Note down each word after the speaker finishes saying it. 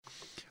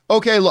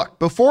Okay, look,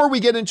 before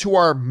we get into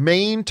our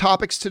main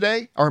topics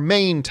today, I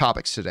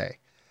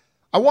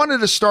wanted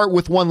to start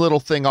with one little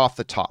thing off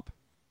the top.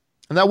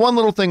 And that one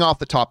little thing off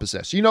the top is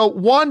this. You know,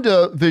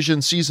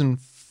 WandaVision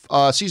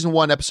season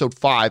 1, episode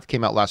 5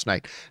 came out last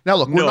night. Now,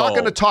 look, we're not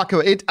going to talk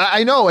about it.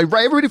 I know,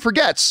 everybody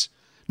forgets.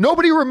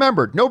 Nobody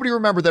remembered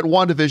that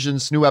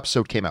WandaVision's new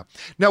episode came out.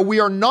 Now, we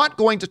are not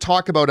going to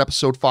talk about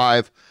episode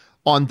 5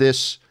 on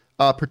this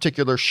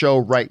particular show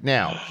right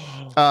now.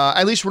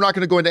 At least we're not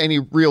going to go into any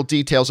real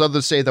details other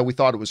than say that we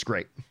thought it was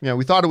great.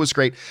 We thought it was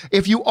great.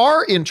 If you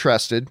are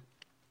interested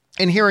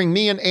in hearing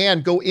me and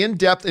Ann go in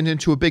depth and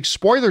into a big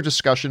spoiler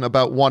discussion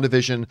about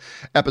WandaVision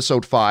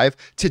episode 5,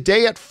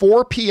 today at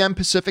 4 p.m.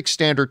 Pacific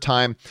Standard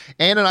Time,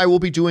 Ann and I will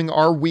be doing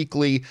our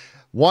weekly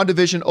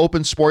WandaVision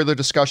open spoiler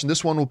discussion.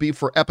 This one will be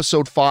for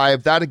episode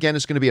 5. That again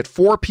is going to be at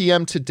 4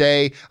 p.m.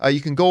 today.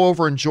 You can go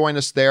over and join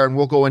us there, and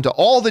we'll go into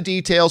all the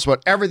details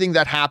about everything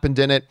that happened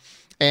in it,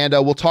 and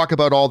we'll talk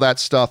about all that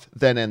stuff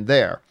then and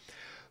there.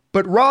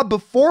 But Rob,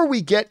 before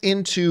we get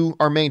into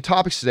our main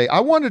topics today, I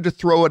wanted to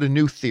throw out a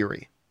new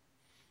theory.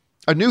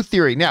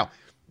 Now,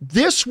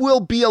 this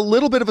will be a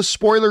little bit of a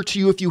spoiler to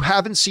you if you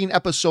haven't seen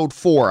episode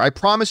 4. I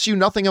promise you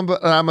nothing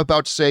I'm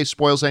about to say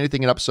spoils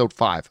anything in episode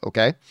 5,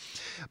 okay?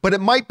 But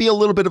it might be a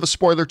little bit of a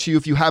spoiler to you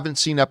if you haven't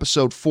seen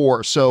episode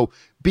 4, so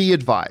be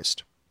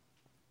advised.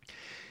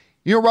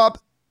 You know, Rob,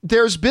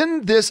 there's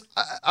been this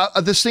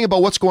thing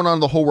about what's going on in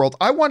the whole world.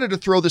 I wanted to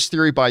throw this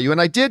theory by you, and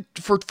I did,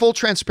 for full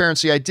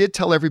transparency, I did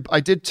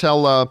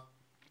tell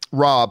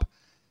Rob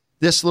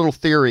this little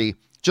theory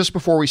just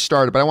before we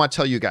started, but I want to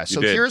tell you guys. So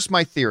here's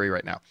my theory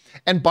right now.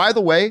 And by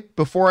the way,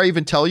 before I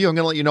even tell you, I'm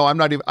going to let you know I'm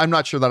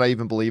not sure that I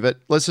even believe it.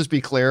 Let's just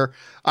be clear.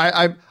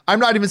 I'm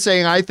not even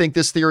saying I think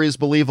this theory is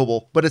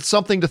believable, but it's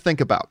something to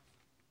think about.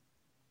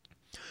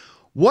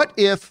 What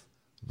if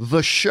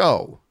the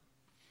show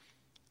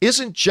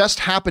isn't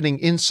just happening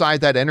inside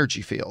that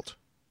energy field?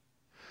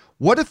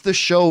 What if the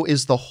show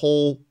is the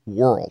whole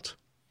world?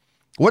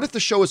 What if the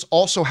show is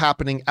also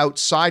happening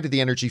outside of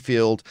the energy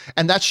field,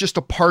 and that's just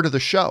a part of the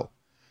show?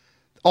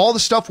 All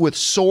the stuff with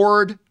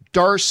Sword,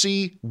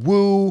 Darcy,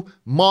 Wu,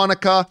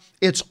 Monica,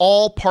 it's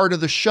all part of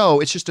the show.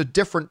 It's just a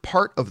different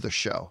part of the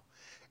show.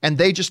 And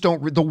they just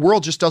don't, the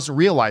world just doesn't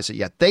realize it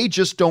yet. They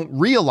just don't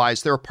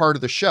realize they're a part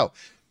of the show.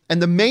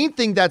 And the main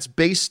thing that's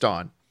based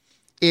on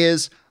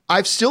is,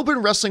 I've still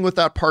been wrestling with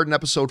that part in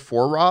episode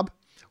 4, Rob,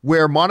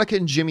 where Monica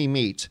and Jimmy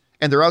meet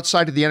and they're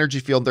outside of the energy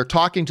field. They're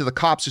talking to the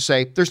cops who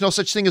say, there's no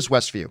such thing as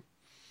Westview.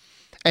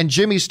 And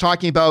Jimmy's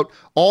talking about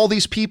all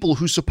these people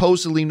who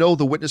supposedly know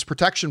the witness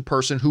protection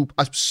person who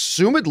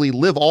assumedly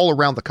live all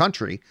around the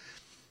country.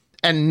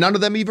 And none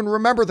of them even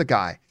remember the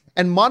guy.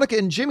 And Monica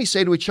and Jimmy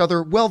say to each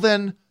other, well,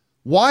 then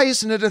why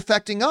isn't it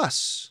affecting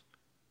us?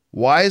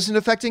 Why isn't it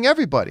affecting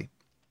everybody?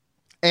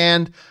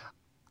 And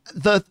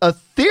a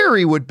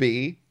theory would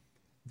be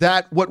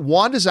that what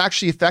Wanda's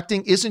actually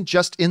affecting isn't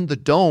just in the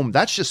dome.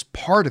 That's just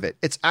part of it.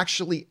 It's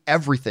actually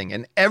everything.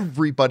 And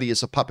everybody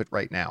is a puppet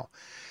right now.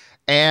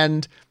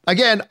 And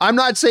again, I'm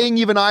not saying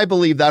even I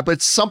believe that, but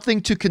it's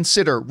something to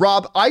consider.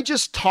 Rob, I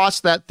just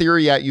tossed that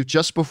theory at you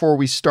just before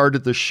we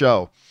started the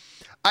show.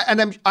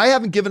 I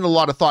haven't given a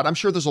lot of thought. I'm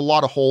sure there's a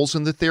lot of holes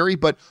in the theory,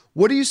 but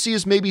what do you see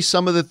as maybe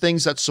some of the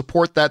things that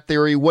support that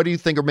theory? What do you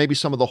think are maybe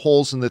some of the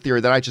holes in the theory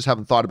that I just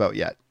haven't thought about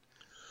yet?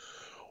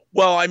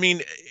 Well, I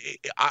mean,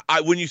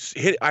 when you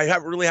hit, I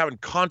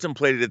haven't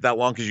contemplated it that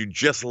long because you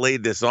just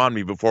laid this on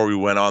me before we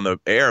went on the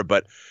air.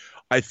 But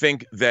I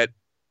think that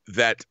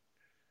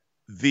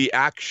the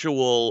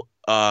actual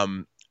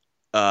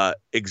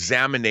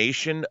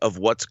examination of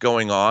what's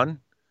going on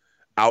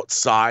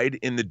outside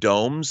in the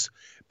domes,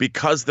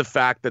 because the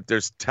fact that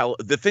there's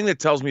the thing that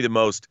tells me the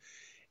most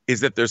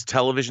is that there's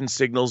television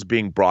signals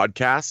being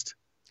broadcast.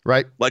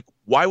 Right. Like,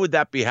 why would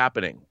that be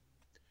happening?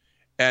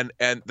 And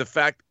the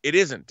fact it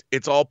isn't.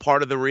 It's all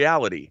part of the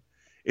reality.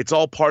 It's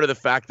all part of the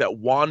fact that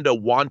Wanda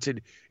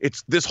wanted.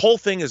 This whole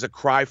thing is a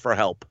cry for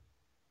help.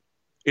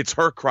 It's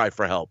her cry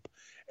for help.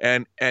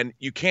 And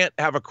you can't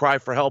have a cry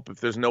for help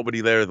if there's nobody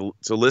there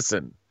to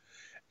listen.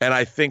 And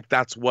I think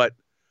that's what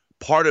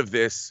part of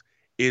this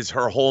is,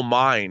 her whole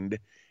mind.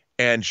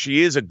 And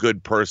she is a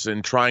good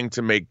person trying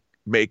to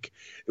make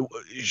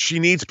she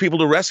needs people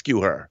to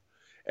rescue her.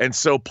 And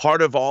so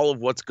part of all of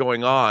what's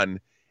going on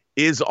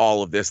is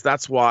all of this.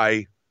 That's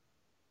why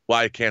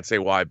I can't say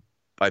why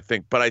I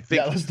think, but I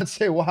think, let's not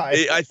say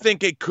why. I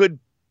think it could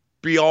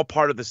be all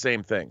part of the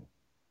same thing.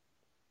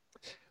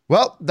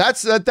 Well,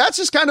 that's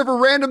just kind of a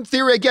random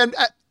theory. Again,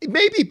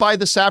 maybe by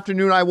this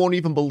afternoon, I won't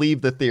even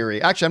believe the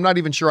theory. Actually, I'm not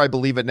even sure I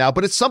believe it now,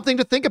 but it's something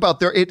to think about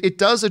there. It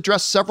does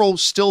address several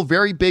still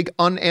very big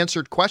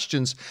unanswered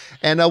questions,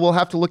 and we'll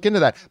have to look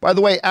into that. By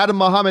the way, Adam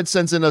Muhammad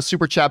sends in a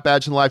super chat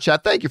badge in the live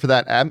chat. Thank you for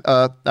that,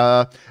 Emmett.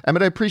 I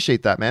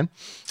appreciate that, man.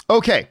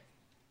 Okay.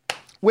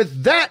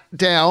 With that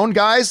down,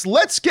 guys,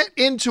 let's get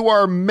into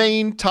our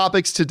main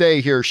topics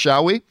today here,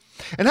 shall we?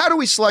 And how do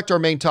we select our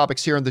main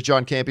topics here on the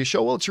John Campea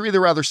Show? Well, it's really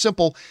rather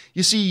simple.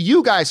 You see,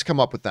 you guys come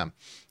up with them.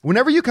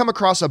 Whenever you come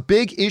across a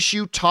big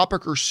issue,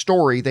 topic, or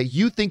story that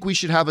you think we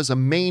should have as a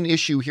main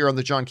issue here on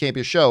the John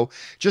Campea Show,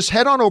 just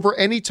head on over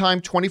anytime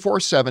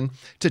 24/7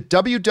 to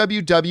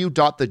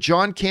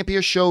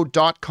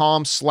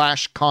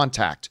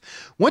www.thejohncampeashow.com/contact.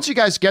 Once you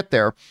guys get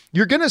there,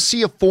 you're going to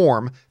see a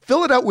form.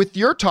 Fill it out with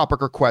your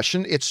topic or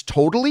question. It's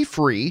totally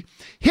free.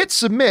 Hit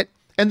submit,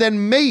 and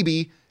then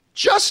maybe,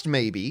 just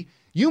maybe,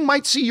 you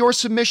might see your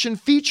submission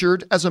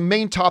featured as a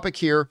main topic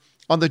here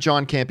on the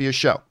John Campea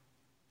Show.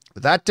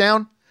 With that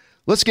down,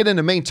 let's get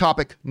into main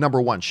topic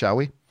number 1, shall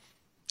we?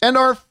 And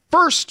our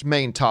first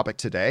main topic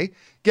today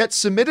gets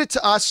submitted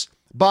to us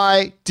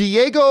by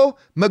Diego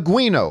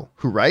Maguire,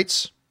 who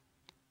writes,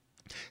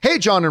 "Hey,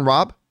 John and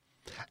Rob.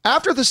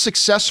 After the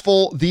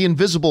successful The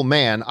Invisible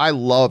Man, I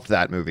loved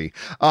that movie.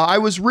 I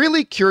was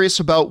really curious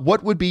about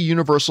what would be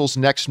Universal's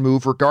next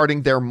move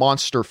regarding their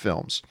monster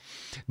films.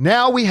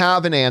 Now we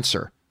have an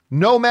answer.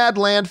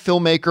 Nomadland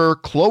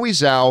filmmaker Chloe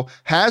Zhao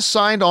has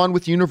signed on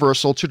with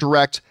Universal to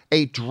direct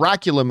a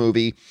Dracula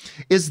movie.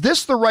 Is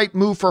this the right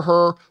move for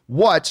her?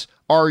 What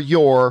are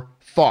your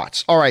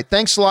thoughts?" All right,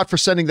 thanks a lot for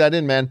sending that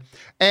in, man.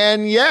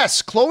 And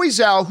yes, Chloe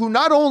Zhao, who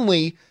not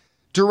only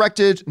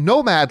directed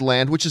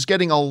Nomadland, which is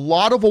getting a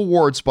lot of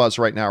awards buzz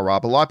right now,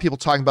 Rob. A lot of people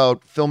talking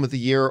about film of the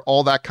year,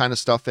 all that kind of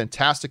stuff.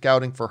 Fantastic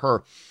outing for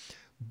her.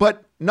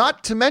 But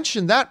not to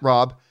mention that,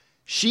 Rob,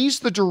 she's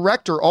the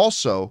director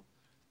also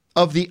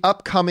of the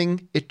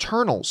upcoming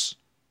Eternals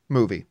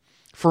movie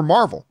for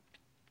Marvel.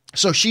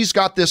 So she's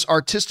got this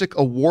artistic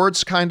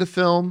awards kind of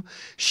film.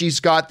 She's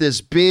got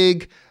this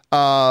big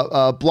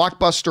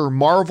blockbuster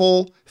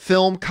Marvel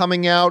film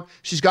coming out.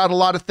 She's got a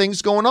lot of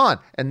things going on.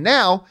 And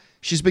now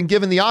she's been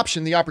given the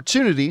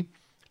opportunity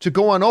to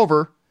go on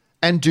over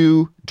and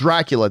do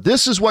Dracula.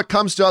 This is what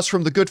comes to us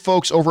from the good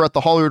folks over at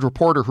The Hollywood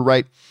Reporter, who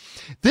write,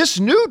 "This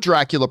new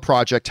Dracula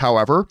project,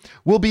 however,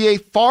 will be a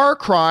far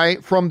cry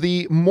from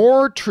the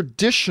more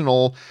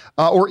traditional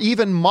or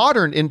even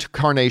modern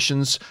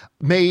incarnations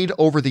made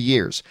over the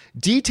years.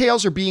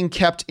 Details are being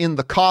kept in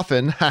the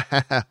coffin."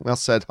 Well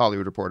said,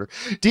 Hollywood Reporter.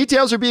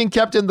 "Details are being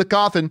kept in the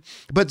coffin,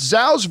 but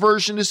Zhao's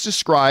version is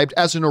described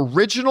as an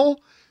original,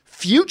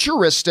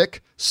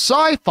 futuristic,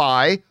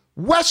 sci-fi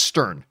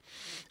Western.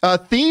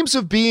 Themes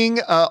of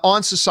being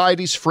on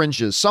society's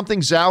fringes,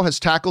 something Zhao has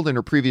tackled in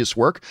her previous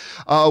work,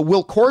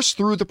 will course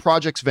through the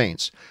project's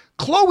veins.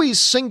 Chloe's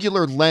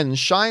singular lens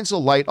shines a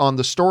light on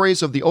the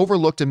stories of the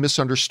overlooked and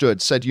misunderstood,"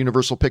 said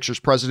Universal Pictures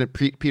President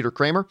Peter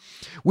Kramer.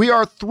 "We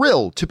are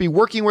thrilled to be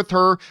working with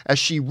her as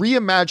she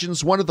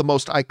reimagines one of the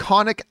most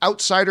iconic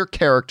outsider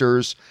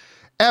characters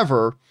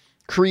ever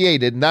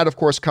created." And that, of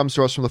course, comes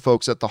to us from the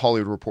folks at The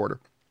Hollywood Reporter.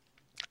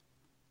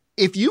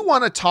 If you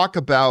want to talk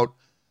about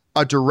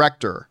a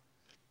director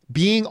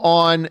being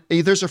on,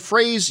 there's a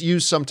phrase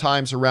used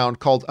sometimes around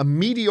called a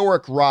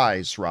meteoric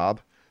rise,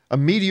 Rob, a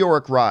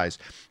meteoric rise.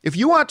 If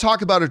you want to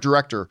talk about a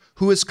director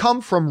who has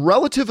come from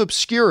relative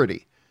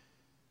obscurity,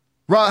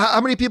 Rob, how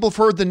many people have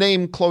heard the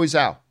name Chloe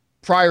Zhao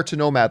prior to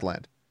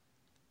Nomadland?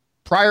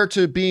 Prior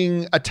to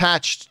being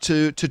attached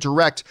to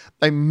direct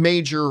a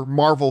major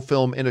Marvel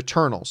film in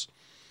Eternals?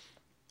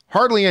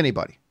 Hardly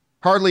anybody.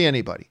 Hardly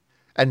anybody.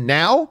 And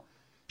now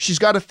she's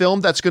got a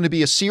film that's going to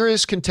be a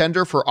serious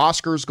contender for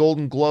Oscars,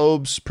 Golden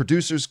Globes,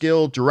 Producers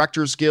Guild,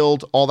 Directors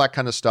Guild, all that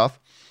kind of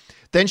stuff.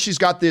 Then she's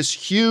got this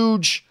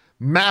huge,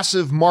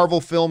 massive Marvel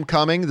film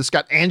coming that's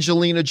got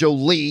Angelina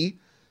Jolie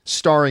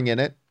starring in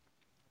it.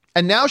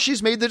 And now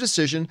she's made the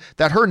decision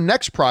that her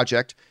next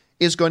project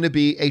is going to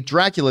be a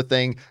Dracula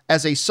thing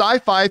as a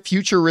sci-fi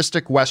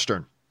futuristic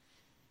Western.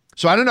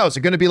 So I don't know. Is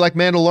it going to be like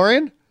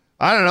Mandalorian?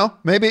 I don't know.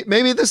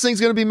 Maybe this thing's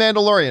going to be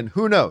Mandalorian.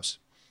 Who knows?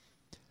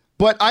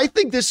 But I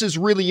think this is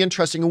really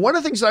interesting. And one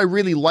of the things that I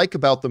really like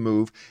about the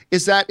move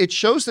is that it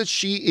shows that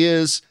she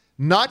is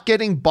not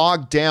getting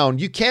bogged down.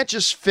 You can't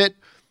just fit,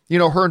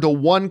 her into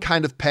one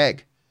kind of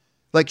peg.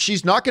 Like,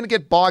 she's not going to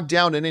get bogged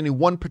down in any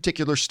one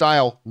particular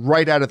style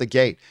right out of the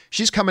gate.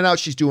 She's coming out,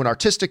 she's doing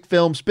artistic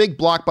films, big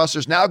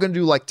blockbusters, now going to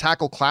do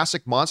tackle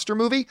classic monster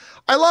movie.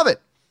 I love it.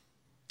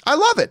 I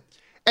love it.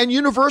 And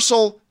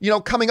Universal,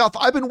 coming off,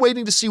 I've been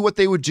waiting to see what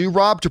they would do,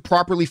 Rob, to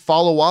properly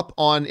follow up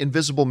on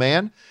Invisible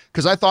Man,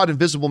 because I thought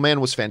Invisible Man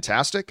was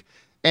fantastic.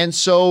 And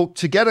so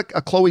to get a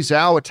Chloe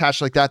Zhao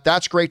attached like that,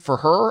 that's great for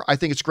her. I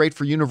think it's great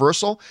for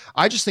Universal.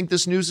 I just think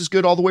this news is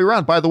good all the way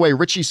around. By the way,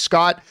 Richie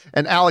Scott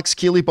and Alex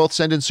Keeley both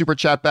send in super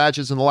chat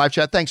badges in the live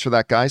chat. Thanks for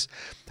that, guys.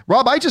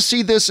 Rob, I just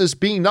see this as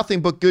being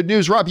nothing but good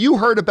news. Rob, you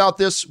heard about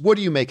this. What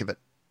do you make of it?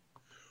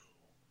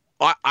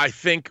 I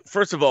think,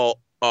 first of all,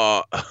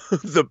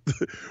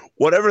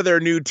 whatever their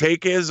new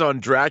take is on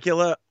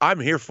Dracula, I'm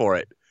here for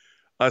it.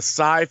 A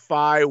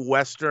sci-fi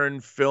Western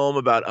film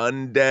about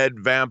undead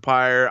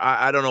vampire.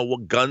 I don't know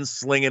what,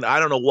 gunslinging. I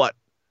don't know what.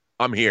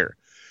 I'm here.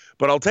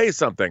 But I'll tell you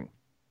something.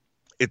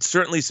 It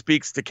certainly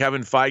speaks to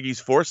Kevin Feige's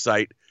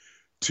foresight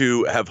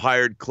to have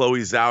hired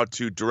Chloe Zhao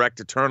to direct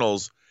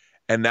Eternals,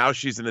 and now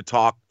she's in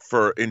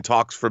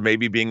talks for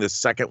maybe being the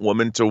second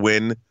woman to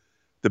win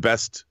the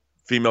Best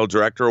Female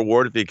Director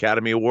Award at the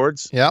Academy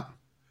Awards. Yep.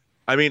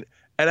 I mean,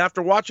 and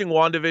after watching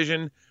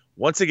WandaVision,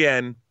 once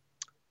again,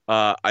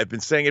 I've been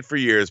saying it for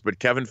years, but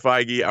Kevin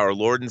Feige, our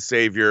Lord and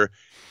Savior,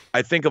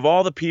 I think of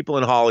all the people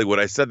in Hollywood,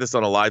 I said this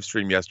on a live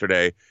stream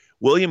yesterday,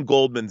 William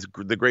Goldman's,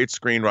 the great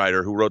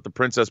screenwriter who wrote The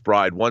Princess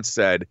Bride, once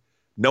said,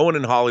 no one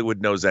in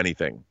Hollywood knows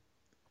anything.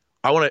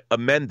 I want to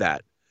amend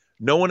that.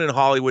 No one in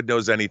Hollywood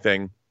knows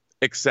anything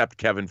except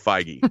Kevin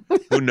Feige,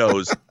 who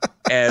knows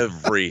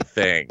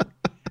everything.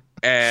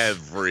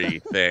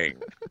 Everything.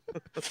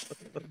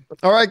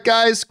 All right,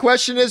 guys,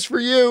 question is for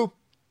you.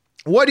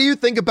 What do you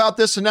think about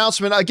this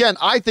announcement? Again,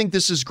 I think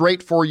this is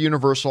great for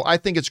Universal. I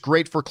think it's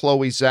great for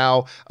Chloe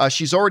Zhao.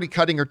 She's already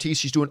cutting her teeth.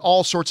 She's doing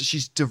all sorts of,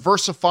 she's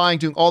diversifying,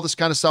 doing all this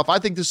kind of stuff. I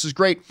think this is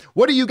great.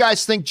 What do you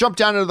guys think? Jump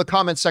down into the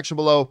comments section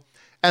below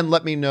and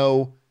let me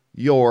know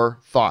your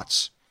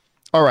thoughts.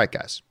 All right,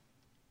 guys.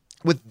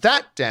 With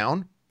that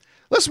down,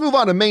 let's move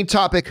on to main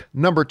topic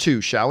number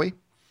 2, shall we?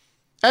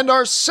 And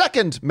our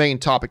second main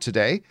topic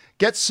today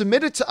gets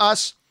submitted to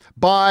us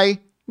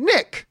by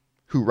Nick,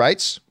 who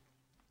writes,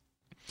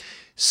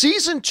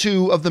 Season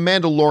 2 of The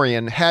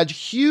Mandalorian had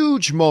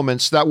huge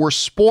moments that were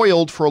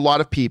spoiled for a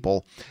lot of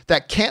people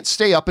that can't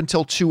stay up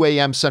until 2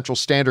 a.m. Central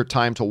Standard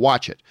Time to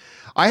watch it.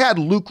 I had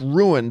Luke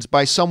ruined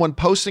by someone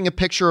posting a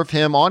picture of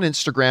him on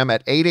Instagram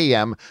at 8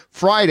 a.m.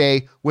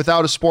 Friday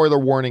without a spoiler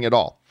warning at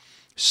all.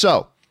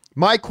 So,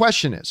 my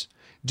question is,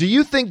 do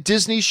you think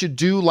Disney should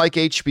do like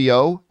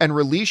HBO and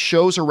release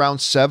shows around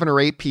 7 or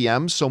 8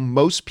 p.m. so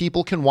most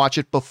people can watch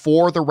it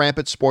before the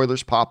rampant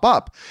spoilers pop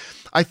up?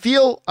 I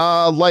feel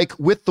like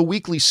with the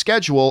weekly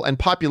schedule and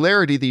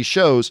popularity of these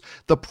shows,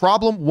 the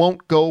problem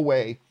won't go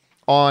away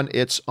on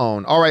its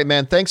own. All right,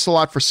 man, thanks a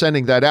lot for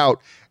sending that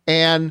out.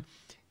 And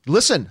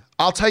listen,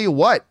 I'll tell you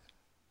what,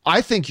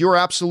 I think you're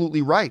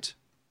absolutely right.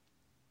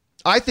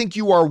 I think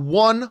you are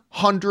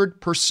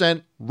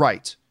 100%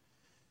 right.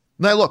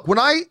 Now, look, when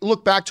I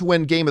look back to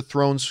when Game of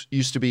Thrones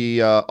used to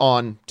be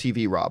on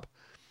TV, Rob,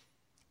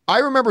 I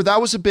remember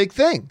that was a big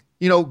thing.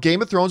 You know,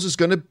 Game of Thrones is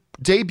going to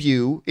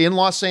debut in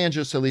Los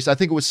Angeles, at least. I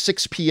think it was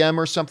 6 p.m.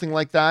 or something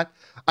like that.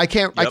 I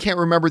can't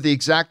remember the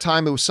exact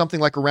time. It was something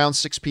like around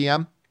 6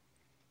 p.m.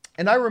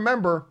 And I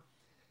remember,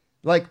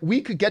 like,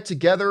 we could get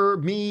together,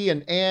 me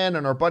and Ann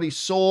and our buddy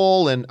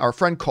Sol and our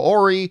friend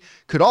Kaori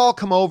could all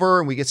come over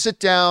and we could sit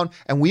down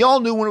and we all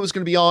knew when it was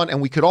going to be on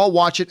and we could all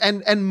watch it.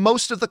 And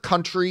most of the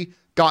country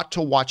got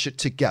to watch it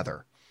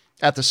together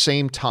at the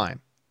same time.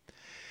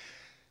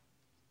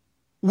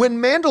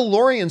 When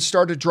Mandalorian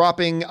started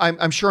dropping,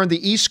 I'm sure on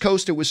the East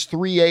Coast, it was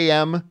 3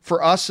 a.m.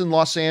 For us in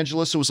Los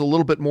Angeles, it was a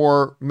little bit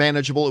more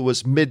manageable. It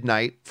was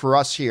midnight for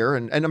us here.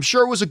 And I'm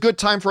sure it was a good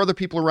time for other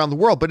people around the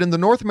world. But in the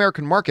North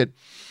American market,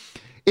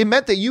 it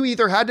meant that you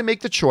either had to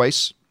make the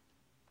choice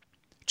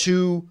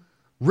to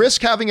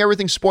risk having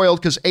everything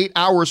spoiled because 8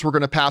 hours were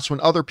going to pass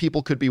when other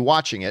people could be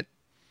watching it,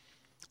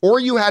 or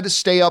you had to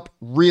stay up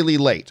really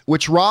late,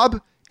 which,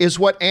 Rob, is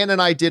what Ann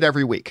and I did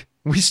every week.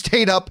 We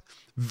stayed up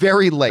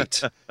very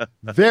late,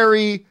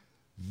 very,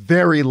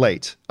 very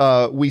late.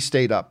 We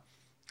stayed up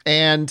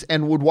and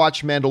would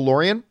watch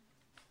Mandalorian.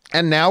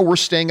 And now we're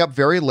staying up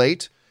very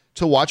late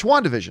to watch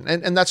WandaVision.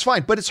 And that's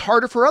fine. But it's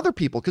harder for other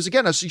people. Because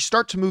again, as you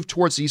start to move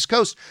towards the East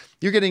Coast,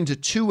 you're getting to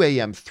 2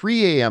 a.m.,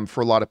 3 a.m.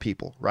 for a lot of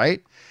people,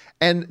 right?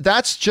 And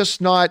that's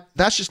just not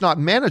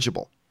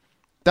manageable.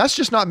 That's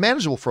just not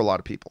manageable for a lot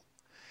of people.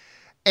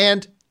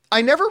 And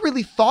I never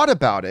really thought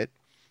about it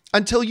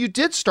until you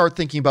did start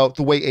thinking about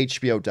the way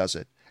HBO does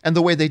it and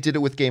the way they did it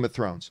with Game of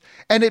Thrones.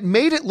 And it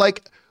made it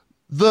like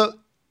the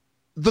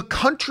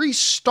country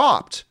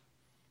stopped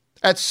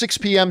at 6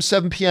 p.m.,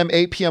 7 p.m.,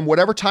 8 p.m.,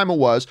 whatever time it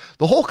was.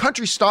 The whole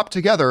country stopped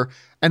together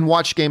and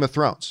watched Game of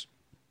Thrones.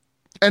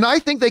 And I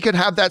think they could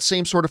have that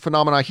same sort of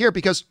phenomena here,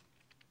 because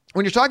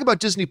when you're talking about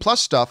Disney Plus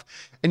stuff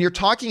and you're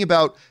talking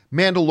about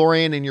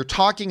Mandalorian and you're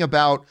talking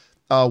about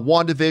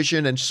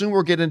WandaVision, and soon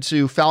we'll get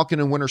into Falcon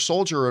and Winter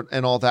Soldier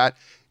and all that,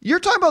 you're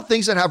talking about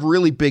things that have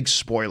really big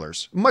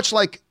spoilers, much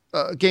like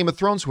Game of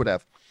Thrones would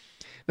have.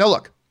 Now,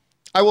 look,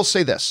 I will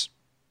say this.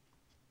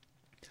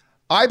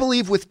 I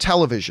believe with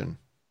television,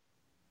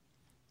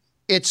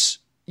 it's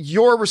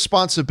your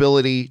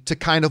responsibility to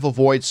kind of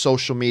avoid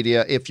social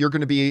media if you're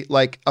going to be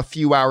like a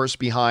few hours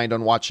behind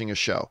on watching a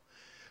show.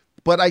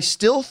 But I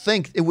still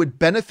think it would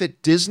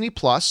benefit Disney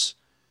Plus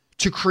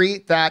to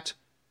create that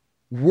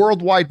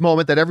worldwide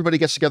moment that everybody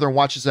gets together and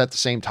watches at the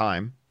same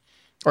time,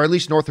 or at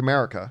least North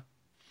America.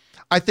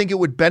 I think it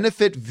would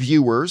benefit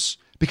viewers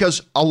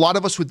because a lot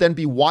of us would then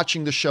be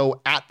watching the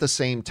show at the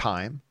same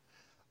time.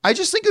 I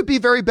just think it would be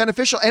very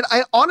beneficial. And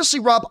I honestly,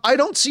 Rob, I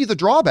don't see the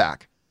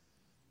drawback.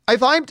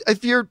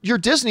 If you're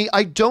Disney,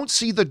 I don't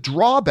see the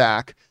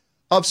drawback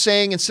of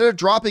saying, instead of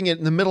dropping it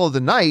in the middle of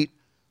the night,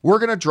 we're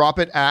going to drop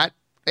it at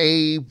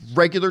a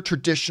regular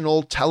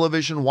traditional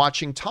television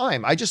watching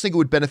time. I just think it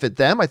would benefit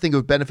them. I think it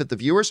would benefit the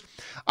viewers.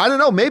 I don't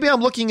know. Maybe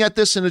I'm looking at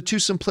this in a too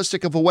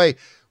simplistic of a way.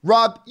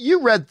 Rob, you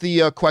read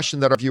the question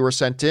that our viewer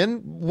sent in.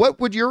 What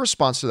would your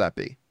response to that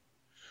be?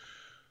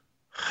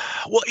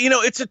 Well, you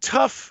know, it's a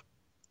tough.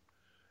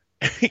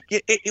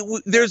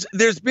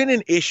 There's been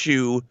an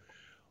issue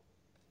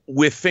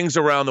with things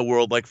around the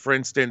world. Like, for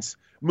instance,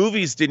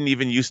 movies didn't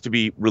even used to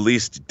be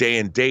released day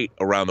and date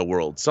around the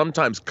world.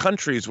 Sometimes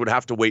countries would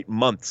have to wait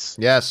months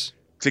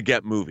to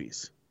get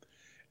movies.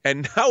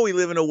 And now we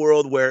live in a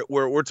world where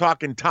we're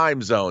talking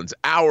time zones,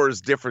 hours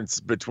difference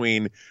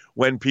between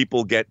when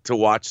people get to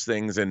watch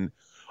things. And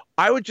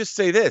I would just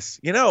say this,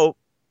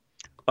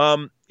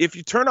 if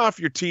you turn off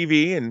your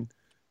TV and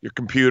your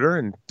computer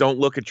and don't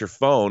look at your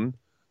phone,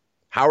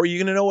 how are you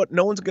going to know what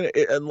no one's going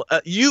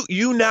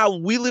to now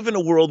we live in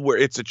a world where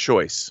it's a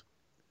choice.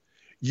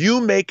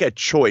 You make a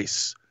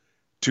choice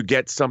to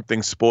get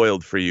something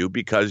spoiled for you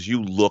because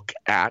you look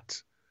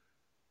at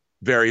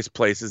various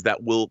places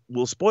that will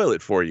spoil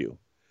it for you.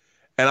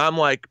 And I'm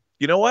like,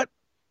 you know what?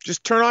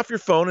 Just turn off your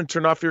phone and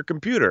turn off your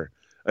computer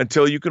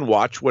until you can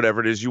watch whatever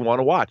it is you want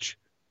to watch.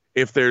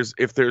 If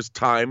there's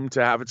time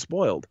to have it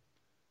spoiled.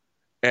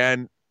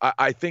 And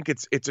I think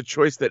it's a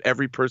choice that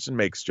every person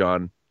makes,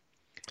 John.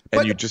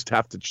 And you just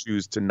have to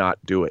choose to not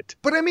do it.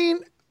 But I mean,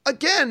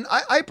 again,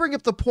 I bring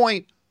up the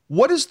point,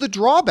 what is the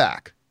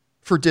drawback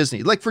for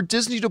Disney? Like for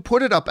Disney to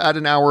put it up at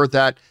an hour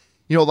that,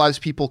 a lot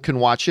of people can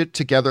watch it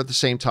together at the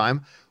same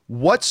time.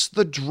 What's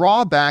the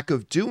drawback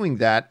of doing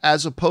that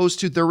as opposed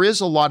to there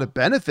is a lot of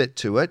benefit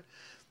to it?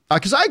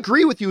 Because I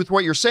agree with you with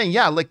what you're saying.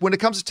 Yeah, like when it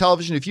comes to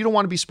television, if you don't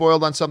want to be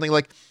spoiled on something,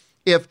 like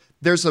if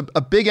there's a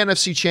big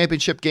NFC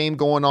championship game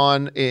going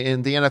on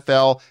in the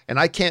NFL and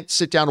I can't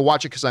sit down and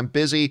watch it because I'm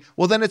busy,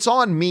 well, then it's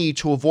on me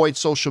to avoid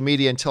social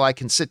media until I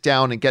can sit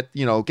down and get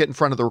in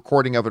front of the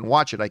recording of it and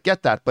watch it. I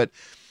get that. But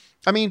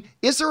I mean,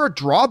 is there a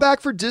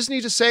drawback for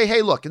Disney to say,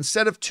 hey, look,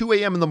 instead of 2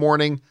 a.m. in the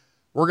morning,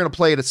 we're going to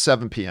play it at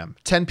 7 p.m.,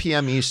 10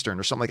 p.m. Eastern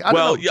or something like that? I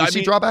don't know. Do you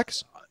see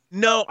drawbacks?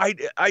 No,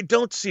 I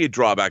don't see a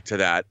drawback to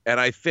that. And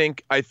I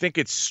think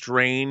it's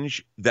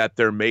strange that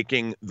they're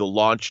making the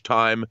launch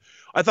time.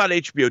 I thought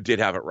HBO did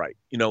have it right.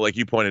 Like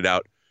you pointed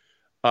out,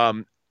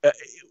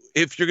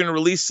 if you're going to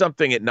release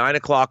something at 9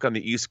 o'clock on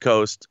the East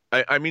Coast,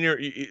 I mean,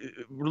 you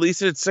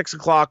release it at 6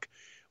 o'clock.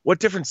 What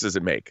difference does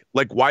it make?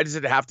 Like, why does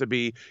it have to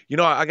be,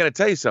 I got to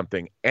tell you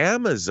something.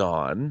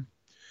 Amazon,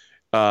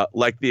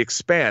 like The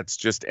Expanse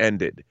just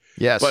ended.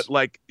 Yes. But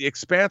like The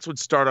Expanse would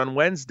start on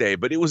Wednesday,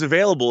 but it was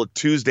available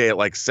Tuesday at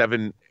like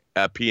 7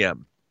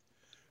 p.m.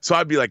 So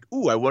I'd be like,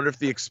 ooh, I wonder if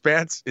The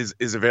Expanse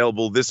is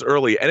available this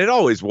early. And it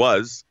always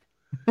was,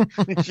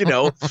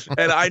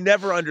 and I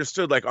never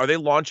understood, like, are they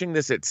launching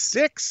this at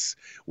 6?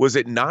 Was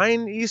it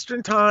 9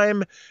 Eastern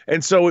time?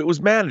 And so it was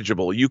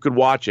manageable. You could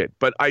watch it.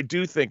 But I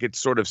do think it's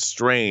sort of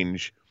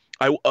strange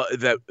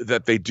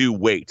that they do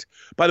wait.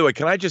 By the way,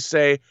 can I just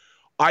say,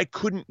 I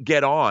couldn't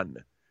get on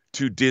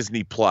to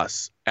Disney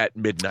Plus at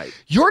midnight.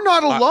 You're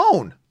not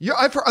alone.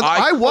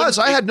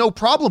 I had no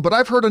problem, but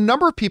I've heard a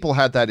number of people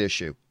had that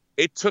issue.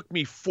 It took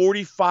me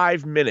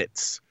 45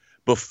 minutes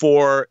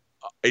before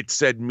it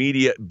said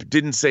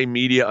didn't say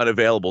media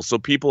unavailable. So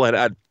people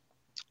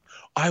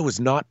I was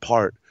not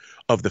part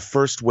of the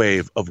first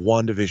wave of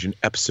WandaVision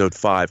episode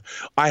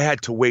 5. I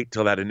had to wait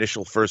till that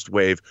initial first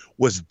wave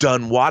was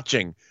done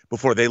watching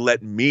before they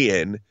let me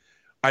in.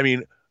 I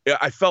mean,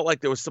 I felt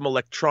like there was some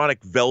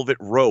electronic velvet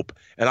rope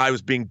and I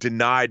was being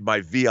denied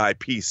my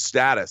VIP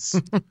status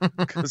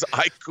because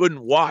I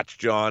couldn't watch,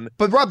 John.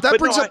 But Rob, that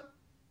brings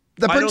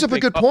up a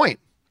good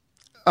point.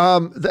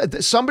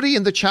 Somebody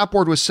in the chat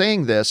board was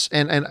saying this,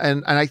 and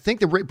I think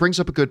that brings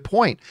up a good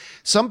point.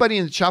 Somebody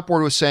in the chat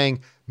board was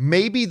saying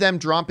maybe them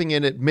dropping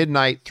in at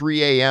midnight,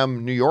 3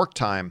 a.m. New York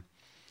time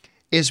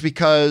is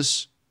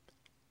because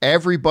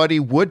everybody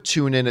would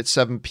tune in at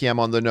 7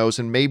 p.m. on the nose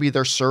and maybe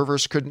their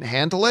servers couldn't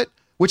handle it.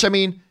 Which, I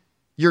mean,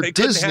 they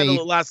Disney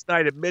handle it last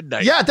night at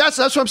midnight. Yeah, that's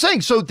what I'm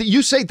saying. So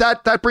you say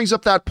that brings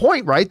up that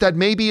point, right? That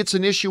maybe it's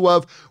an issue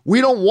of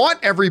we don't want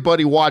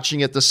everybody watching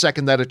it the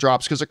second that it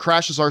drops because it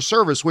crashes our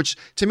service, which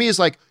to me is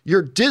like,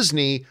 you're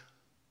Disney,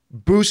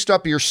 boost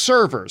up your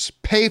servers,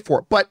 pay for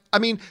it. But I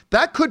mean,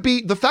 that could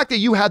be the fact that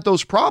you had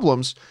those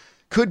problems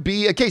could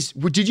be a case.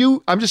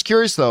 I'm just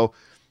curious though,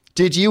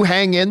 did you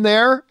hang in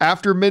there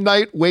after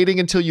midnight waiting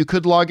until you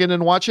could log in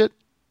and watch it?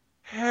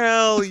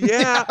 Hell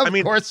yeah. Of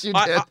course you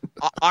did.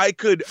 I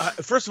could,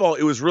 first of all,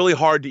 it was really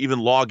hard to even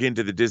log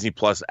into the Disney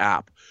Plus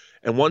app.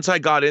 And once I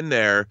got in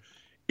there,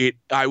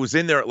 I was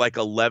in there at like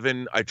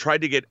 11. I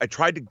tried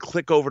to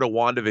click over to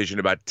WandaVision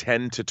about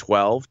 10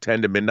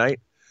 to midnight.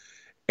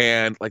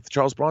 And like the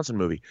Charles Bronson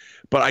movie,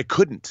 but I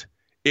couldn't.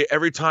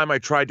 Every time I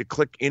tried to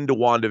click into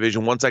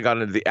WandaVision, once I got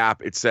into the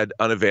app, it said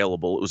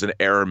unavailable. It was an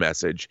error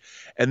message.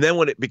 And then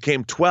when it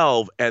became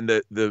 12 and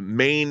the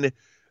main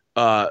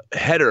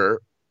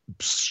header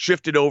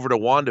shifted over to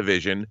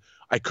WandaVision,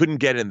 I couldn't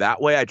get in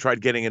that way. I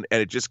tried getting in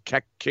and it just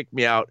kicked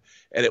me out.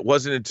 And it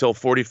wasn't until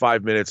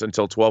 45 minutes,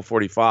 until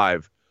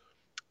 12:45,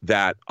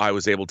 that I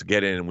was able to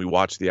get in and we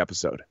watched the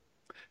episode.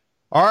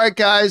 All right,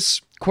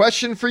 guys.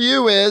 Question for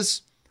you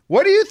is,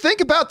 what do you think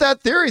about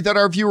that theory that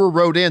our viewer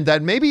wrote in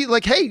that maybe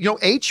like, hey,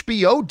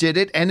 HBO did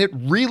it and it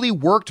really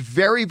worked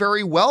very,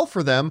 very well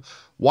for them.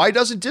 Why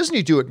doesn't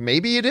Disney do it?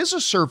 Maybe it is a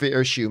survey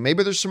issue.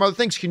 Maybe there's some other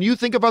things. Can you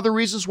think of other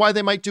reasons why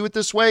they might do it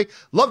this way?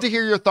 Love to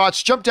hear your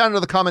thoughts. Jump down into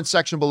the comments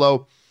section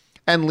below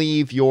and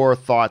leave your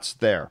thoughts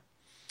there.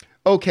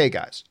 Okay,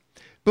 guys.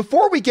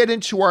 Before we get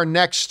into our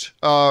next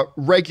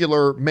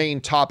regular main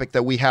topic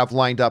that we have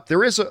lined up,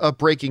 there is a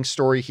breaking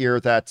story here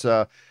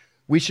that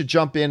we should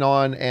jump in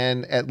on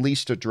and at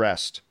least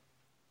address.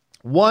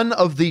 One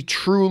of the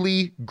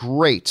truly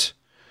great,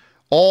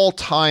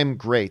 all-time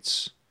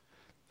greats,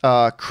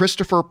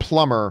 Christopher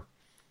Plummer,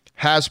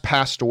 has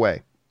passed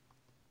away.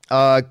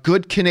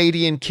 Good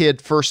Canadian kid,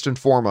 first and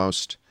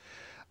foremost.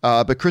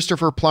 But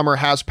Christopher Plummer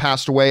has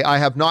passed away. I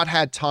have not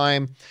had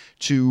time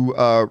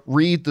to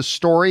read the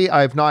story.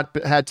 I have not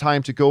had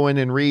time to go in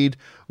and read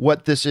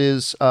what this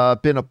is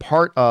been a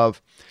part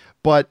of.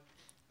 But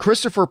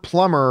Christopher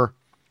Plummer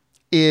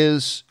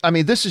is, I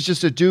mean, this is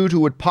just a dude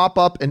who would pop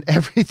up in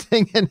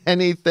everything and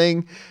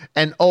anything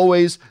and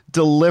always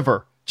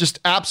deliver. Just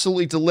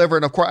absolutely deliver.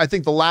 And of course, I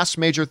think the last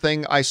major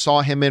thing I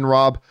saw him in,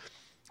 Rob,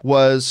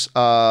 was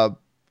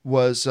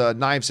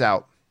Knives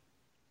Out.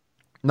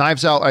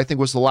 Knives Out, I think,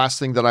 was the last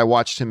thing that I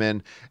watched him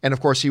in. And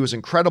of course, he was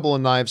incredible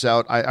in Knives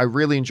Out. I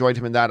really enjoyed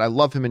him in that. I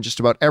love him in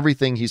just about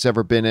everything he's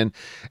ever been in.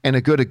 And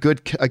a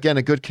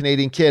good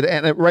Canadian kid.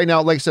 And right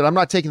now, like I said, I'm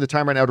not taking the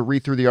time right now to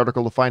read through the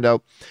article to find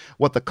out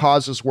what the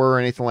causes were or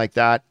anything like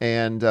that.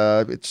 And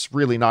it's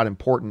really not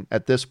important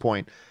at this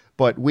point.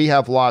 But we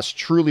have lost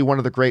truly one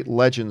of the great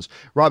legends.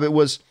 Rob, it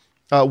was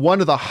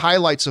one of the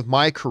highlights of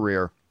my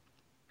career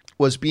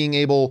was being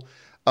able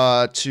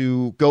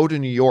to go to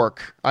New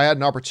York. I had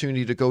an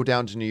opportunity to go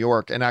down to New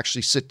York and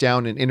actually sit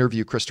down and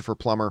interview Christopher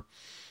Plummer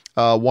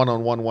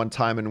one-on-one one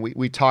time. And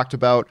we talked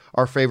about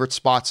our favorite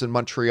spots in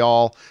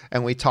Montreal,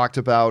 and we talked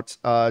about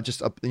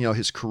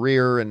his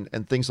career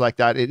and things like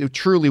that. It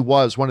truly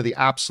was one of the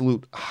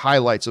absolute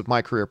highlights of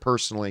my career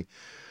personally,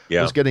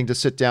 was getting to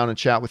sit down and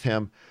chat with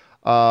him.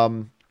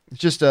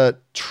 Just a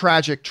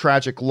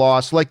tragic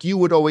loss. Like you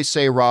would always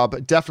say,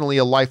 Rob, definitely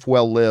a life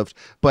well lived.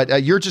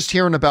 But you're just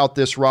hearing about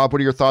this, Rob.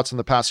 What are your thoughts on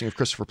the passing of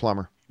Christopher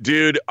Plummer?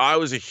 Dude, I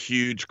was a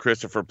huge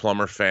Christopher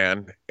Plummer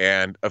fan.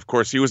 And of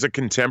course, he was a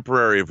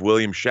contemporary of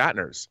William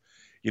Shatner's.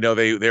 You know,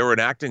 they were in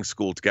acting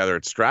school together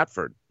at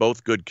Stratford,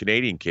 both good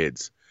Canadian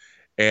kids.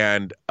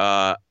 And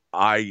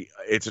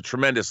it's a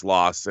tremendous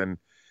loss. And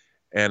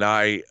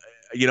I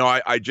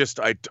just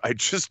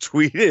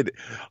tweeted,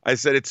 I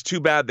said, it's too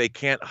bad they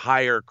can't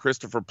hire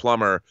Christopher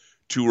Plummer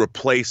to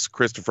replace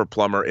Christopher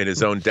Plummer in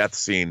his own death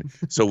scene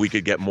so we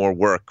could get more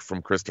work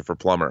from Christopher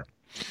Plummer.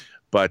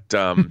 But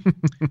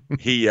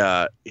he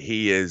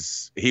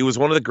was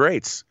one of the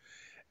greats.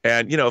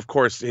 And, you know, of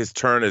course, his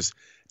turn as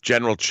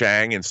General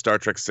Chang in Star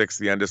Trek VI,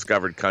 The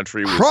Undiscovered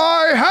Country.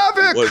 Cry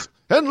havoc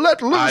and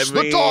let loose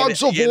the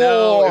dogs of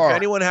war. If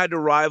anyone had to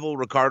rival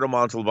Ricardo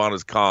Montalban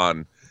as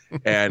Khan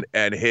and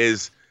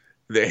his...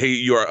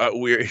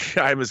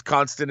 I'm as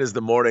constant as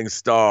the morning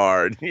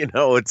star. You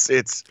know,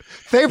 it's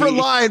favorite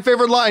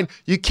line.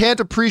 You can't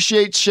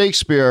appreciate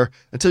Shakespeare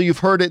until you've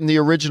heard it in the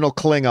original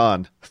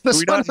Klingon. Do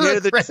we not hear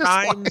the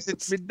chimes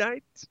at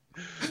midnight?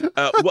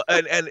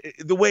 And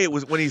the way it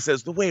was when he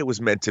says the way it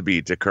was meant to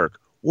be to Kirk,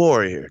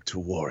 warrior to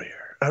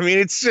warrior. I mean,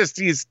 it's just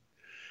he's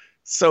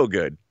so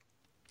good.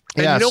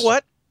 And you know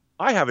what?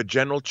 I have a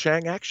General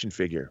Chang action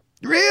figure.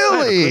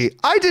 Really?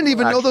 I didn't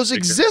even know those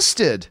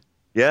existed.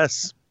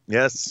 Yes.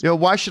 You know,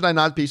 why should I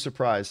not be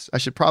surprised? I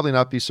should probably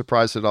not be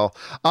surprised at all.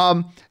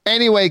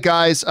 Anyway,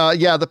 guys,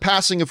 the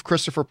passing of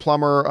Christopher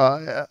Plummer.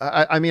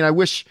 I mean, I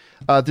wish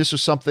this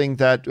was something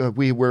that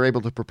we were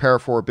able to prepare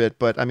for a bit,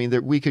 but I mean,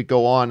 that we could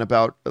go on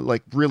about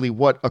like really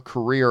what a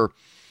career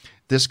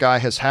this guy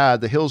has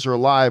had. The hills are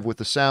alive with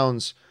the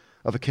sounds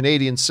of a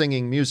Canadian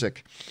singing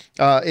music.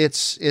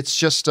 It's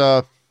just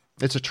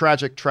it's a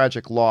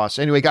tragic loss.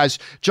 Anyway, guys,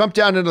 jump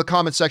down into the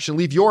comment section.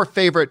 Leave your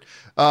favorite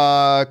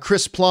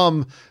Chris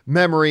Plum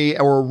memory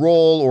or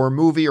role or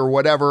movie or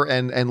whatever,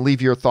 and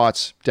leave your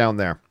thoughts down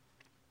there.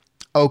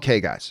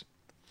 Okay, guys.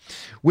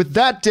 With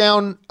that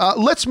down,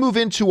 let's move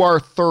into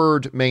our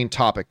third main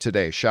topic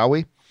today, shall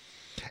we?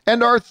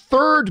 And our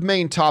third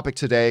main topic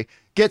today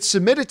gets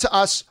submitted to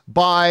us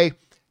by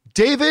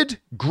David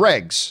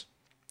Greggs.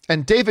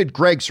 And David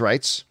Greggs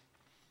writes,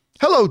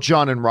 "Hello,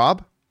 John and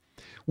Rob.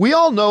 We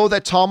all know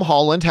that Tom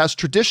Holland has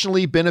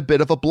traditionally been a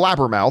bit of a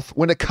blabbermouth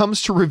when it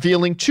comes to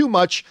revealing too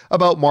much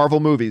about Marvel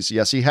movies.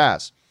 Yes, he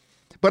has.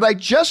 But I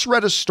just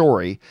read a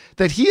story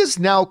that he is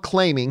now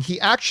claiming he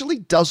actually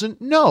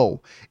doesn't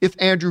know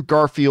if Andrew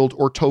Garfield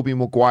or Tobey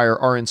Maguire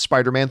are in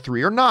Spider-Man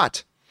 3 or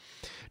not.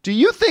 Do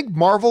you think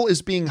Marvel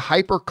is being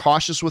hyper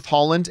cautious with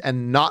Holland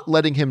and not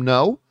letting him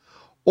know?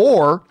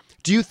 Or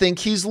do you think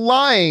he's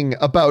lying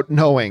about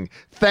knowing?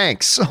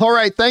 Thanks." All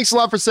right. Thanks a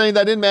lot for sending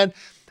that in, man.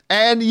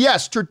 And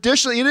yes,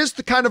 traditionally, it is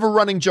the kind of a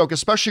running joke,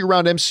 especially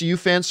around MCU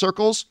fan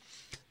circles,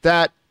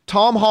 that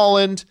Tom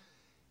Holland,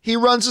 he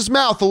runs his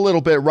mouth a little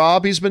bit,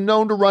 Rob. He's been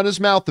known to run his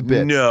mouth a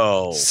bit.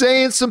 No.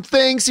 Saying some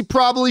things he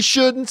probably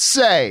shouldn't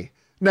say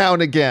now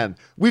and again.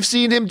 We've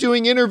seen him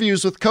doing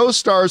interviews with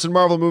co-stars in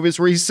Marvel movies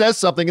where he says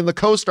something and the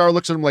co-star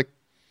looks at him like,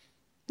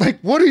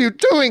 what are you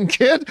doing,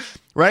 kid?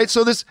 Right?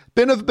 So this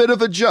been a bit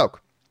of a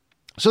joke.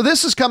 So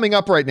this is coming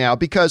up right now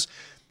because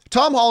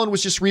Tom Holland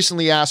was just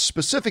recently asked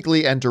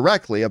specifically and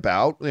directly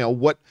about, you know,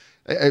 what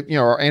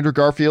or Andrew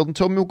Garfield and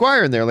Tobey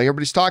Maguire in there. Like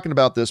everybody's talking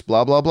about this,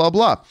 blah, blah, blah,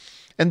 blah.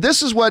 And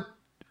this is what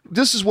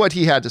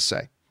he had to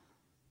say.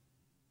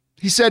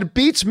 He said, it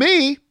beats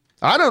me.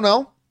 I don't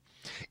know.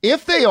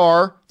 If they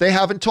are, they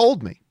haven't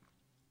told me.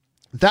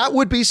 That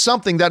would be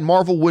something that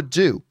Marvel would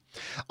do.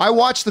 I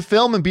watch the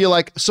film and be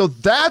like, so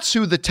that's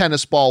who the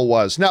tennis ball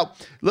was. Now,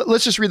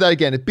 let's just read that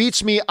again. It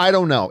beats me. I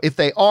don't know. If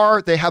they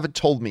are, they haven't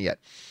told me yet.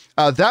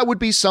 That would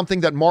be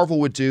something that Marvel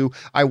would do.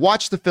 I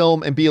watch the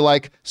film and be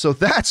like, so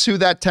that's who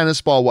that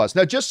tennis ball was.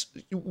 Now, just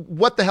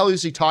what the hell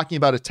is he talking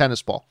about, a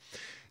tennis ball?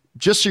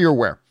 Just so you're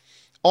aware.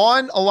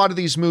 On a lot of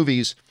these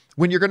movies,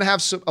 when you're going to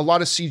have a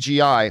lot of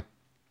CGI,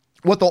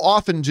 what they'll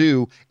often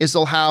do is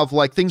they'll have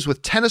like things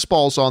with tennis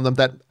balls on them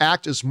that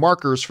act as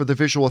markers for the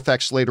visual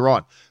effects later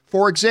on.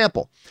 For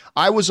example,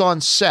 I was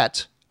on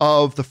set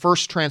of the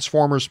first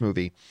Transformers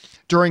movie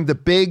during the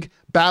big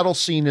battle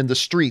scene in the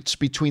streets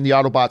between the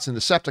Autobots and the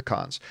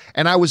Decepticons.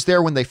 And I was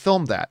there when they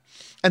filmed that.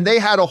 And they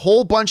had a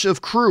whole bunch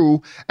of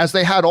crew as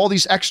they had all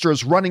these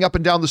extras running up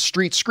and down the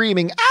street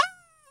screaming, ah!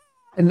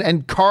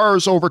 And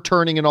cars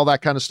overturning and all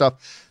that kind of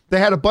stuff. They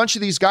had a bunch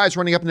of these guys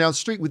running up and down the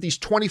street with these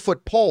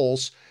 20-foot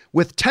poles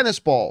with tennis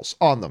balls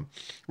on them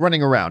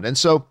running around. And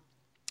so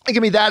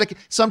give me that.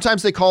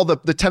 Sometimes they call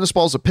the tennis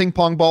balls a ping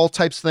pong ball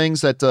types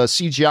things that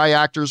CGI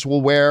actors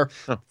will wear,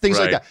 things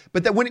like that.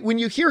 But that when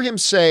you hear him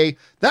say,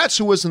 that's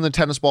who was in the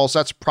tennis balls,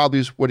 that's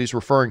probably what he's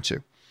referring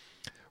to.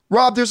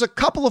 Rob, there's a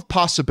couple of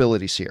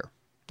possibilities here.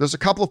 There's a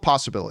couple of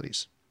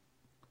possibilities.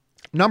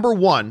 Number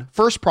one,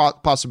 first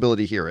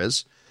possibility here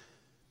is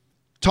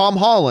Tom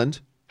Holland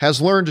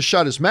has learned to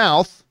shut his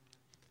mouth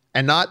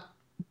and not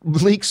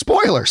leak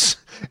spoilers.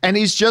 And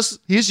he's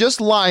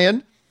just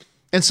lying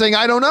and saying,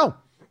 I don't know.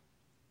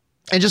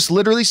 And just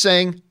literally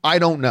saying, I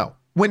don't know,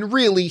 when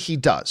really he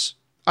does.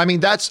 I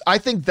mean, I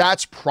think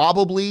that's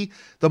probably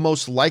the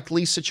most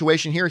likely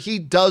situation here. He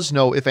does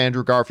know if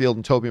Andrew Garfield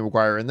and Tobey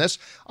Maguire are in this.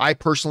 I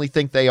personally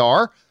think they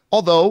are,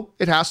 although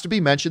it has to be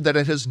mentioned that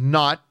it has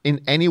not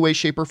in any way,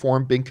 shape, or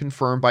form been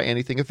confirmed by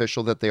anything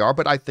official that they are,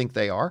 but I think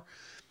they are.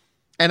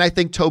 And I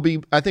think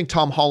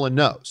Tom Holland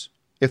knows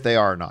if they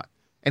are or not.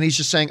 And he's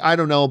just saying, I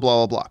don't know,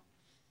 blah, blah, blah.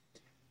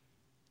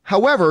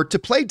 However, to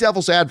play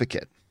devil's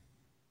advocate,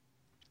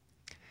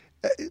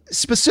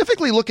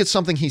 specifically look at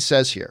something he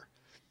says here.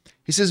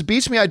 He says,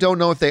 beats me, I don't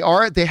know if they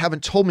are. They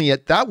haven't told me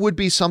yet. That would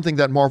be something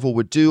that Marvel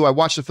would do. I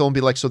watched the film and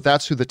be like, so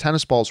that's who the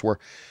tennis balls were.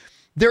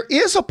 There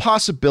is a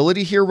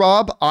possibility here,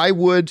 Rob. I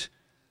would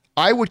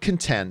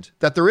contend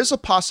that there is a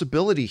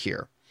possibility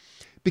here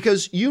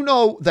because you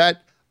know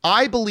that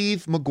I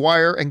believe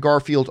Maguire and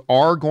Garfield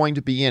are going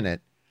to be in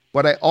it,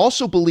 but I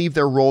also believe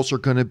their roles are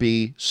going to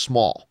be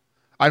small.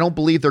 I don't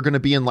believe they're going to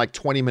be in like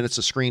 20 minutes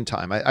of screen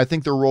time. I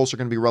think their roles are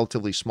going to be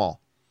relatively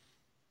small.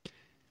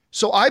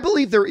 So I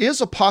believe there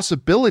is a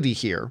possibility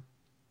here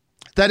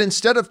that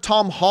instead of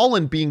Tom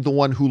Holland being the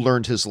one who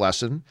learned his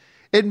lesson,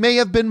 it may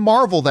have been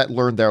Marvel that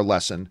learned their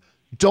lesson.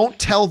 Don't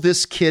tell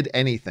this kid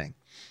anything,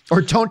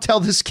 or don't tell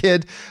this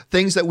kid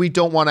things that we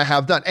don't want to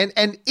have done.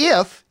 And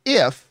if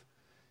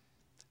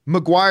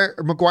Maguire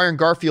and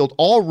Garfield,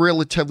 all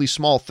relatively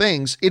small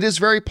things, it is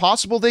very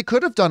possible they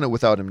could have done it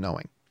without him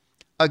knowing.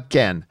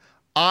 Again,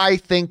 I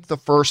think the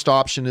first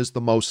option is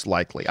the most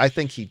likely. I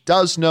think he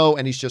does know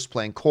and he's just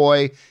playing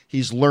coy.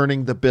 He's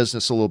learning the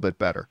business a little bit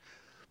better.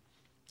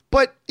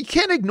 But you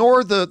can't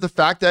ignore the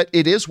fact that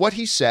it is what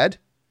he said.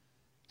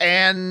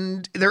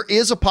 And there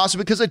is a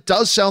possibility, because it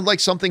does sound like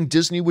something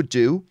Disney would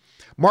do.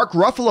 Mark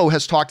Ruffalo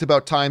has talked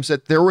about times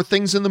that there were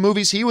things in the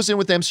movies he was in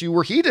with MCU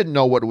where he didn't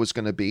know what it was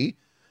going to be.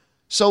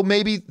 So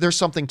maybe there's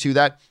something to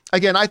that.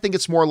 Again, I think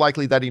it's more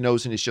likely that he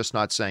knows and he's just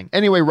not saying.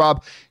 Anyway,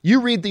 Rob, you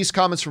read these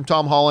comments from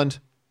Tom Holland.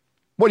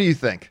 What do you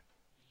think?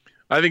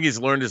 I think he's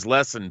learned his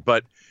lesson,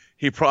 but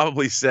he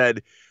probably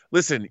said,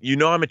 listen,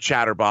 I'm a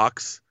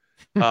chatterbox.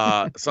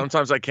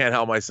 Sometimes I can't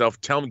help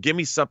myself. Give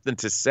me something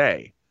to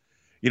say.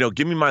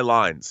 Give me my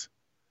lines.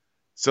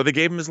 So they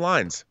gave him his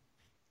lines.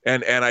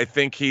 And I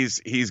think he's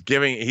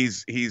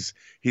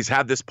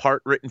had this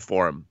part written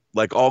for him,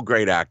 like all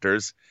great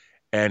actors,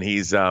 and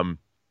he's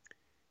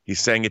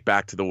saying it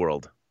back to the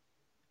world.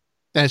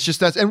 And it's just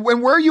that. And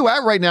where are you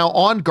at right now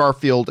on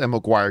Garfield and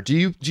Maguire?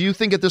 Do you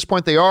think at this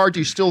point they are? Do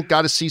you still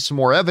got to see some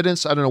more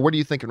evidence? I don't know. What are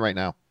you thinking right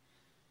now?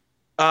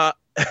 Well,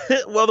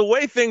 the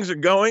way things are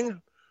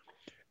going,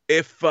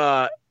 if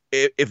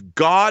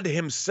God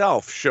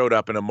himself showed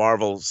up in a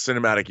Marvel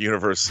Cinematic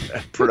Universe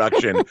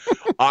production,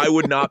 I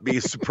would not be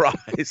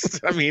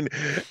surprised. I mean,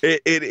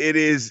 it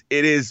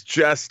is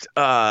just.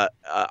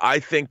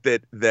 I think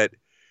that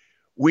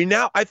we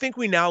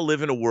now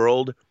live in a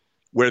world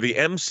where the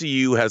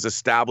MCU has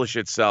established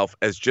itself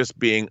as just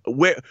being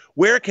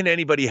where can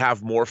anybody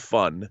have more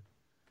fun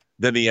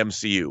than the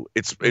MCU?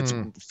 It's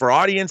for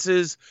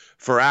audiences,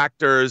 for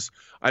actors.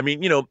 I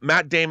mean,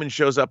 Matt Damon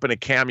shows up in a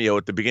cameo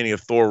at the beginning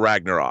of Thor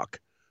Ragnarok.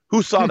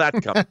 Who saw that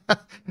coming?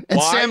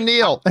 And Sam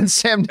Neill.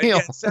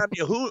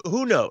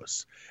 Who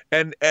knows?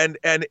 And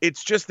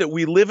it's just that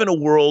we live in a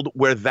world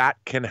where that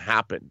can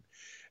happen.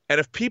 And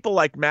if people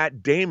like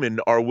Matt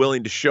Damon are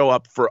willing to show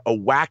up for a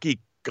wacky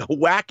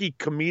wacky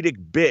comedic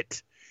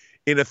bit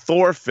in a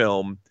Thor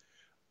film,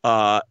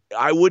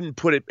 I wouldn't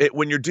put it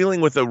when you're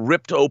dealing with a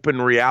ripped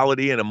open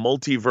reality and a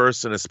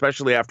multiverse, and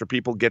especially after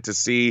people get to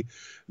see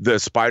the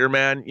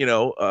Spider-Man,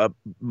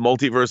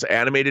 multiverse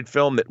animated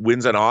film that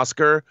wins an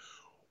Oscar.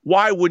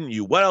 Why wouldn't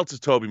you? What else is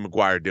Tobey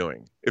Maguire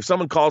doing? If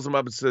someone calls him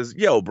up and says,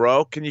 "Yo,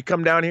 bro, can you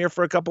come down here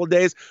for a couple of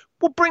days?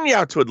 We'll bring you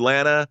out to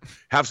Atlanta,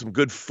 have some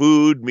good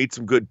food, meet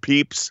some good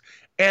peeps,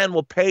 and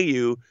we'll pay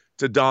you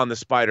to don the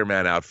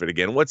Spider-Man outfit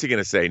again." What's he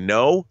going to say?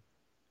 No?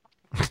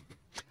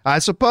 I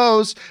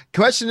suppose.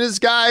 Question is,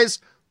 guys,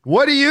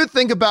 what do you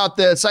think about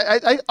this?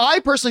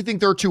 I personally think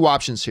there are two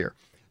options here.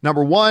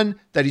 Number one,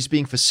 that he's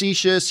being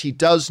facetious. He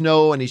does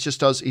know, and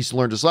he's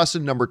learned his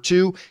lesson. Number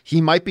two,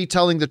 he might be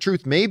telling the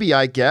truth. Maybe,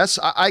 I guess.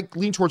 I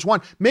lean towards one.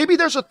 Maybe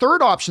there's a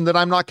third option that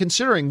I'm not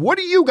considering. What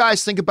do you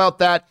guys think about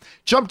that?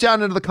 Jump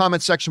down into the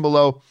comment section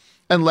below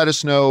and let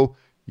us know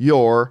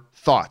your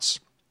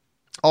thoughts.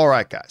 All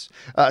right, guys.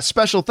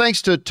 Special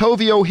thanks to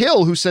Tovio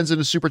Hill, who sends in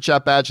a super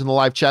chat badge in the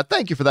live chat.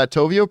 Thank you for that,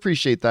 Tovio.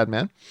 Appreciate that,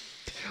 man.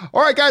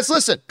 All right, guys,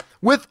 listen.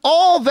 With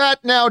all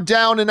that now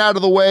down and out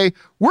of the way,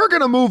 we're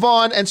going to move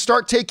on and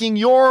start taking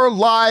your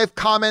live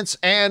comments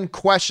and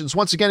questions.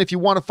 Once again, if you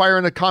want to fire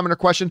in a comment or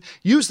question,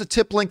 use the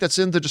tip link that's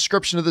in the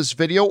description of this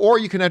video, or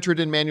you can enter it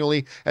in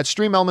manually at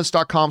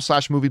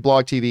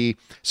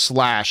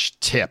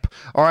streamelements.com/movieblogtv/tip.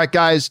 All right,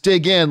 guys,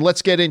 dig in.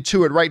 Let's get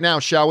into it right now,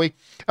 shall we?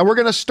 And we're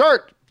going to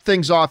start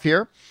things off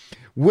here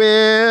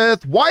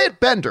with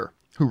Wyatt Bender,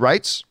 who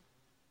writes,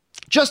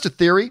 "Just a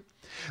theory.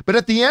 But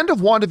at the end of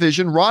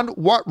WandaVision,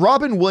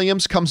 Robin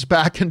Williams comes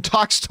back and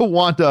talks to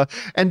Wanda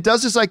and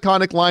does his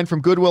iconic line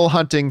from Good Will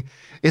Hunting,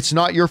 'It's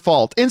not your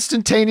fault.'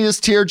 Instantaneous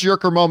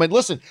tearjerker moment."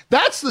 Listen,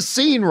 that's the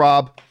scene,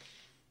 Rob.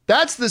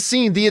 That's the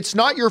scene. The "it's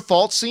not your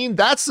fault" scene.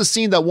 That's the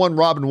scene that won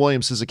Robin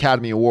Williams his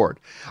Academy Award.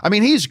 I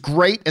mean, he's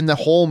great in the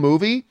whole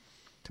movie,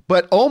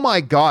 but oh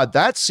my God,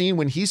 that scene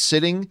when he's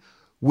sitting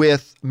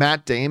with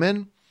Matt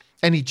Damon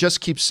and he just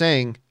keeps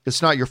saying,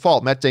 "It's not your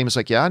fault." Matt Damon's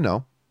like, "Yeah, I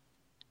know.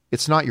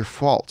 It's not your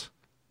fault.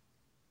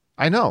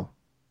 I know.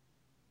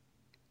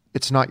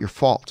 It's not your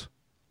fault.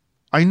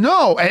 I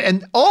know."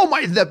 And oh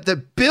my,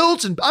 the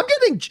builds, and I'm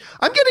getting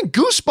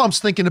goosebumps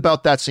thinking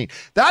about that scene.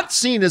 That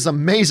scene is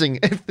amazing.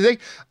 If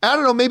I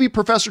don't know, maybe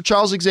Professor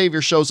Charles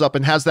Xavier shows up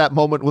and has that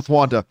moment with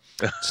Wanda.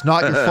 "It's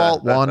not your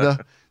fault,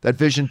 Wanda, that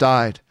Vision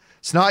died.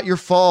 It's not your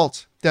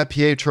fault that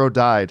Pietro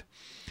died.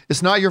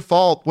 It's not your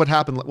fault what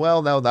happened."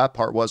 Well, no, that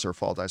part was her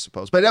fault, I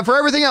suppose. But for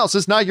everything else,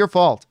 it's not your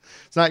fault.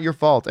 It's not your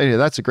fault. Anyway,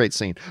 that's a great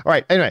scene. All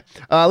right, anyway,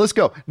 let's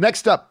go.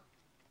 Next up,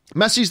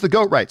 Messy's the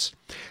Goat writes,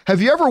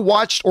 "Have you ever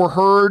watched or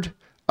heard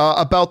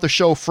about the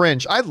show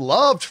Fringe? I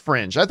loved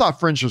Fringe. I thought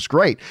Fringe was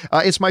great.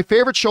 It's my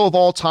favorite show of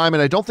all time,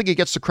 and I don't think it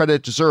gets the credit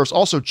it deserves.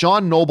 Also,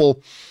 John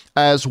Noble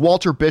as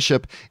Walter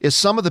Bishop is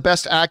some of the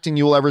best acting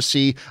you will ever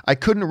see. I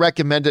couldn't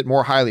recommend it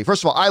more highly."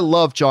 First of all, I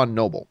love John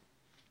Noble.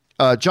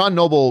 John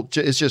Noble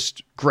is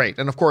just great.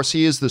 And of course,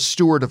 he is the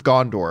steward of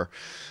Gondor.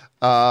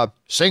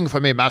 Sing for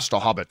me, Master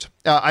Hobbit.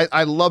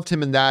 I loved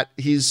him in that.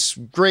 He's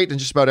great in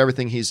just about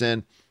everything he's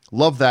in.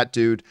 Love that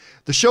dude.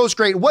 The show's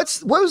great.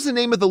 What was the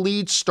name of the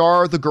lead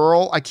star, the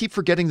girl? I keep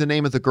forgetting the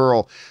name of the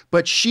girl,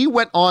 but she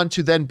went on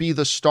to then be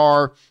the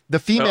star, the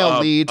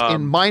female lead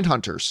in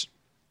Mindhunters.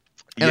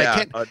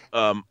 And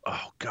oh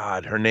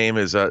God, her name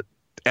is Anna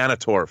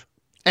Torv.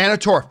 Anna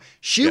Torv.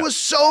 She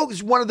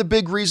was one of the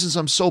big reasons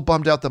I'm so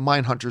bummed out that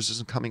Mindhunters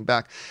isn't coming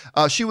back.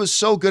 She was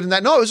so good in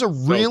that. No, it was a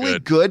really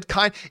good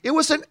kind. It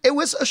was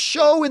a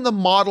show in the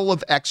model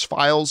of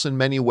X-Files in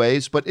many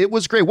ways, but it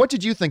was great. What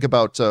did you think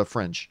about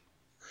Fringe?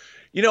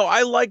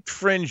 I liked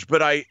Fringe,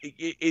 but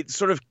it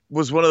sort of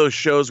was one of those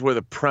shows where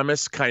the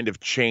premise kind of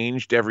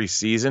changed every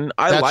season.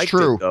 That's liked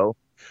it, though.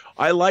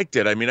 I liked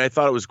it. I mean, I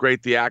thought it was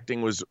great. The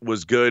acting was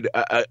good.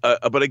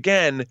 But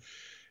again,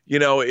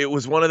 it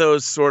was one of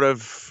those sort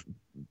of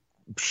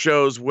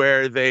shows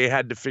where they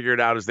had to figure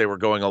it out as they were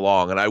going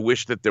along. And I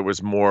wish that there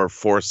was more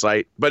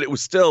foresight, but it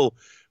was still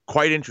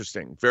quite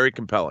interesting, very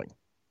compelling.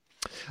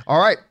 All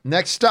right.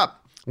 Next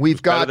up,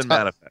 we've got Better Than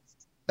Manifest.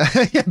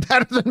 Yeah,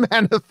 Better Than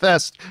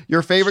Manifest,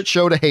 your favorite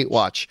show to hate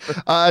watch.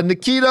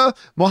 Nikita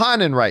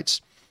Mohanan writes,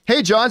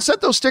 "Hey, John,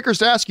 sent those stickers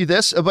to ask you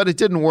this, but it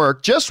didn't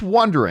work. Just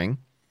wondering,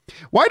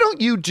 why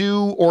don't you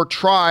do or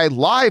try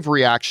live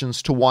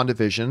reactions to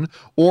WandaVision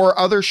or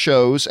other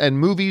shows and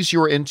movies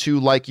you're into,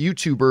 like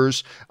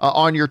YouTubers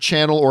on your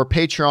channel or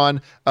Patreon?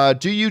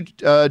 Do you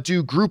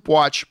do group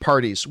watch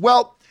parties?"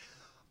 Well,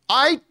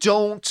 I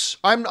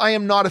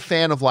am not a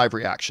fan of live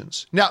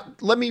reactions. Now,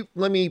 let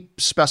me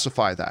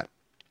specify that.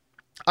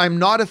 I'm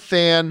not a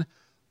fan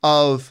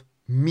of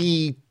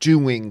me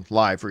doing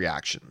live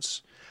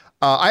reactions.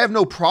 I have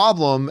no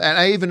problem, and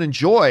I even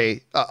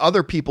enjoy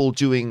other people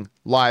doing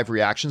live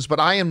reactions, but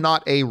I am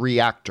not a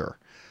reactor.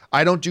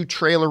 I don't do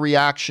trailer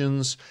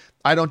reactions.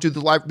 I don't do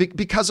the live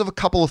because of a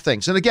couple of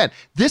things. And again,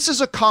 this is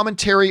a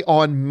commentary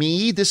on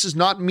me. This is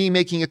not me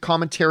making a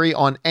commentary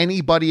on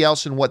anybody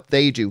else and what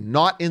they do.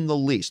 Not in the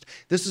least.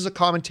 This is a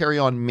commentary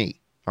on me.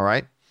 All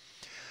right.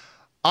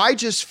 I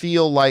just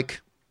feel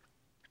like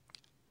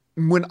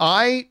when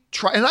I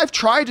try, and I've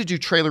tried to do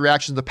trailer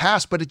reactions in the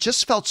past, but it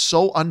just felt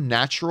so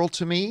unnatural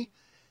to me.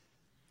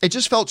 It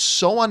just felt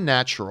so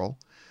unnatural.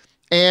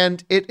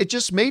 And it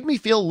just made me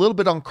feel a little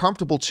bit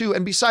uncomfortable too.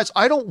 And besides,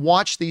 I don't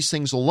watch these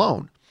things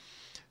alone.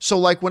 So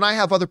like when I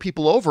have other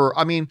people over,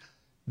 I mean,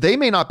 they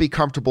may not be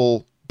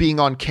comfortable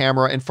being on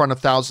camera in front of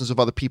thousands of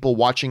other people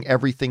watching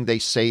everything they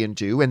say and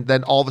do, and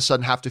then all of a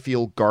sudden have to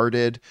feel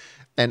guarded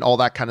and all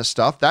that kind of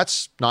stuff.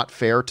 That's not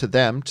fair to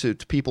them, to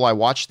people I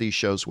watch these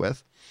shows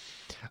with.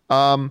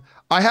 I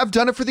have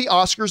done it for the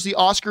Oscars. The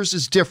Oscars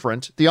is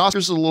different. The Oscars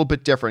is a little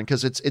bit different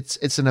because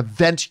it's an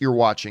event you're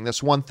watching.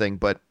 That's one thing,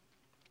 but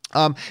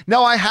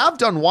now I have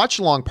done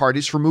watch-along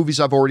parties for movies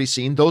I've already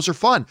seen. Those are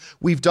fun.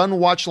 We've done a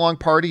watch-along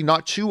party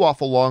not too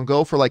awful long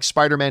ago for like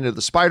Spider-Man Into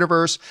the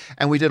Spider-Verse,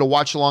 and we did a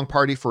watch-along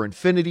party for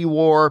Infinity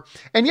War.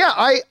 And yeah,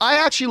 I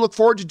actually look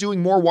forward to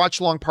doing more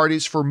watch-along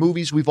parties for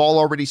movies we've all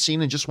already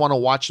seen and just want to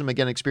watch them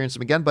again, experience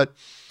them again. But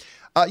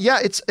yeah,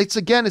 it's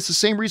the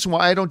same reason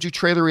why I don't do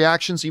trailer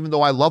reactions, even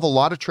though I love a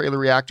lot of trailer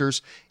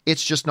reactors.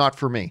 It's just not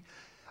for me.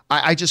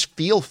 I just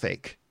feel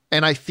fake.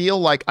 And I feel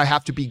like I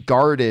have to be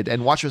guarded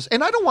and watch this.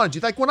 And I don't want to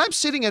do, like when I'm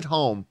sitting at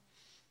home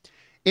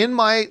in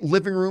my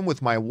living room with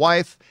my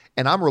wife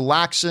and I'm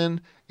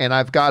relaxing and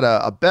I've got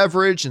a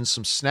beverage and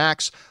some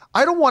snacks,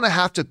 I don't want to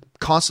have to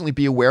constantly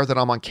be aware that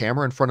I'm on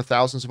camera in front of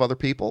thousands of other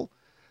people.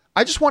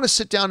 I just want to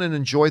sit down and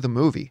enjoy the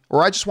movie,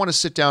 or I just want to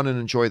sit down and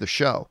enjoy the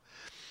show.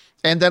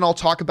 And then I'll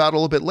talk about it a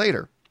little bit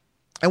later.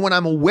 And when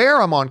I'm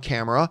aware I'm on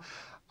camera,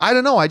 I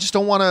don't know. I just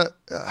don't want to...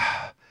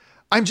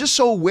 I'm just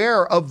so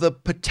aware of the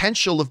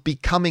potential of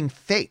becoming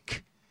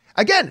fake.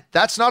 Again,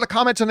 that's not a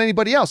comment on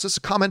anybody else. It's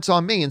a comment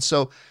on me. And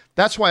so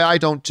that's why I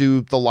don't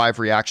do the live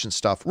reaction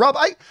stuff. Rob,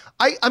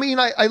 I mean,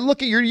 I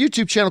look at your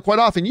YouTube channel quite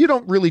often. You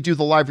don't really do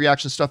the live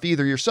reaction stuff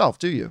either yourself,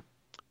 do you?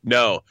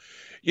 No.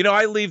 You know,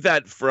 I leave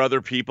that for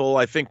other people.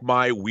 I think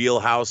my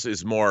wheelhouse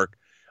is more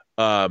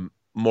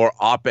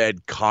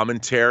op-ed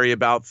commentary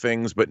about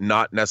things, but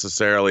not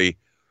necessarily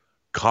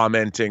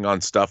commenting on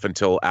stuff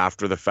until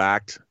after the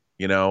fact.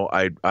 You know,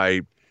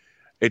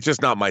 it's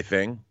just not my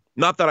thing.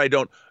 Not that I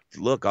don't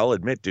look, I'll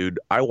admit, dude,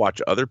 I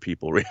watch other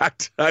people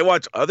react. I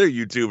watch other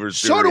YouTubers.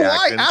 So do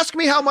I. Ask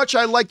me how much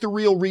I like The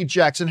Real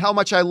Rejects and how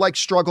much I like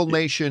Struggle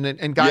Nation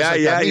and guys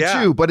like that.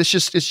 Me too, but it's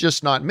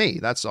just not me.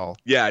 That's all.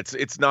 Yeah,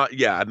 it's not.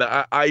 Yeah,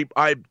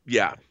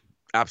 yeah,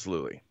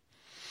 absolutely.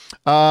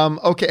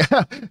 Okay.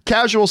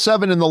 Casual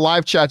 7 in the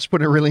live chat's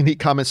put in a really neat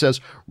comment,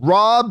 says,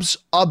 Rob's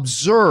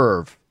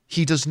observe.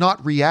 He does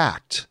not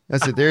react.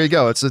 That's it. There you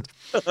go.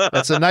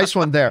 That's a nice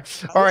one there.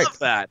 All right. I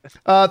love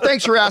that.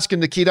 Thanks for asking,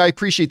 Nikita. I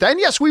appreciate that. And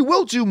yes, we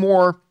will do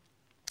more.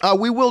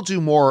 We will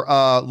do more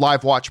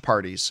live watch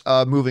parties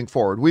moving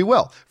forward. We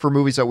will, for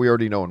movies that we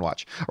already know and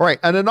watch. All right.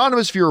 An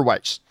anonymous viewer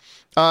writes,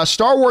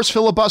 Star Wars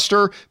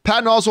filibuster,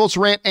 Patton Oswalt's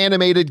rant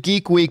animated,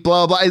 Geek Week,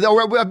 blah, blah.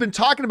 I've been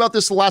talking about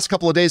this the last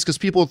couple of days because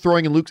people are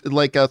throwing in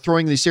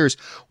throwing in these series.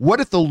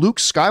 What if the Luke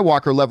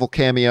Skywalker level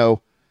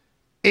cameo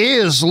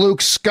is Luke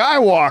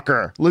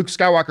Skywalker? Luke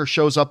Skywalker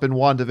shows up in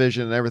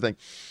WandaVision and everything.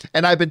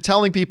 And I've been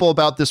telling people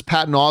about this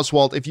Patton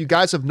Oswalt. If you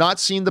guys have not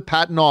seen the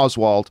Patton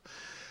Oswalt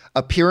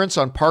appearance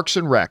on Parks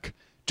and Rec,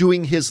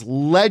 doing his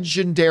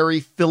legendary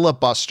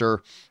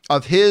filibuster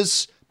of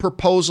his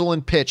proposal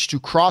and pitch to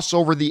cross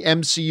over the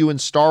MCU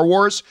and Star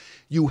Wars,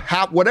 you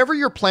have, whatever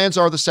your plans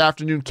are this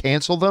afternoon,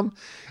 cancel them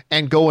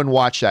and go and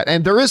watch that.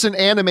 And there is an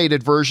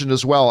animated version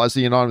as well, as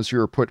the anonymous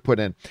viewer put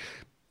in.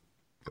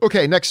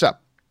 Okay, next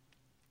up.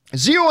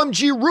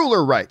 ZOMG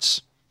Ruler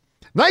writes,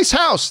 nice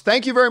house.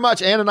 Thank you very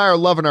much. Ann and I are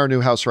loving our new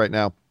house right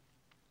now.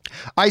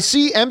 I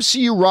see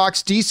MCU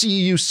rocks,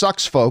 DCEU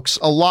sucks, folks,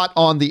 a lot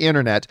on the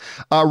internet.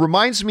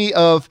 Reminds me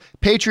of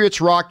Patriots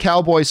rock,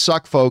 Cowboys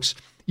suck, folks.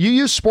 You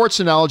use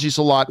sports analogies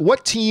a lot.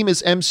 What team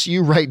is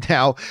MCU right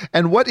now,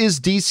 and what is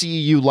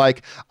DCEU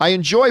like? I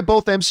enjoy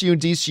both MCU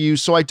and DCU,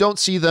 so I don't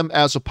see them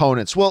as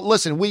opponents. Well,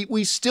 listen,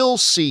 we still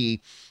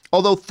see,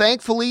 although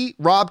thankfully,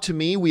 Rob, to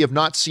me, we have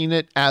not seen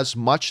it as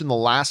much in the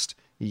last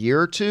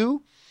year or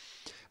two,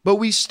 but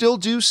we still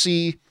do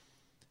see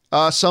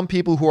some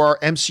people who are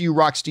MCU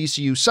rocks,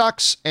 DCU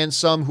sucks, and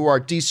some who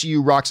are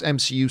DCU rocks,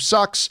 MCU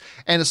sucks.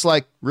 And it's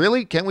like,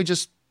 really? Can't we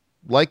just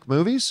like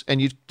movies? And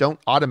you don't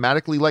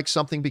automatically like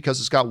something because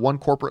it's got one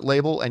corporate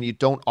label, and you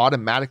don't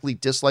automatically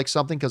dislike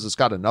something because it's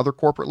got another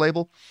corporate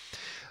label.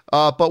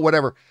 But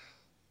whatever.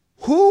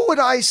 Who would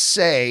I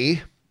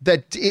say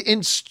that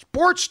in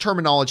sports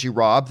terminology,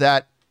 Rob,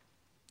 that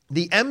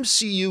the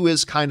MCU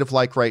is kind of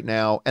like right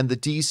now and the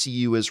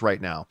DCU is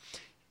right now?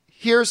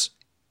 Here's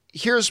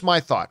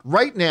my thought.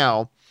 Right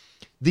now,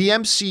 the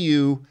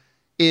MCU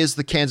is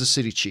the Kansas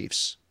City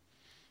Chiefs.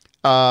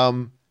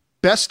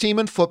 Best team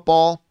in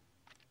football.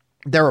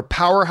 They're a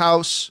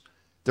powerhouse.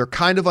 They're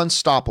kind of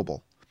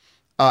unstoppable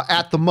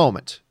at the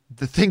moment.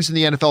 The things in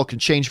the NFL can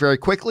change very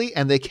quickly,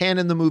 and they can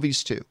in the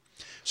movies too.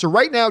 So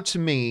right now, to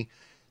me,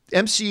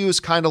 MCU is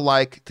kind of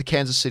like the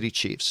Kansas City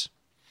Chiefs.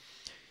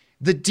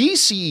 The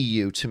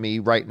DCEU, to me,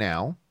 right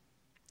now,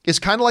 is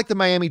kind of like the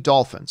Miami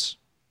Dolphins.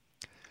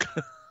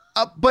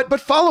 But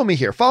follow me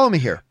here. Follow me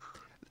here.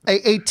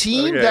 a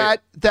team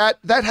that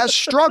has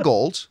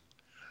struggled,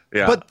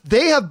 but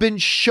they have been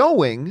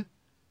showing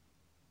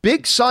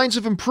big signs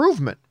of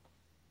improvement.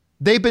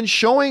 They've been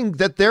showing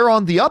that they're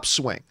on the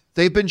upswing.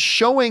 They've been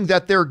showing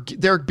that they're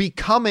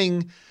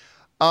becoming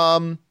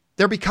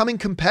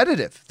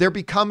competitive. They're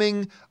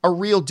becoming a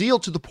real deal,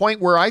 to the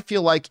point where I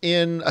feel like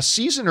in a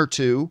season or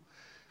two,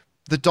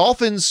 the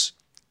Dolphins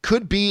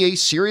could be a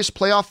serious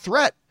playoff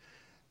threat.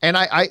 And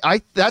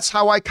I that's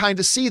how I kind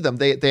of see them.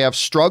 They have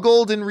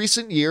struggled in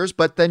recent years,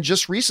 but then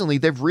just recently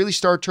they've really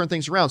started to turn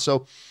things around.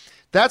 So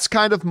that's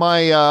kind of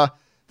my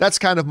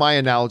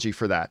analogy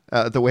for that.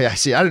 The way I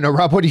see it. I don't know,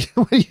 Rob. What do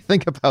you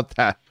think about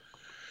that?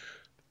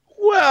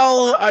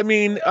 Well, I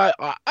mean,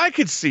 I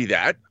could see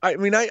that. I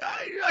mean, I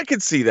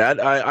could see that.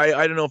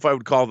 I don't know if I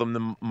would call them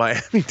the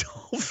Miami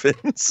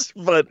Dolphins,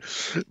 but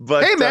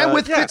hey, man,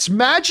 with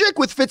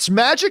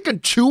Fitzmagic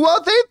and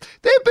Tua,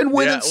 they've been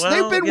winning.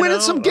 They've been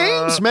winning some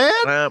games, man.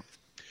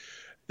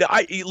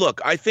 I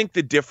think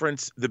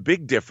the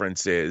big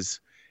difference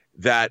is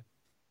that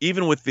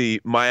even with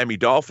the Miami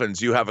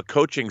Dolphins, you have a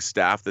coaching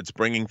staff that's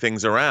bringing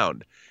things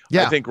around.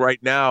 Yeah. I think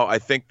right now,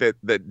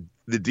 that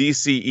the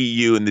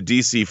DCEU and the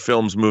DC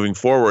films moving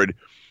forward,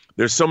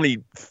 there's so many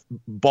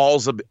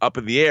balls up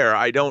in the air.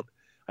 I don't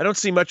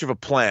see much of a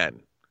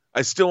plan.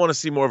 I still want to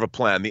see more of a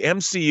plan. The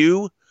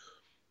MCU,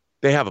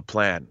 they have a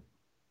plan.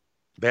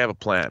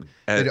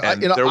 And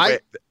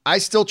I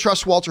still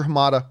trust Walter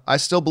Hamada. I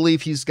still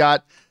believe he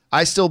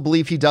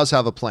does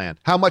have a plan.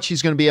 How much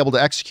he's going to be able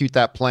to execute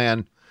that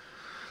plan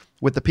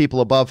with the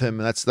people above him,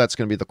 that's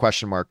going to be the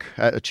question mark,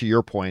 to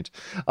your point.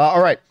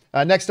 All right,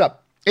 next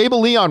up,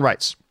 Abel Leon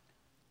writes,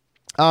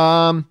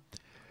 hey,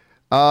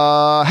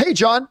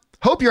 John,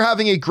 hope you're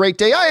having a great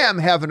day. I am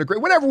having a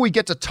great, whenever we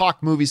get to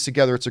talk movies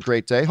together, it's a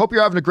great day. Hope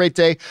you're having a great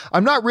day.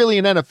 I'm not really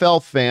an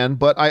NFL fan,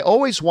 but I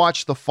always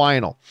watch the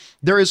final.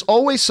 There is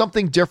always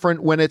something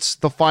different when it's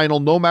the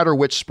final, no matter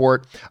which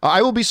sport.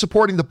 I will be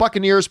supporting the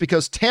Buccaneers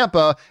because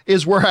Tampa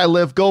is where I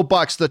live. Go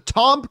Bucks. The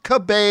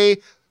Tampa Bay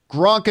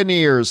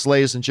Gronkaneers,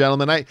 ladies and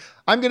gentlemen.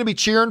 I'm going to be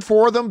cheering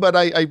for them, but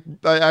I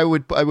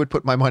would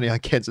put my money on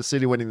Kansas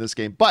City winning this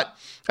game. But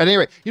at any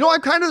rate, I'm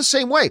kind of the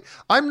same way.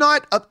 I'm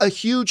not a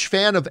huge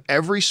fan of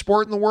every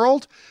sport in the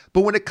world,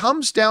 but when it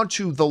comes down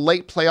to the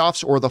late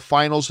playoffs or the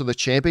finals or the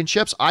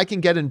championships, I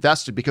can get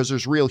invested because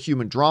there's real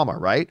human drama,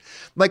 right?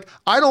 Like,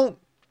 I don't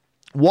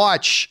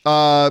watch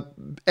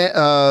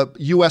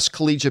U.S.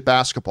 collegiate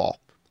basketball.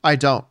 I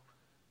don't.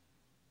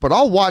 But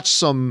I'll watch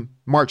some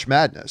March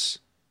Madness.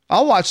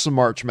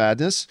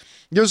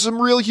 There's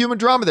some real human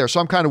drama there,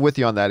 so I'm kind of with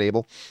you on that,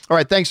 Abel. All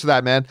right, thanks for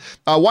that, man.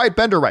 Wyatt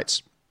Bender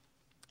writes,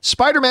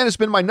 Spider-Man has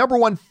been my number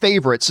one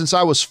favorite since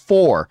I was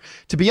 4.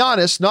 To be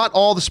honest, not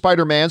all the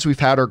Spider-Mans we've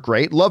had are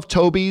great. Love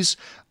Tobey's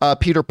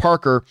Peter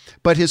Parker,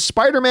 but his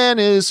Spider-Man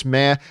is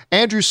meh.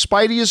 Andrew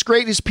Spidey is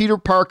great. His Peter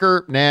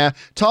Parker, nah.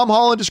 Tom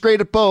Holland is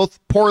great at both.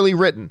 Poorly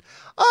written.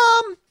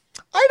 I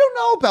don't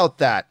know about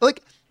that.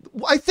 Like,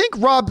 I think,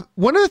 Rob,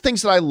 one of the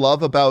things that I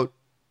love about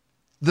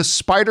the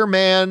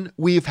Spider-Man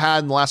we've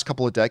had in the last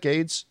couple of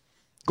decades,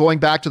 going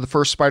back to the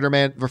first Sam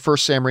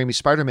Raimi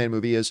Spider-Man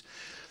movie, is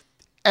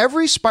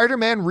every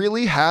Spider-Man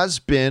really has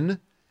been,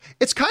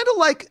 it's kind of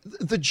like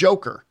the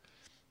Joker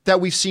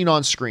that we've seen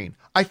on screen.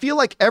 I feel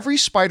like every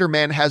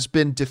Spider-Man has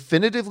been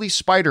definitively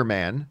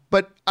Spider-Man,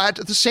 but at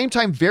the same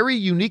time, very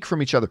unique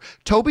from each other.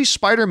 Tobey's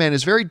Spider-Man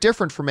is very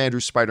different from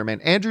Andrew's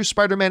Spider-Man. Andrew's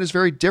Spider-Man is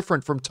very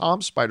different from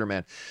Tom's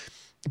Spider-Man.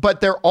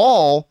 But they're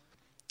all,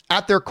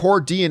 at their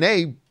core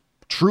DNA,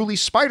 truly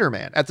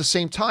Spider-Man at the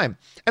same time.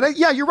 And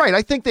yeah, you're right.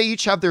 I think they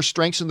each have their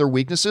strengths and their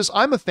weaknesses.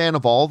 I'm a fan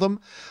of all of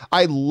them.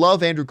 I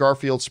love Andrew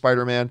Garfield's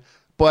Spider-Man,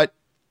 but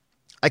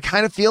I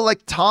kind of feel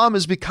like Tom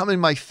is becoming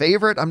my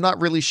favorite. I'm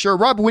not really sure.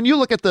 Rob, when you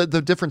look at the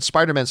different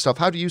Spider-Man stuff,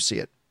 how do you see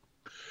it?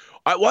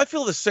 I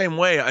feel the same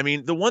way. I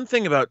mean, the one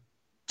thing about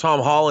Tom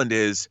Holland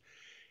is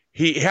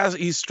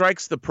he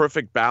strikes the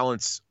perfect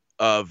balance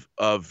of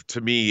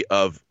to me,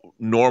 of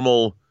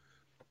normal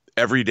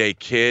everyday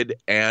kid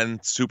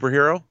and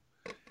superhero.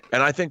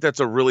 And I think that's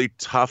a really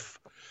tough,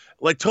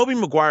 like Tobey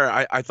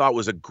Maguire, I thought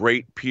was a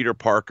great Peter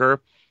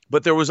Parker,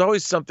 but there was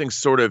always something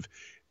sort of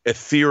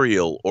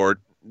ethereal or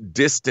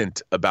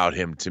distant about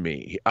him to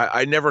me.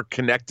 I never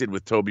connected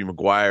with Tobey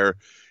Maguire.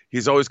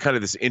 He's always kind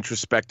of this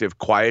introspective,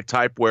 quiet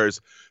type, whereas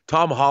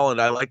Tom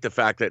Holland, I like the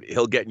fact that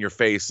he'll get in your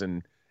face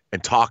and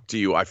talk to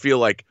you. I feel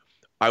like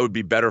I would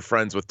be better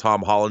friends with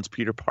Tom Holland's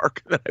Peter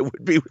Parker than I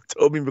would be with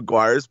Tobey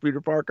Maguire's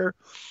Peter Parker.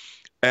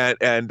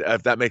 And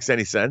if that makes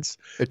any sense.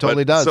 It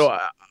totally does. So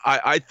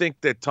I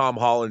think that Tom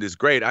Holland is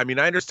great. I mean,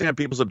 I understand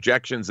people's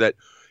objections that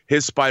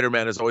his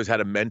Spider-Man has always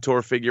had a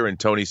mentor figure in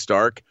Tony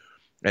Stark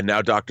and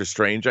now Doctor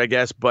Strange, I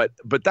guess. But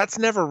that's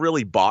never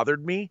really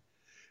bothered me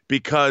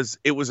because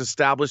it was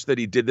established that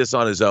he did this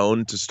on his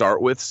own to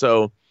start with.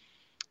 So,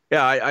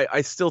 yeah,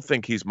 I still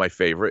think he's my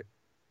favorite.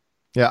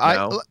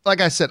 Yeah,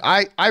 like I said,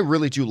 I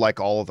really do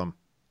like all of them.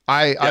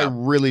 I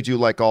really do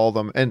like all of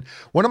them. And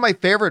one of my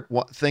favorite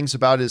things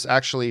about it is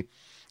actually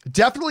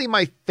definitely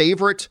my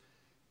favorite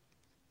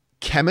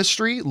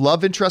chemistry,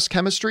 love interest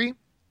chemistry,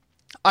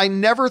 I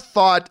never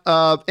thought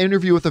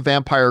Interview with a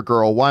Vampire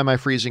Girl. Why am I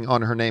freezing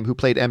on her name? Who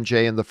played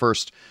MJ in the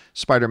first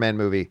Spider-Man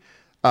movie?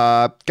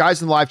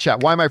 Guys in the live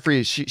chat. Why am I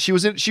freezing? She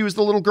was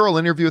the little girl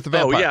in Interview with the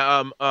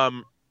Vampire.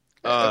 Oh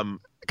yeah.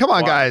 Come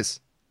on, guys.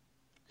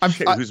 I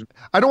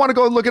don't want to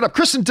go and look it up.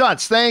 Kristen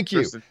Dunst. Thank you.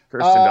 Kristen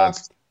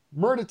Dunst.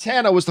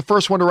 Murdatana was the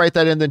first one to write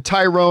that in. Then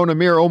Tyrone,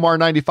 Amir, Omar,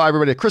 95,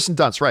 everybody. Kristen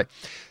Dunst, right.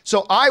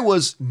 So I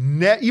was,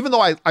 even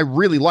though I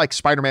really like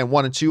Spider-Man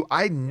 1 and 2,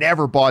 I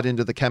never bought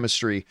into the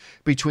chemistry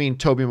between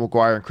Tobey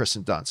Maguire and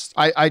Kristen Dunst.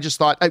 I just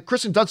thought,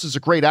 Kristen Dunst is a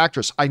great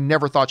actress. I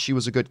never thought she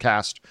was a good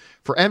cast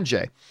for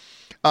MJ.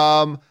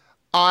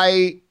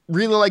 I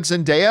really like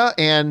Zendaya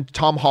and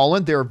Tom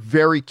Holland. They're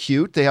very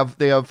cute. They have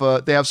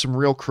some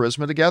real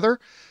charisma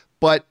together.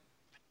 But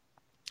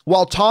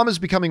while Tom is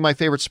becoming my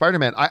favorite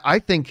Spider-Man, I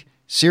think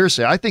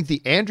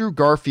the Andrew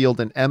Garfield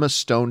and Emma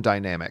Stone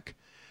dynamic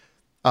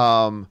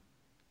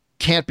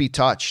can't be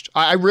touched.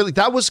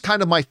 That was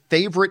kind of my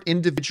favorite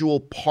individual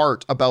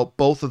part about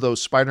both of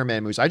those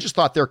Spider-Man movies. I just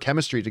thought their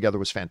chemistry together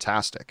was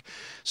fantastic.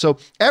 So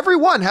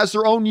everyone has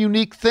their own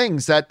unique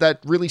things that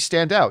really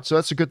stand out. So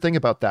that's a good thing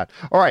about that.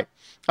 All right.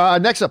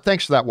 Next up,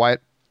 thanks for that,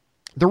 Wyatt.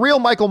 The real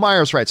Michael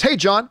Myers writes, "Hey,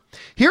 John,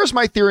 here's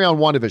my theory on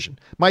WandaVision.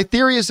 My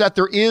theory is that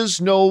there is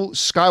no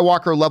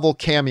Skywalker level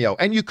cameo.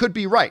 And you could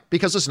be right,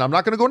 because listen, I'm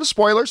not going to go into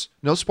spoilers.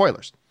 No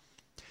spoilers.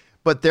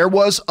 But there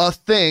was a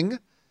thing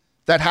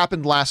that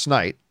happened last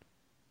night,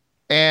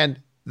 and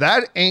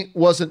that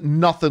wasn't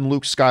nothing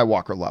Luke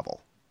Skywalker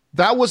level.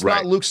 That was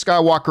not Luke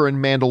Skywalker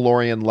and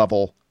Mandalorian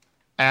level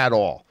at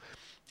all.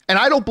 And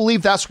I don't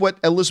believe that's what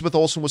Elizabeth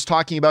Olsen was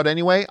talking about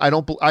anyway. I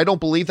don't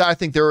believe that. I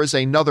think there is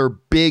another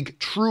big,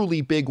 truly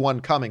big one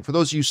coming. For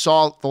those of you who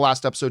saw the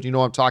last episode, you know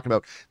what I'm talking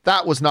about.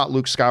 That was not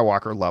Luke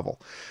Skywalker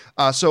level.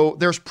 So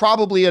there's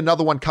probably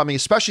another one coming,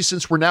 especially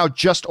since we're now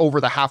just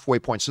over the halfway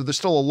point. So there's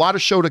still a lot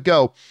of show to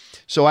go.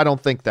 So I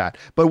don't think that.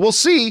 But we'll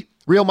see,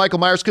 real Michael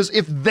Myers, because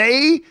if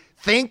they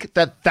think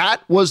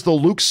that was the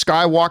Luke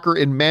Skywalker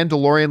in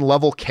Mandalorian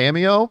level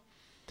cameo,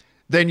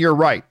 then you're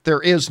right. There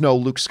is no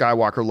Luke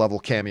Skywalker level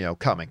cameo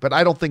coming. But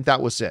I don't think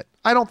that was it.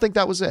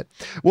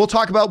 We'll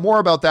talk more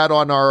about that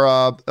on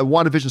our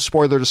WandaVision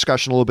spoiler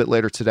discussion a little bit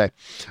later today.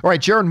 All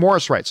right, Jaron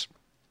Morris writes,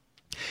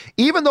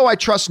 "Even though I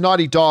trust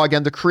Naughty Dog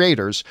and the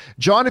creators,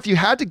 John, if you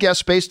had to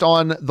guess based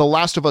on The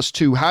Last of Us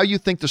 2, how you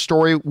think the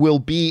story will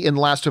be in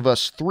Last of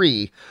Us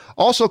 3.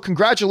 Also,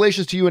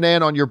 congratulations to you and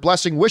Ann on your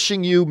blessing.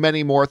 Wishing you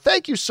many more."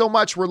 Thank you so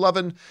much. We're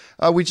loving,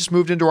 we just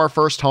moved into our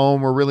first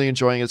home. We're really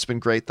enjoying it. It's been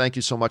great. Thank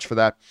you so much for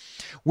that.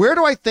 Where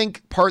do I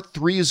think part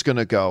 3 is going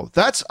to go?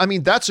 That's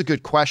a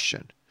good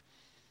question.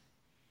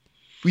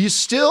 You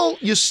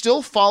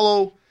still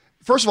follow.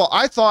 First of all,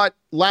 I thought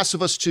Last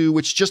of Us 2,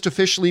 which just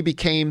officially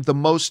became the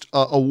most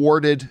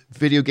awarded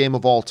video game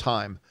of all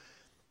time,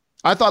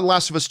 I thought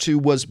Last of Us 2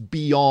 was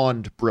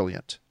beyond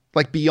brilliant.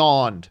 Like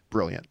beyond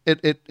brilliant.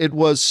 It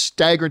was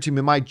staggering to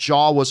me. My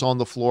jaw was on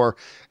the floor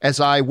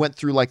as I went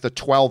through like the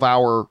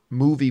 12-hour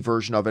movie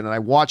version of it and I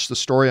watched the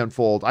story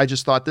unfold. I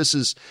just thought this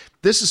is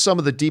some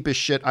of the deepest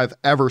shit I've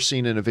ever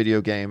seen in a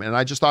video game. And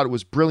I just thought it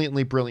was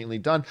brilliantly, brilliantly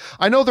done.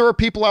 I know there are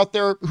people out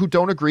there who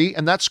don't agree,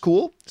 and that's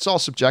cool. It's all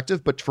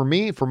subjective. But for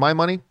me, for my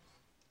money,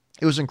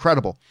 it was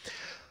incredible.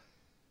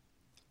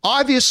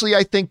 Obviously,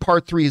 I think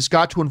part 3 has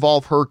got to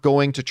involve her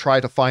going to try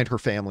to find her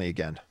family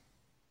again.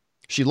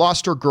 She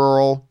lost her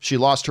girl. She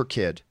lost her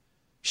kid.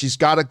 She's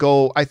got to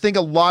go. I think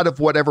a lot of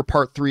whatever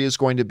part 3 is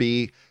going to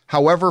be,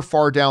 however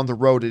far down the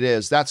road it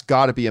is, that's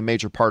got to be a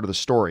major part of the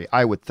story,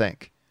 I would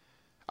think.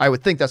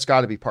 That's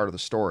got to be part of the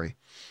story.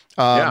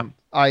 But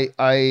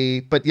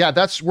yeah,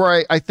 that's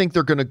where I think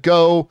they're going to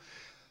go.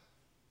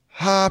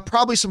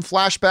 Probably some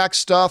flashback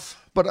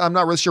stuff, but I'm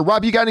not really sure.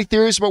 Rob, you got any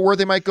theories about where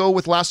they might go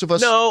with Last of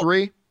Us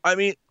 3? I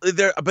mean,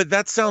 but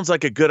that sounds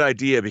like a good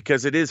idea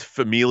because it is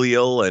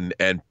familial and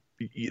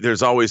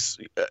there's always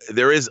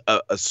there is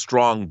a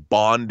strong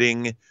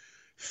bonding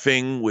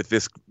thing with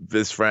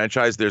this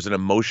franchise. There's an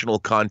emotional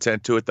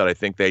content to it that I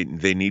think they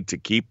need to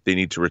keep, they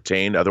need to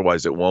retain.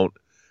 Otherwise, it won't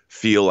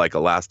feel like a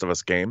Last of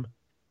Us game.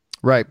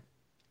 Right.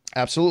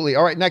 Absolutely.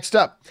 All right. Next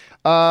up,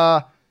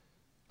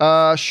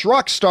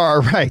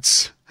 Shruckstar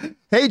writes,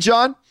 "Hey,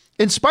 John,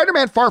 in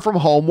Spider-Man Far From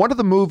Home, one of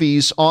the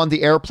movies on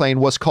the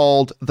airplane was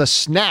called The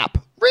Snap."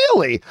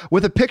 Really?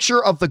 With a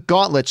picture of the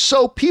gauntlet.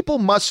 So people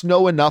must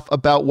know enough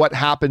about what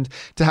happened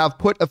to have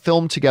put a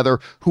film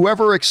together.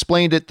 Whoever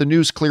explained it, the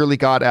news clearly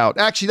got out.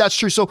 Actually, that's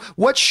true. So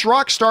what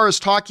Shrockstar is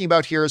talking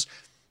about here is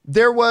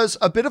there was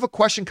a bit of a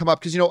question come up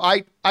because,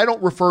 I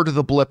don't refer to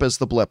the blip as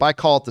the blip. I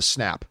call it the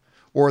snap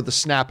or the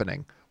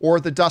snapping or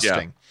the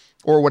dusting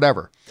or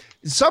whatever.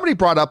 Somebody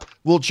brought up,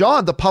 well,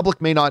 John, the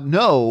public may not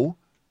know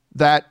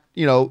that,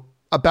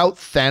 about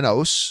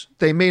Thanos.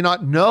 They may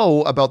not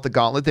know about the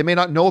gauntlet. They may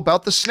not know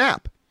about the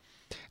snap.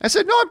 I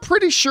said, no, I'm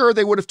pretty sure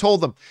they would have told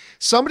them.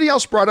 Somebody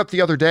else brought up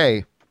the other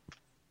day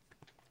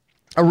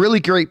a really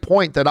great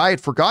point that I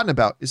had forgotten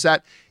about is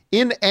that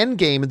in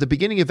Endgame, at the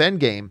beginning of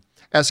Endgame,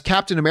 as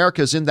Captain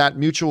America is in that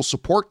mutual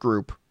support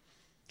group,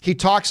 he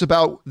talks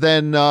about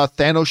then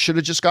Thanos should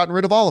have just gotten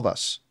rid of all of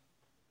us.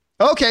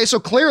 Okay, so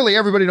clearly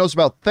everybody knows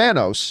about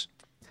Thanos.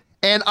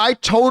 And I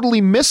totally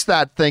missed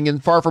that thing in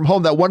Far From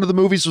Home, that one of the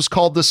movies was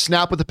called The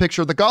Snap with a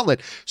Picture of the Gauntlet.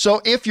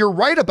 So if you're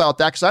right about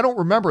that, because I don't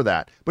remember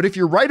that, but if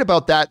you're right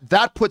about that,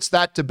 that puts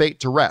that debate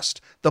to rest.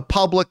 The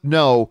public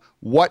know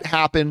what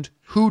happened,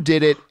 who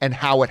did it, and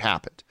how it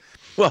happened.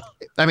 Well,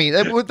 I mean,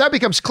 that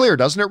becomes clear,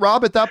 doesn't it,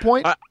 Rob, at that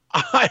point?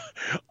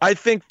 I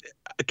think,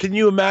 can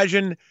you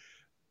imagine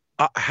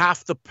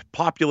half the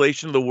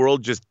population of the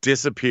world just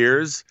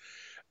disappears?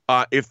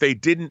 If they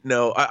didn't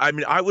know, I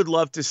mean, I would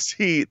love to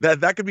see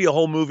that. That could be a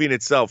whole movie in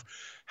itself.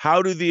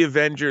 How do the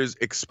Avengers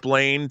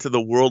explain to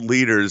the world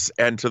leaders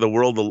and to the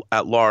world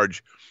at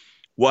large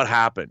what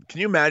happened?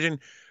 Can you imagine?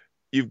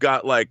 You've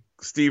got like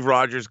Steve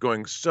Rogers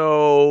going,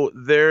 so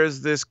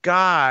there's this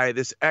guy,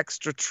 this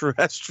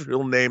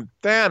extraterrestrial named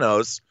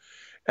Thanos,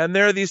 and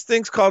there are these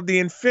things called the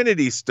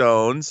Infinity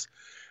Stones.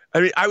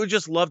 I mean, I would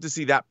just love to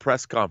see that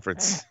press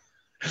conference.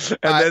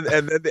 And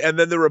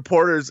then the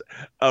reporters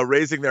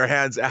raising their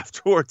hands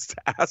afterwards to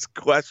ask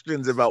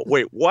questions about,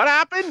 wait, what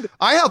happened?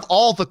 I have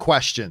all the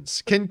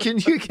questions. Can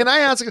I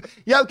ask?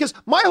 Yeah, because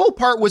my whole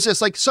part was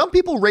this, like, some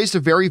people raised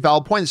a very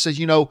valid point that says,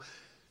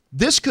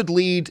 this could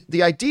lead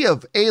the idea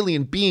of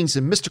alien beings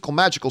and mystical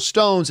magical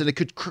stones, and it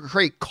could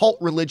create cult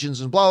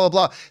religions and blah,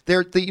 blah, blah.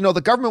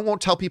 The government won't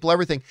tell people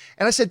everything.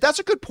 And I said, that's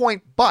a good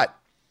point. But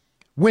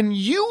when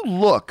you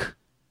look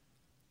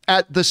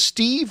at the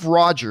Steve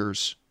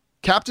Rogers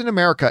Captain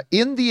America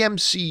in the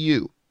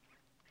MCU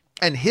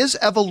and his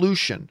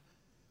evolution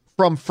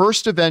from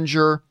First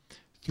Avenger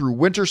through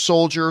Winter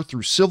Soldier,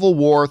 through Civil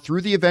War,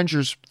 through the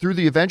Avengers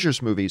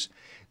movies,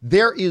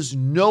 there is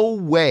no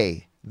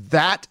way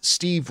that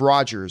Steve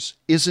Rogers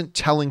isn't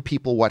telling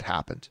people what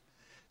happened.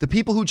 The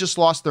people who just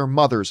lost their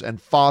mothers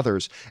and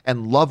fathers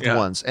and loved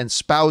ones and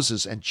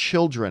spouses and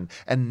children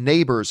and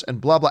neighbors and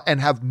blah, blah,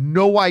 and have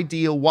no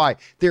idea why.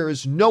 There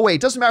is no way.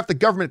 It doesn't matter if the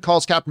government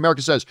calls Captain America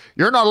and says,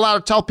 you're not allowed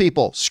to tell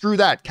people. Screw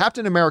that.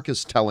 Captain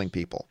America's telling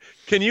people.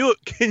 Can you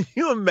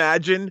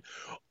imagine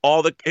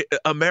all the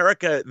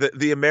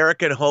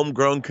American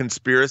homegrown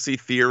conspiracy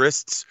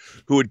theorists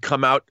who would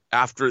come out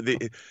after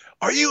the...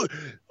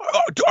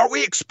 Are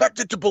we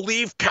expected to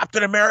believe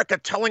Captain America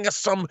telling us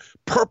some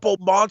purple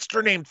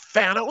monster named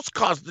Thanos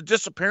caused the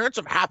disappearance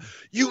of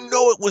half?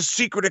 It was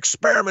secret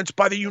experiments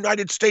by the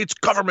United States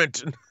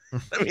government.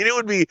 I mean,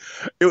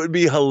 it would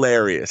be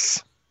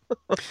hilarious.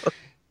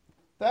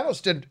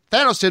 Thanos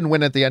didn't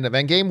win at the end of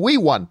Endgame. We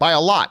won by a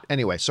lot.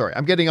 Anyway, sorry.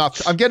 I'm getting off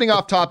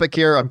topic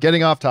here.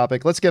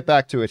 Let's get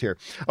back to it here.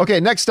 Okay,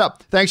 next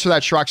up. Thanks for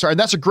that, Shrockstar. And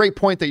that's a great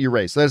point that you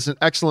raised. That is an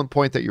excellent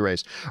point that you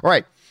raised. All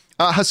right.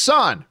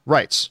 Hassan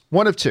writes,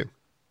 one of two.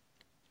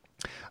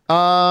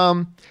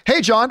 Hey,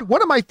 John,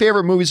 one of my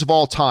favorite movies of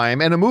all time,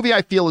 and a movie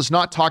I feel is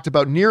not talked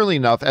about nearly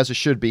enough as it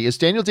should be, is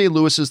Daniel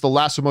Day-Lewis's The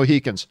Last of the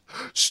Mohicans.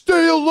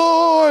 Stay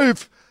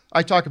alive!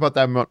 I talk about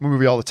that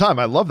movie all the time.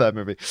 I love that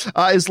movie.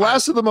 Is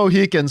Last of the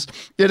Mohicans.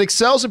 It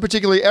excels in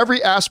particularly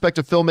every aspect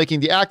of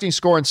filmmaking, the acting,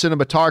 score, and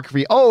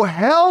cinematography. Oh,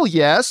 hell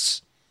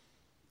yes.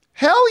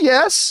 Hell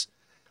yes.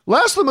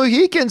 Last of the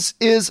Mohicans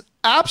is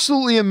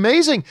absolutely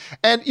amazing.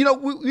 And,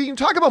 we can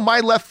talk about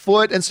My Left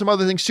Foot and some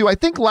other things too. I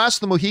think Last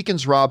of the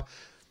Mohicans, Rob,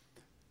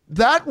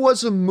 that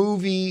was a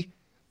movie.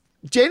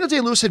 Daniel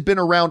Day-Lewis had been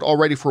around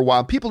already for a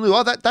while. People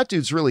knew, that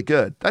dude's really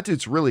good. That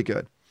dude's really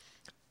good.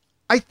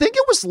 I think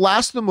it was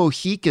Last of the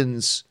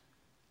Mohicans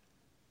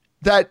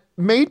that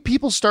made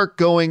people start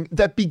going,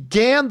 that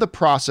began the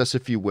process,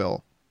 if you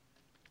will,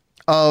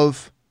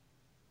 of,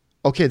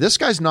 okay, this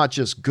guy's not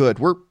just good.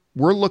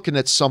 We're looking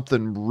at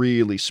something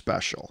really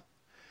special.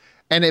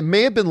 And it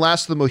may have been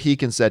Last of the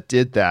Mohicans that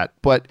did that,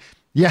 but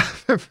yeah,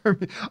 for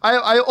me,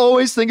 I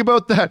always think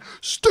about that.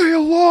 Stay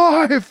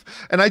alive.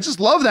 And I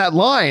just love that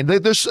line. I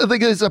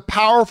think it's a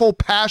powerful,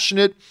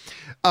 passionate,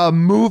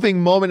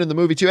 moving moment in the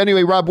movie too.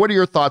 Anyway, Rob, what are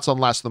your thoughts on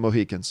Last of the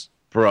Mohicans?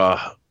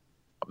 Bruh,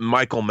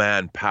 Michael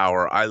Mann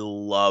power. I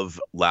love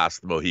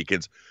Last of the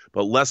Mohicans,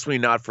 but lest we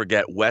not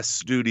forget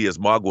Wes Studi as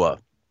Magua.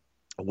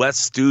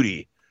 Wes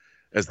Studi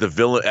as the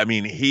villain. I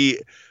mean,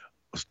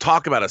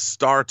 talk about a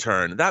star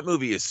turn. That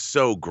movie is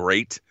so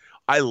great.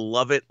 I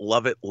love it,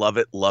 love it, love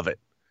it, love it.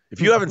 If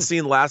you haven't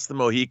seen Last of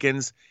the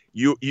Mohicans,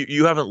 you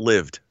haven't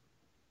lived.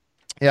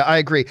 Yeah, I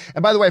agree.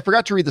 And by the way, I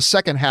forgot to read the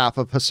second half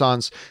of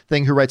Hassan's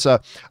thing, who writes,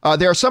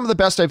 they are some of the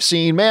best I've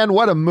seen. Man,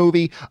 what a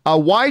movie.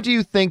 Why do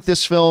you think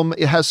this film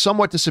has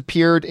somewhat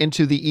disappeared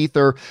into the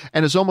ether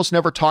and is almost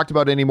never talked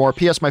about anymore?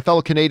 P.S. My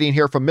fellow Canadian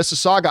here from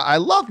Mississauga. I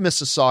love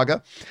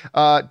Mississauga.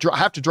 I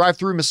have to drive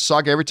through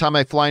Mississauga every time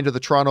I fly into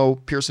the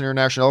Toronto Pearson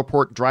International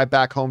Airport and drive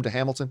back home to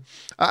Hamilton.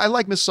 I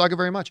like Mississauga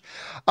very much.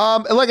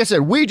 And like I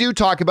said, we do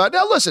talk about,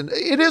 now listen,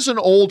 it is an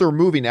older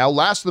movie now.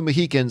 Last of the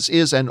Mohicans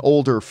is an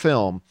older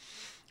film.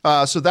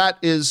 So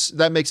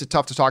that makes it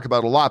tough to talk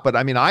about a lot. But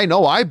I mean, I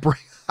know I bring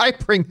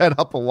that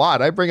up a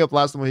lot. I bring up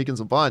Last of the Mohicans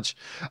a bunch.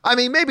 I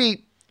mean,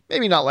 maybe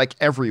not like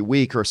every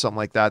week or something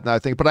like that. And I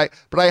think, but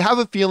I have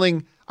a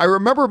feeling I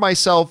remember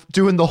myself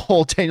doing the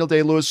whole Daniel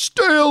Day-Lewis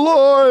stay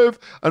alive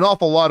an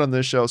awful lot on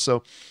this show.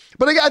 So,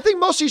 but I think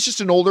mostly it's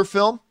just an older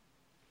film.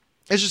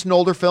 It's just an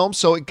older film,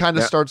 so it kind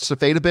of starts to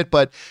fade a bit.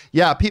 But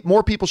yeah,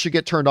 more people should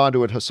get turned on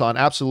to it, Hassan.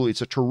 Absolutely.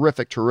 It's a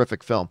terrific,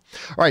 terrific film.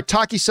 All right,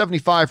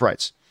 Taki75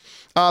 writes,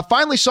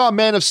 finally saw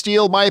Man of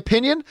Steel. My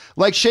opinion,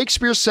 like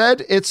Shakespeare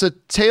said, it's a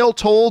tale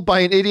told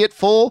by an idiot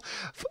full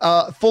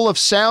of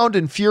sound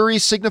and fury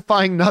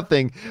signifying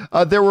nothing.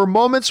 There were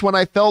moments when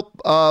I felt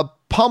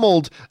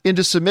pummeled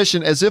into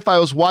submission as if I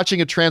was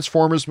watching a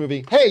Transformers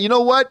movie. Hey, you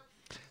know what?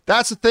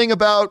 That's the thing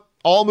about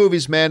all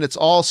movies, man. It's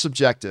all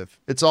subjective.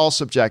 It's all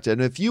subjective.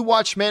 And if you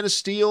watch Man of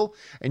Steel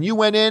and you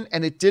went in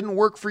and it didn't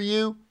work for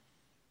you,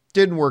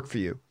 didn't work for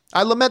you.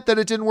 I lament that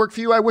it didn't work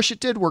for you. I wish it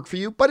did work for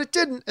you, but it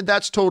didn't, and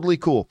that's totally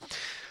cool.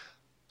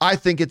 I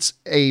think it's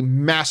a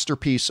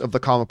masterpiece of the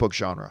comic book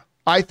genre.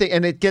 I think,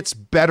 and it gets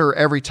better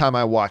every time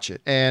I watch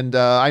it. And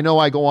I know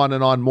I go on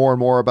and on more and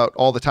more about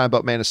all the time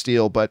about Man of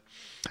Steel, but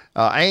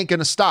I ain't going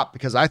to stop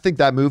because I think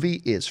that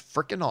movie is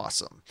freaking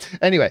awesome.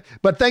 Anyway,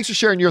 but thanks for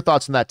sharing your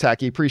thoughts on that,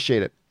 Tacky.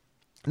 Appreciate it.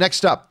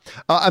 Next up,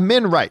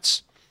 Amin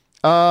writes,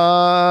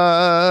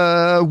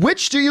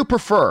 which do you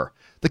prefer?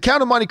 The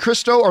Count of Monte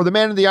Cristo or The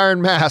Man in the Iron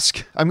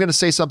Mask? I'm going to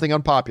say something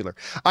unpopular.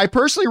 I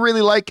personally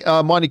really like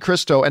Monte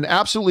Cristo and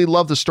absolutely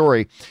love the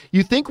story.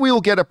 You think we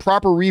will get a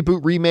proper reboot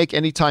remake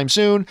anytime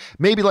soon?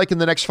 Maybe like in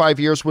the next 5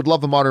 years. Would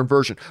love a modern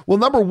version. Well,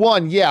 number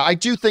one, yeah, I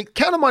do think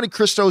Count of Monte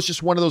Cristo is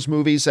just one of those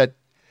movies that,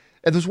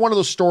 and there's one of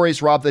those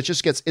stories, Rob, that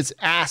just it's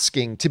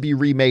asking to be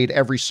remade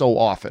every so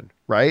often,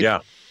 right?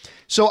 Yeah.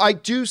 So I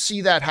do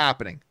see that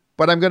happening,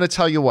 but I'm going to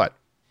tell you what.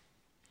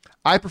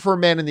 I prefer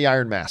Man in the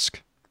Iron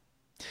Mask.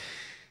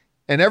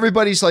 And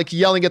everybody's like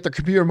yelling at their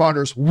computer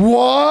monitors.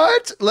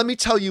 What? Let me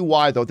tell you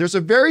why, though. There's a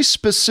very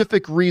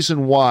specific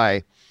reason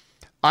why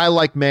I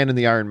like Man in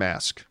the Iron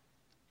Mask.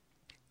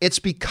 It's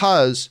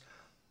because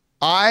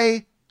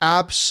I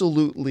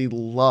absolutely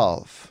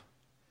love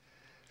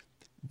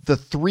the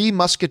Three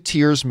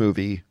Musketeers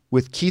movie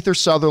with Kiefer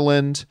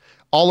Sutherland,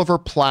 Oliver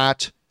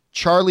Platt,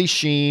 Charlie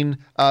Sheen.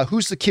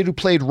 Who's the kid who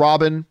played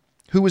Robin?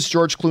 Who was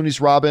George Clooney's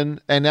Robin?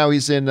 And now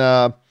he's in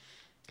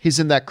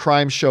that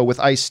crime show with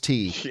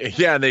Ice-T.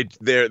 Yeah, and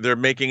they're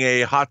making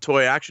a hot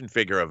toy action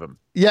figure of him.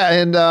 Yeah,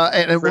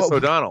 and Chris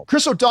O'Donnell.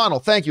 Chris O'Donnell,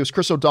 thank you. It's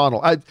Chris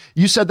O'Donnell.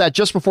 You said that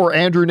just before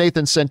Andrew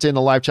Nathan sent in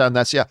a live chat, and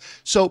that's yeah.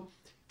 So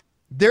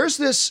there's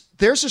this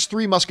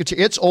Three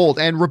Musketeers. It's old,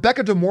 and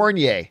Rebecca De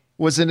Mornay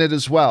was in it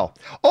as well.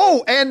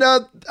 Oh, and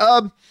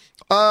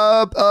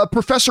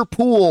Professor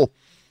Poole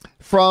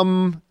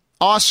from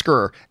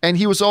Oscar, and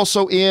he was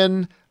also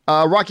in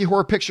Rocky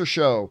Horror Picture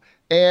Show,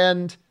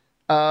 and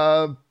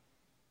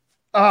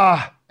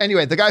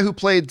anyway, the guy who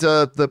played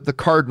the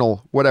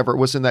Cardinal, whatever,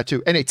 was in that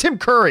too. Anyway, Tim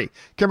Curry.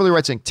 Kimberly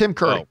Wright saying Tim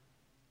Curry. Oh.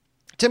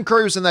 Tim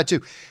Curry was in that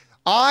too.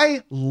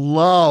 I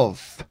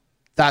love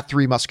that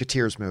Three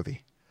Musketeers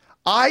movie.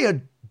 I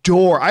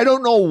adore. I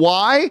don't know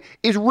why.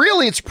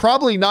 It's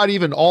probably not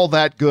even all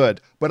that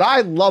good, but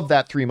I love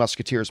that Three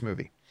Musketeers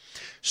movie.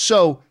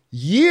 So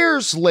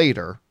years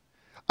later,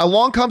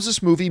 along comes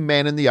this movie,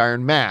 Man in the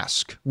Iron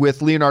Mask,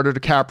 with Leonardo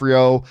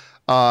DiCaprio,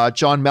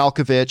 John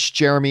Malkovich,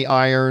 Jeremy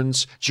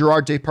Irons,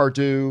 Gerard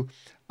Depardieu,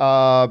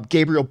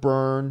 Gabriel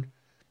Byrne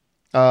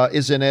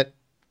is in it.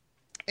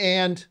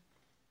 And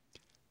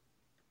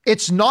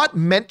it's not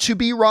meant to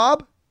be,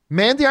 Rob.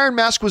 Man in the Iron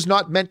Mask was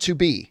not meant to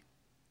be.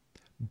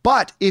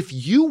 But if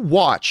you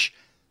watch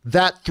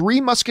that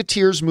Three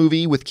Musketeers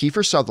movie with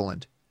Kiefer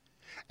Sutherland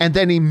and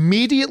then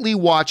immediately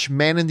watch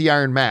Man in the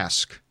Iron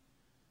Mask,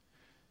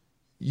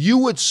 you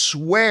would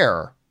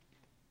swear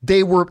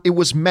it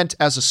was meant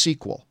as a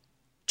sequel.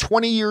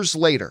 20 years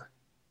later,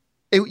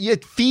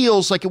 it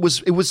feels like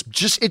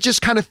it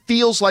just kind of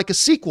feels like a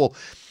sequel.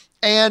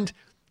 And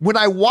when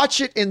I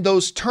watch it in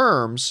those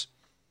terms,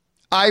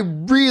 I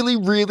really,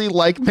 really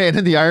like Man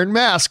in the Iron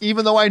Mask,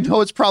 even though I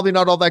know it's probably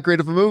not all that great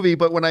of a movie.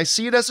 But when I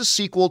see it as a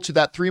sequel to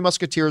that Three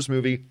Musketeers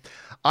movie,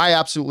 I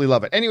absolutely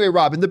love it. Anyway,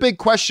 Robin, the big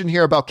question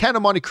here about Count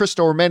of Monte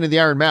Cristo or Man in the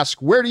Iron Mask,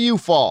 where do you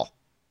fall?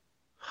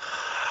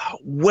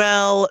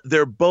 Well,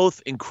 they're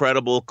both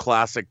incredible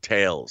classic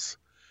tales.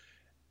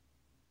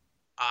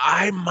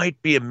 I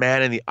might be a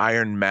Man in the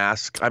Iron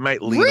Mask. I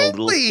might lean a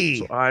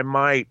little. So I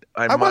might.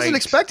 I wasn't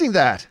expecting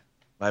that.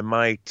 I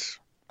might.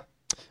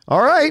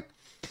 All right.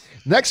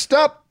 Next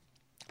up,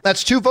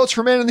 that's 2 votes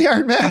for Man in the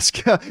Iron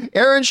Mask.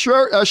 Aaron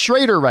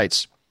Schrader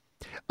writes,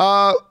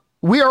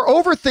 we are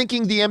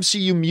overthinking the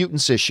MCU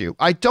mutants issue.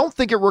 I don't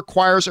think it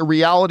requires a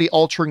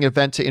reality-altering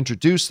event to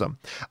introduce them.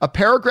 A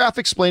paragraph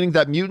explaining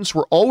that mutants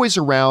were always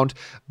around,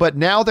 but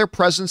now their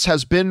presence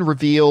has been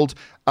revealed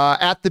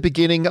at the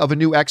beginning of a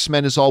new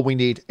X-Men is all we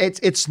need.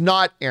 It's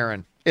not,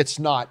 Aaron. It's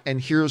not, and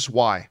here's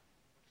why.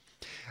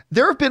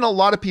 There have been a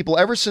lot of people,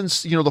 ever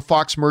since the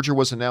Fox merger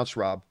was announced,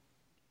 Rob,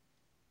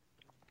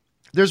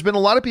 there's been a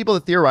lot of people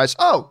that theorize,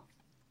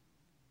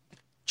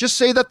 just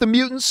say that the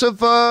mutants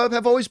have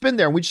always been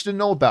there and we just didn't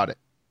know about it.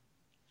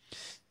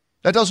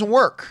 That doesn't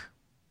work,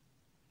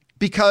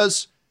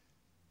 because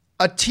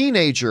a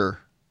teenager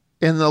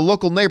in the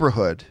local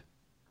neighborhood,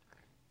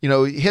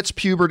 hits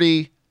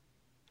puberty,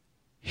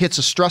 hits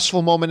a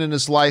stressful moment in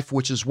his life,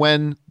 which is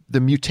when the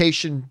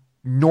mutation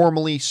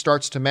normally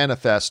starts to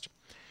manifest.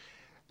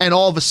 and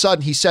all of a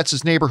sudden he sets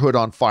his neighborhood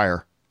on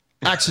fire.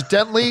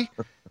 Accidentally,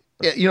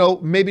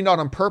 maybe not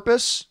on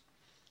purpose.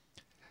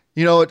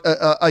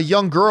 A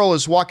young girl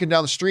is walking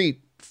down the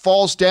street,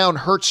 falls down,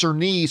 hurts her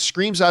knee,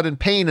 screams out in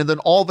pain, and then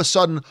all of a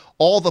sudden,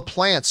 all the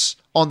plants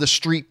on the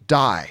street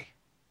die.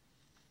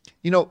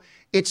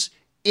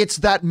 It's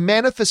that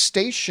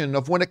manifestation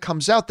of when it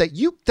comes out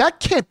that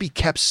can't be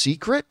kept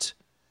secret.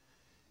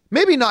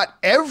 Maybe not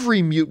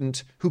every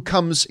mutant who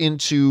comes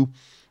into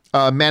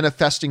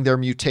manifesting their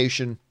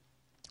mutation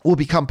will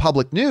become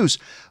public news,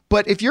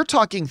 but if you're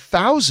talking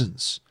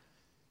thousands,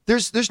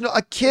 there's no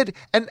a kid.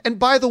 And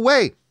by the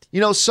way,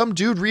 some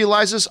dude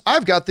realizes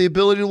I've got the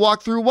ability to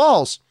walk through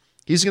walls.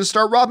 He's going to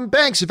start robbing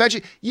banks.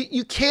 Eventually,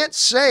 you can't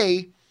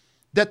say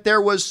that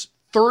there was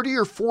 30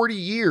 or 40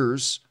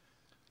 years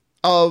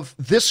of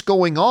this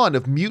going on,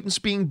 of mutants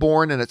being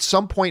born and at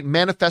some point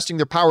manifesting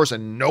their powers,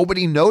 and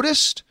nobody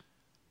noticed.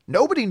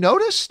 Nobody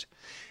noticed.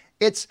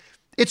 It's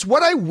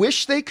what I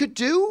wish they could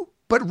do,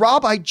 but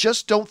Rob, I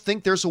just don't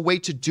think there's a way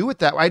to do it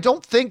that way. I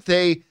don't think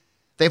they've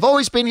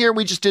always been here and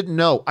we just didn't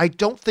know. I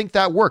don't think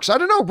that works. I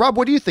don't know. Rob,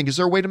 what do you think? Is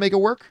there a way to make it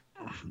work?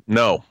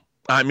 No.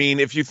 I mean,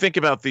 if you think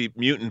about the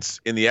mutants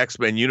in the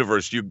X-Men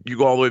universe, you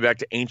go all the way back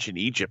to ancient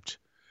Egypt.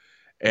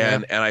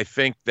 And I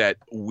think that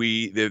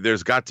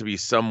there's got to be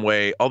some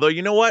way, although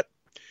you know what?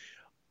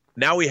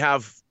 Now we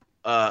have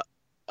a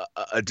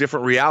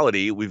different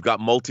reality. We've got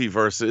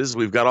multiverses.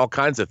 We've got all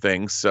kinds of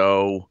things.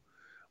 So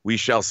we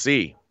shall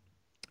see.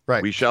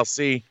 Right. We shall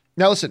see.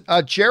 Now, listen,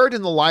 Jared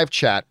in the live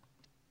chat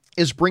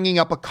is bringing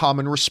up a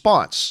common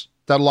response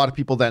that a lot of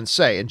people then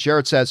say. And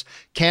Jared says,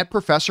 can't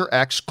Professor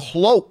X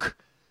cloak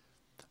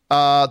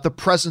the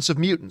presence of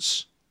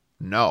mutants?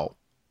 No.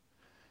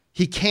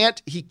 He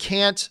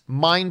can't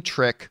mind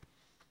trick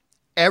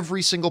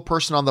every single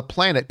person on the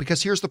planet,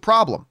 because here's the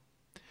problem.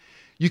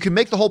 You can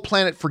make the whole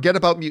planet forget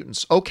about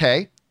mutants.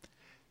 Okay.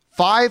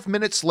 5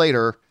 minutes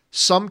later,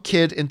 some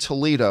kid in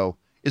Toledo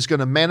is going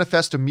to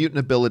manifest a mutant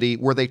ability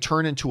where they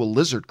turn into a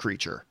lizard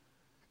creature.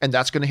 And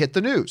that's going to hit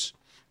the news.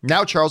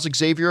 Now Charles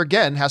Xavier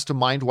again has to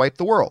mind wipe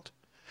the world.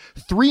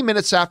 3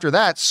 minutes after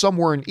that,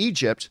 somewhere in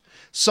Egypt,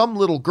 some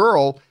little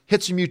girl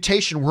hits a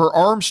mutation where her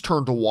arms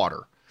turn to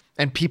water.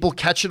 And people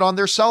catch it on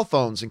their cell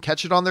phones and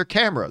catch it on their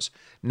cameras.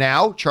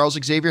 Now, Charles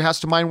Xavier has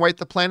to mind wipe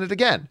the planet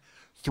again.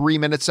 3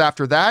 minutes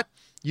after that,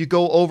 you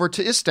go over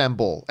to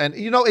Istanbul. And,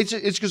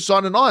 it goes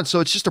on and on.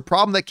 So it's just a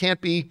problem that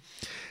can't be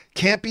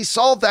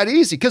solved that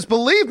easy. Because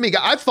believe me,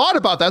 I've thought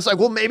about that. It's like,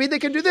 well, maybe they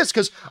can do this.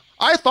 Because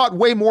I thought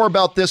way more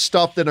about this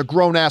stuff than a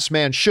grown-ass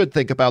man should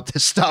think about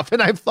this stuff.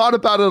 And I've thought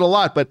about it a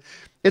lot. But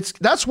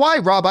that's why,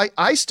 Rob,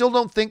 I still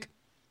don't think,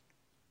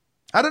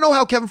 I don't know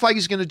how Kevin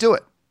Feige's going to do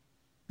it.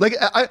 Like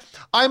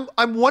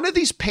I'm one of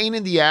these pain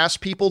in the ass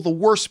people,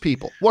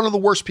 one of the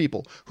worst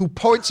people who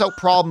points out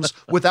problems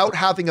without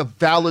having a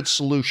valid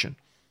solution.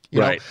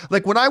 You know,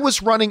 like when I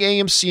was running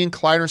AMC and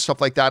Collider and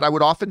stuff like that, I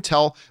would often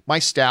tell my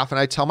staff and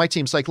I tell my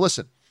teams, like,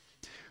 listen,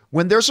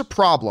 when there's a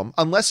problem,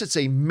 unless it's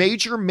a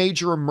major,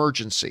 major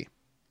emergency,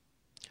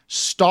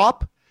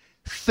 stop,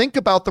 think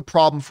about the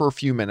problem for a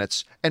few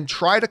minutes and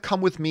try to come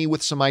with me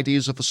with some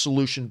ideas of a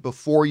solution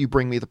before you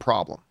bring me the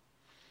problem.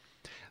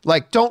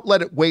 Like, don't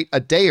let it wait a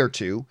day or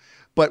two,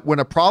 but when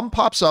a problem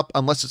pops up,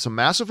 unless it's a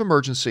massive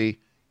emergency,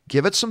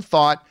 give it some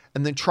thought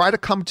and then try to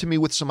come to me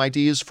with some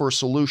ideas for a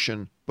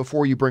solution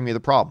before you bring me the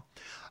problem.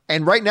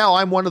 And right now,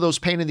 I'm one of those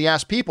pain in the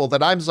ass people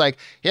that I'm like,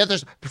 yeah,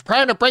 there's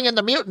trying to bring in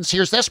the mutants.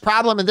 Here's this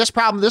problem and this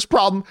problem, this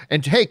problem.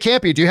 And hey,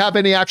 Campy, do you have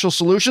any actual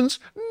solutions?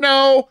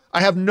 No,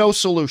 I have no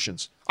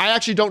solutions. I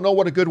actually don't know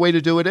what a good way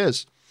to do it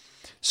is.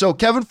 So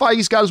Kevin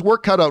Feige's got his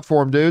work cut out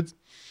for him, dude.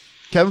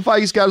 Kevin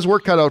Feige's got his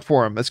work cut out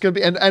for him. It's going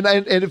to be, and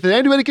if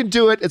anybody can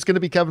do it, it's going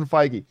to be Kevin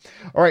Feige.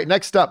 All right,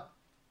 next up,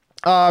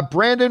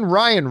 Brandon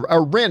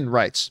Rin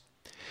writes,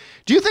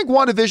 do you think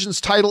WandaVision's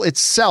title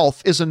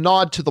itself is a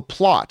nod to the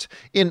plot?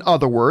 In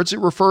other words, it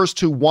refers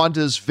to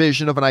Wanda's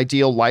vision of an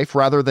ideal life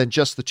rather than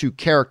just the two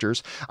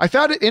characters. I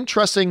found it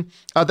interesting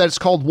that it's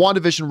called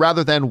WandaVision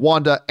rather than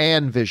Wanda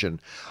and Vision.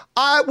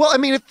 Well, I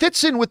mean, it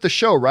fits in with the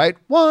show, right?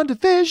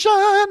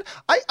 WandaVision.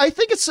 I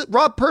think it's,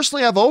 Rob,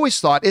 personally, I've always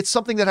thought it's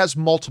something that has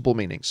multiple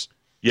meanings.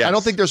 Yes. I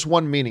don't think there's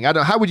one meaning. I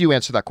don't. How would you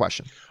answer that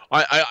question?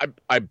 I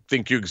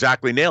think you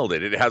exactly nailed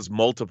it. It has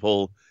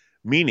multiple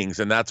meanings,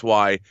 and that's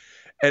why,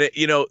 and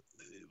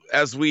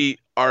as we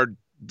are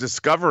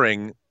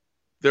discovering,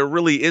 there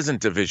really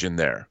isn't a vision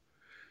there.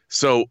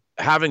 So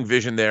having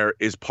Vision there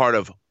is part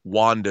of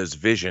Wanda's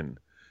vision.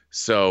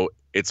 So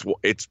it's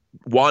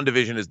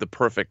WandaVision is the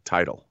perfect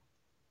title.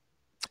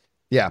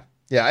 Yeah.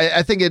 Yeah,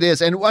 I think it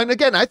is. And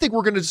again, I think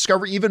we're going to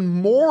discover even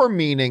more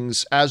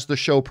meanings as the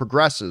show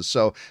progresses.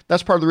 So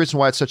that's part of the reason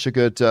why it's such a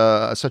good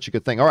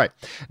thing. All right,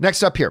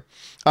 next up here,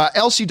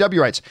 LCW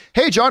writes,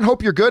 hey, John,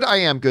 hope you're good. I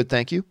am good,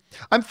 thank you.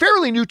 I'm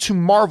fairly new to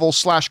Marvel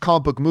 /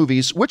 comic book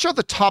movies. Which are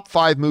the top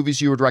 5 movies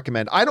you would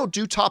recommend? I don't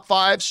do top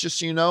 5s, just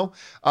so you know.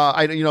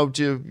 I don't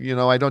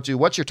do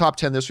what's your top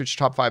 10 this, what's your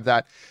top 5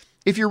 that.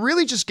 If you're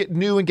really just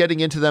new and getting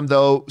into them,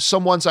 though,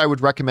 some ones I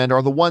would recommend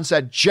are the ones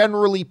that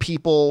generally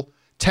people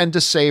tend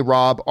to say,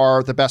 Rob,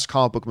 are the best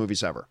comic book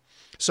movies ever.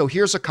 So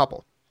here's a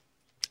couple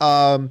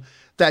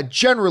that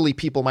generally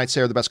people might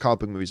say are the best comic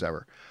book movies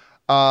ever.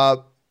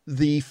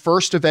 The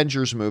first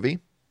Avengers movie,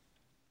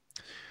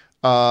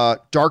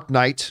 Dark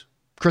Knight,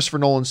 Christopher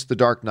Nolan's The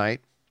Dark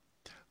Knight,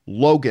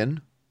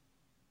 Logan.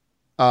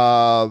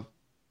 Then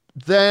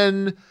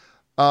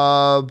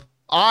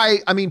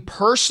I mean,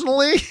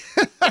 personally,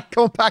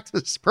 going back to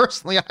this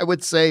personally, I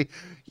would say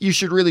you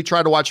should really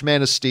try to watch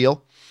Man of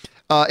Steel.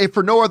 If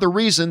for no other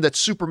reason that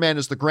Superman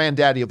is the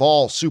granddaddy of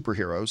all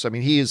superheroes. I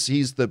mean,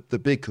 he's the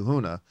big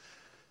kahuna.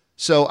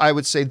 So I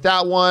would say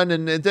that one,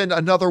 and then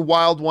another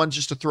wild one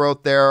just to throw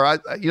out there.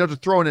 To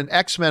throw in an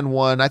X-Men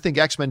one, I think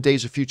X-Men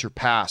Days of Future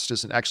Past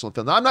is an excellent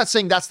film. Now, I'm not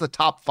saying that's the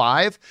top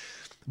 5,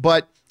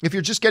 but if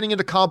you're just getting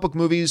into comic book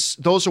movies,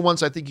 those are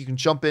ones I think you can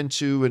jump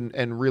into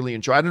and really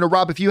enjoy. I don't know,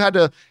 Rob, if you had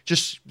to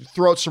just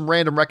throw out some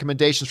random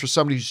recommendations for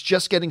somebody who's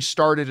just getting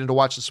started into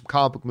watching some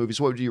comic book movies,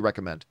 what would you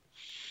recommend?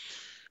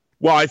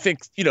 Well, I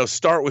think,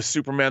 start with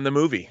Superman the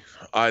movie.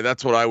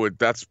 That's what I would.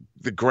 That's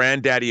the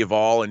granddaddy of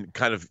all, and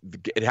kind of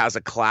it has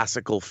a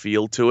classical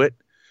feel to it,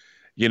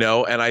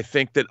 And I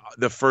think that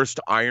the first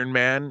Iron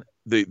Man,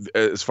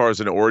 as far as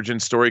an origin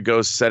story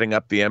goes, setting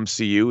up the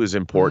MCU is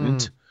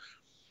important.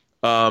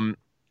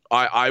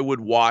 I would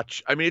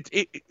watch. I mean,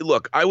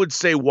 look, I would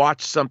say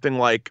watch something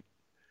like.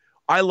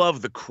 I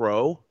love The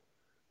Crow.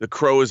 The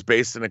Crow is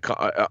based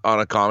on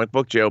a comic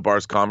book, J.O.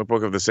 Barr's comic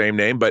book of the same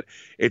name, but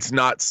it's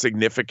not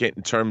significant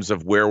in terms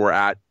of where we're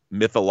at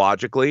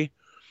mythologically.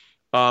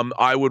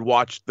 I would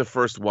watch the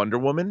first Wonder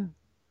Woman,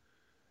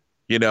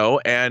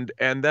 and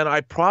then I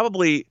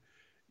probably,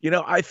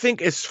 I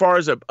think as far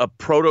as a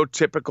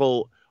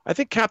prototypical, I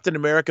think Captain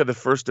America, the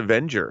First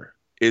Avenger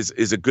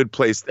is a good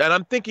place. And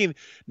I'm thinking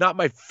not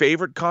my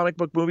favorite comic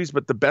book movies,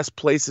 but the best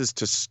places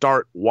to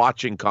start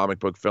watching comic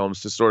book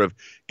films to sort of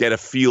get a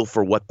feel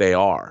for what they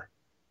are.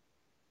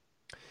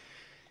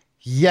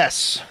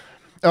 Yes.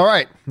 All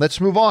right,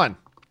 let's move on.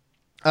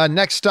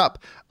 Next up,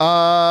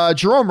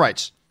 Jerome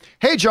writes,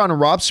 "Hey, John and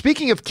Rob,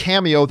 speaking of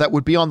cameo that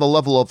would be on the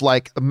level of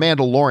like a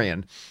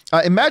Mandalorian,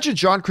 imagine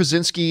John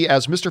Krasinski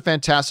as Mr.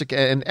 Fantastic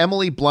and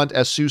Emily Blunt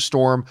as Sue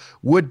Storm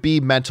would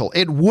be mental.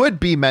 It would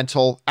be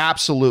mental.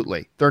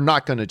 Absolutely. They're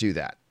not going to do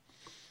that.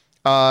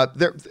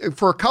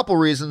 For a couple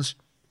reasons.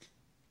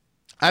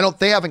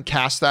 They haven't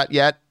cast that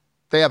yet.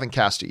 They haven't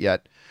cast it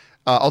yet.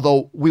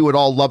 Although we would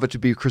all love it to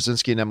be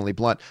Krasinski and Emily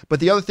Blunt. But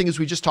the other thing is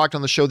we just talked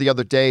on the show the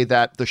other day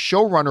that the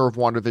showrunner of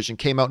WandaVision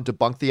came out and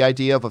debunked the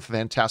idea of a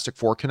Fantastic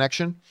Four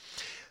connection.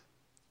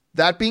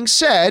 That being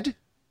said,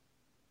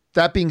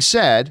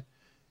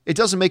 it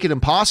doesn't make it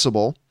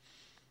impossible.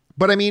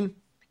 But I mean,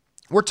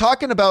 we're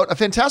talking about a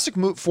Fantastic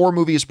Four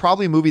movie is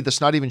probably a movie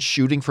that's not even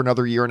shooting for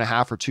another year and a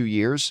half or 2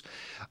 years.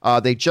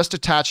 They just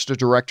attached a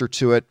director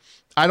to it.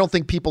 I don't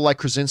think people like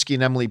Krasinski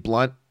and Emily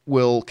Blunt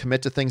will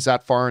commit to things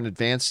that far in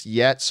advance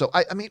yet. So,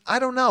 I mean, I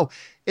don't know.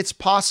 It's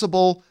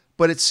possible,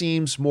 but it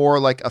seems more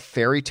like a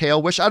fairy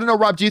tale wish. I don't know,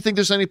 Rob, do you think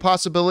there's any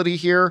possibility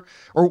here?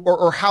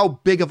 Or how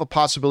big of a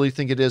possibility do you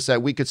think it is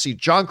that we could see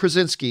John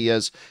Krasinski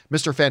as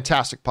Mr.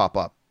 Fantastic pop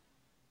up?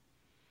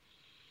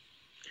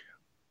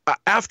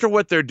 After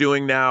what they're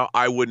doing now,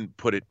 I wouldn't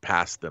put it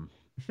past them.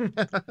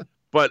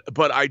 but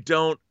I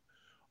don't.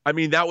 I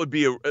mean, that would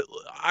be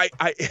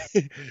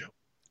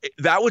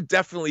that would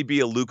definitely be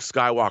a Luke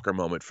Skywalker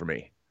moment for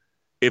me.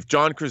 If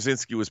John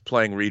Krasinski was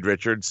playing Reed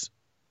Richards,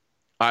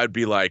 I'd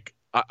be like,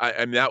 I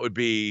mean, that would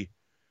be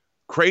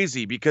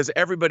crazy because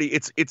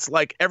it's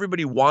like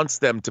everybody wants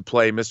them to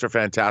play Mr.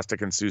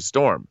 Fantastic and Sue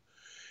Storm.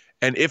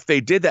 And if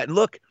they did that, and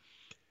look,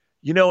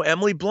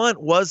 Emily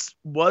Blunt was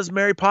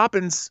Mary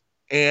Poppins.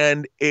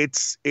 And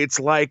it's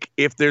like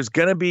if there's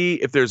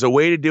a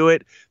way to do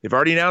it, they've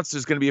already announced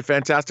there's going to be a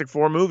Fantastic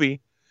Four movie,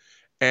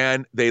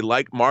 and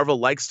Marvel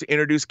likes to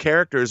introduce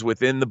characters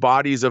within the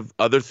bodies of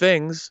other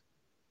things.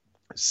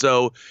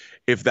 So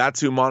if that's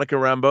who Monica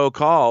Rambeau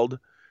called,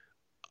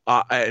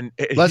 and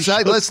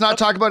let's not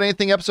talk about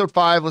anything episode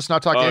 5. Let's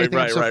not talk anything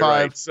episode 5.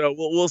 Right. So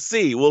we'll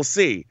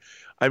see.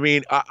 I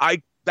mean,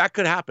 that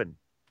could happen.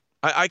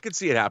 I could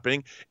see it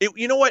happening.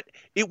 You know what?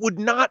 It would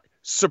not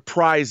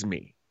surprise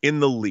me in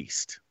the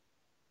least.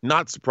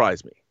 Not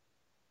surprise me.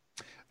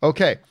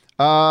 Okay.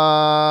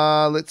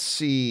 Let's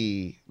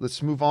see.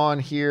 Let's move on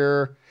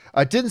here.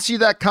 I didn't see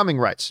that coming,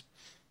 writes.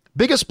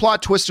 Biggest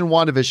plot twist in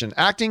WandaVision.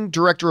 Acting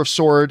director of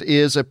S.W.O.R.D.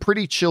 is a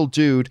pretty chill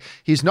dude.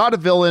 He's not a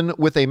villain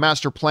with a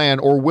master plan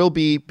or will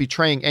be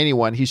betraying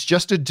anyone. He's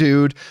just a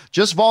dude,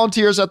 just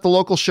volunteers at the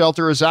local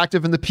shelter, is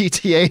active in the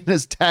PTA, and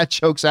his dad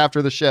chokes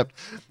after the shift.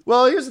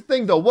 Well, here's the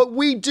thing, though. What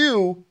we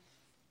do,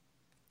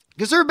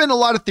 because there have been a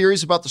lot of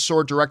theories about the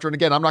S.W.O.R.D. director, and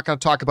again, I'm not going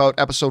to talk about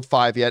episode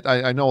 5 yet.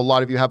 I know a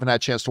lot of you haven't had a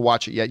chance to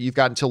watch it yet. You've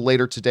got until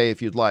later today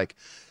if you'd like.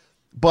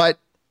 But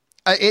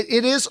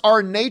it is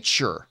our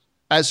nature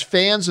as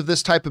fans of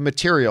this type of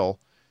material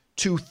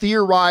to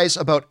theorize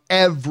about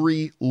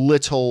every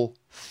little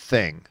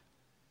thing.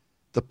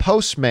 The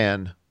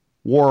postman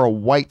wore a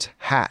white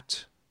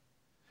hat.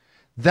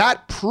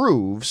 That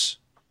proves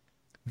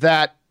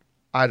that,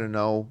 I don't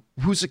know,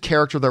 who's a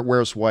character that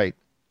wears white?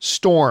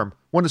 Storm,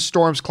 one of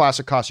Storm's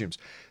classic costumes.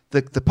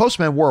 the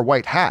postman wore a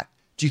white hat.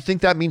 Do you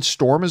think that means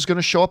Storm is going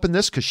to show up in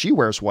this because she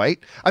wears white?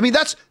 I mean,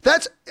 that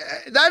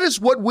is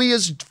what we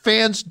as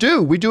fans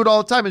do. We do it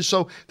all the time. And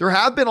so there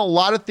have been a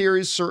lot of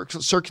theories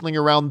circling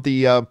around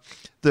the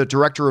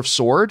director of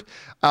S.W.O.R.D.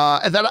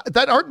 And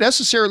that aren't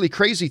necessarily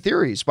crazy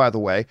theories, by the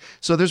way.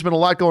 So there's been a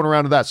lot going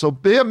around to that. So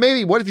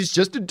maybe, what if he's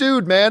just a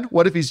dude, man?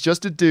 What if he's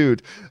just a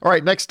dude? All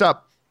right, next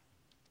up.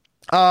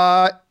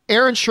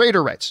 Aaron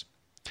Schrader writes,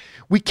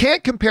 we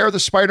can't compare the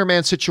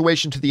Spider-Man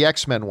situation to the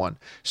X-Men one.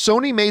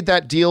 Sony made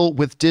that deal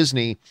with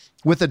Disney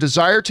with a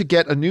desire to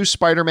get a new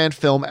Spider-Man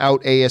film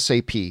out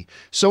ASAP.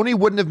 Sony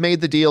wouldn't have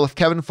made the deal if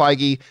Kevin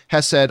Feige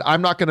has said,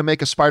 I'm not going to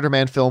make a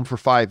Spider-Man film for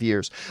 5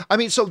 years. I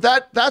mean, so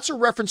that's a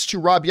reference to,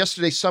 Rob,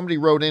 yesterday somebody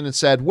wrote in and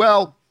said,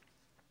 well,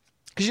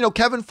 because,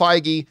 Kevin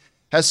Feige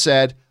has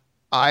said,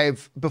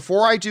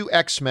 before I do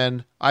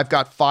X-Men, I've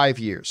got 5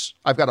 years.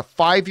 I've got a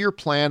 5-year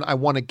plan. I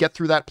want to get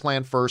through that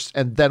plan first,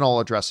 and then I'll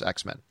address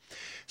X-Men.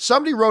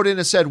 Somebody wrote in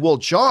and said, well,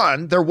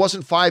 John, there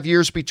wasn't 5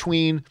 years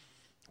between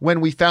when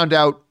we found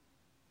out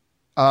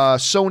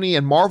Sony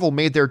and Marvel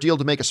made their deal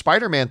to make a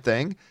Spider-Man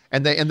thing,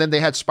 and then they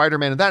had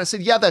Spider-Man and that. I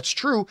said, yeah, that's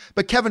true.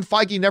 But Kevin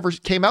Feige never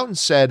came out and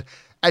said,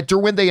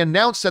 when they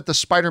announced that the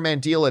Spider-Man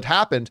deal had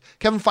happened,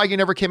 Kevin Feige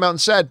never came out and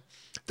said,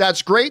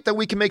 that's great that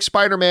we can make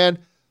Spider-Man,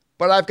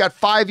 but I've got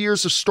 5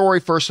 years of story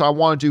first, so I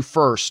want to do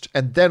first,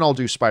 and then I'll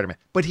do Spider-Man.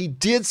 But he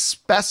did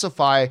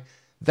specify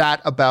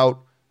that about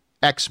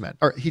X-Men,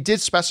 or he did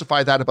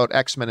specify that about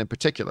X-Men in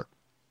particular,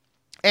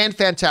 and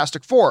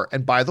Fantastic Four.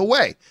 And by the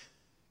way,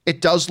 it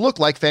does look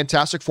like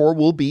Fantastic Four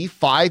will be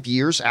 5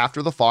 years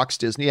after the Fox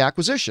Disney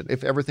acquisition,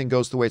 if everything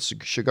goes the way it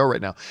should go right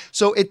now.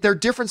 So they're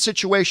different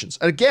situations.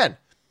 And again,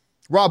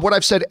 Rob, what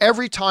I've said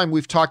every time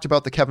we've talked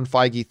about the Kevin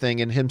Feige thing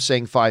and him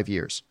saying 5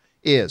 years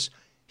is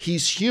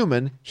he's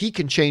human. He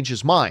can change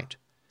his mind.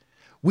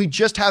 We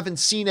just haven't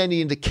seen any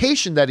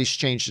indication that he's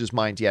changed his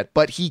mind yet,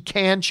 but he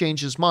can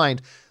change his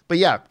mind. But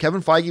yeah,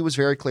 Kevin Feige was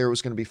very clear it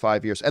was going to be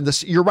 5 years.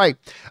 And you're right,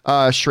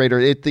 Schrader.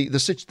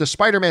 The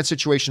Spider-Man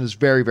situation is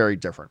very, very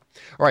different.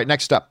 All right,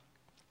 next up.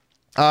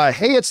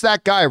 Hey, it's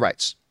that guy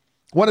writes,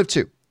 one of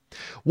two.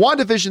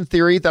 WandaVision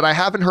theory that I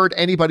haven't heard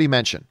anybody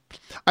mention.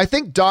 I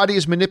think Dottie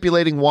is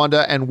manipulating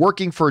Wanda and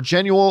working for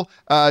General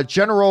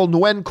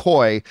Nguyen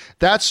Coy.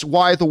 That's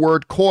why the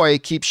word Coy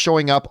keeps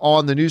showing up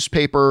on the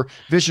newspaper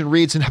Vision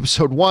reads in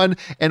episode 1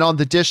 and on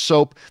the dish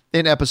soap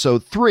in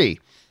episode 3.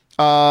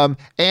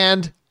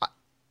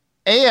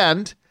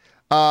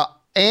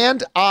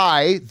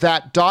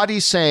 That Dottie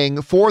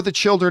saying for the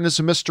children is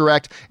a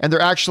misdirect and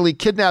they're actually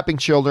kidnapping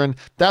children.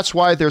 That's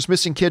why there's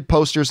missing kid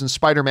posters and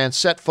Spider-Man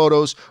set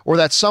photos, or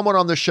that someone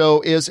on the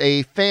show is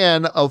a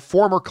fan of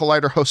former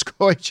Collider host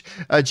coach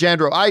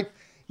Jandro. I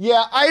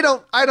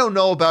don't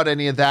know about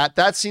any of that.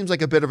 That seems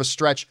like a bit of a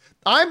stretch.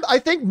 I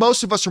think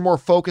most of us are more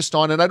focused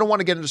on, and I don't want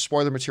to get into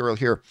spoiler material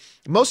here.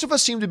 Most of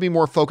us seem to be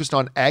more focused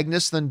on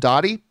Agnes than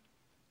Dottie,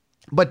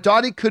 but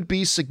Dottie could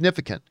be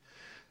significant.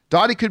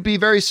 Dottie could be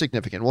very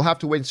significant. We'll have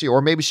to wait and see.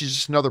 Or maybe she's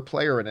just another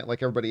player in it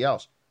like everybody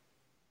else.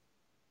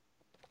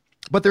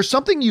 But there's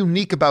something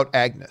unique about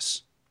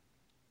Agnes.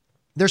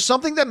 There's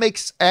something that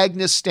makes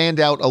Agnes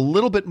stand out a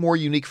little bit more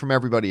unique from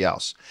everybody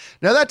else.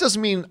 Now, that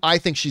doesn't mean I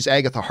think she's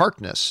Agatha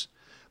Harkness,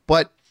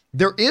 but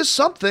there is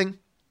something.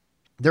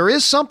 There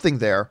is something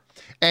there.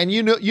 And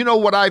you know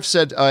what I've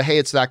said, hey,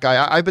 it's that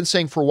guy. I've been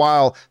saying for a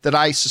while that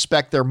I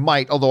suspect there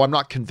might, although I'm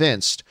not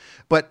convinced,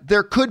 but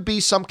there could be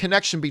some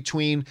connection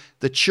between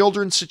the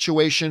children's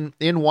situation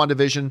in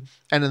WandaVision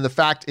and in the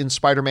fact in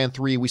Spider-Man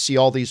 3 we see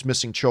all these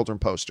missing children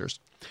posters.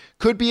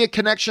 Could be a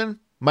connection,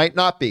 might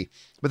not be.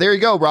 But there you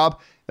go,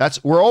 Rob.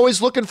 We're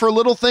always looking for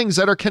little things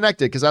that are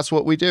connected because that's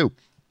what we do.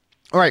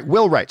 All right,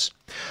 Will writes,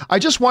 I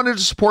just wanted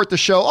to support the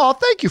show. Oh,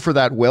 thank you for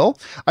that, Will.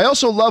 I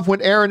also love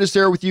when Erin is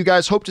there with you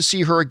guys. Hope to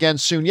see her again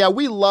soon. Yeah,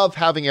 we love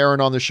having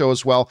Erin on the show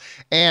as well.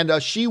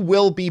 And she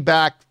will be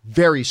back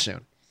very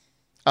soon.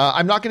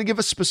 I'm not going to give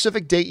a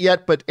specific date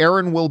yet, but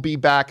Erin will be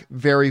back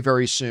very,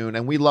 very soon.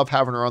 And we love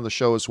having her on the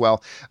show as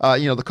well.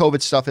 The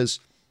COVID stuff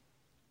has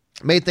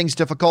made things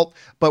difficult,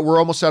 but we're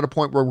almost at a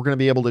point where we're going to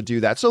be able to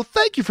do that. So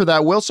thank you for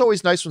that, Will. It's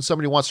always nice when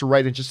somebody wants to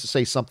write in just to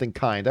say something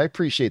kind. I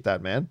appreciate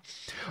that, man.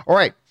 All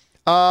right.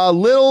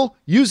 Lil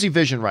Uzi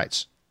Vision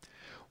writes,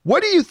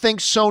 what do you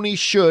think Sony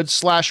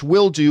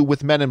should/will do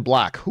with Men in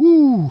Black?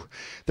 Ooh,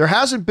 there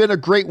hasn't been a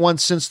great one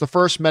since the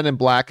first Men in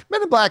Black.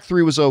 Men in Black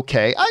 3 was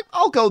okay.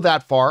 I'll go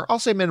that far. I'll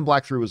say Men in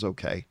Black 3 was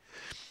okay.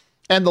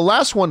 And the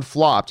last one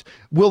flopped.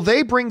 Will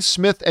they bring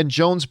Smith and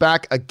Jones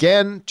back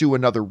again, do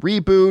another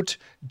reboot,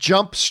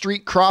 Jump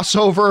Street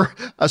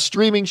crossover, a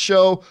streaming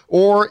show,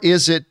 or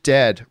is it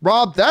dead?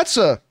 Rob, that's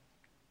a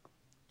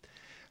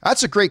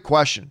great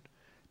question.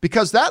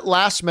 Because that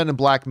last Men in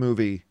Black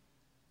movie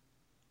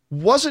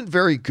wasn't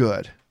very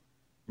good.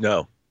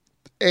 No.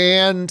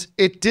 And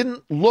it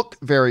didn't look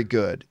very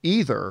good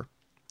either.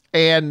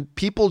 And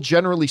people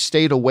generally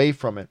stayed away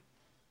from it.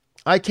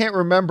 I can't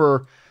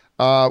remember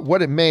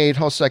what it made.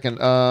 Hold a second.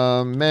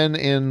 Men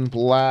in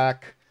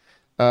Black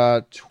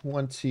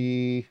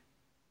 20.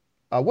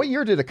 What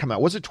year did it come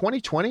out? Was it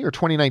 2020 or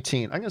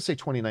 2019? I'm going to say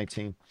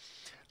 2019.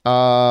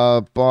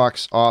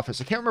 Box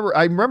office. I can't remember.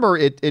 I remember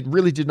it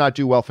really did not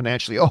do well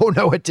financially. Oh,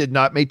 no, it did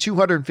not. Made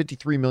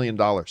 $253 million.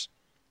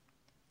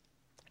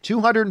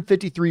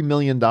 $253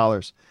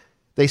 million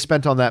they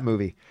spent on that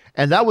movie.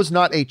 And that was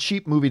not a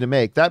cheap movie to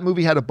make. That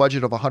movie had a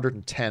budget of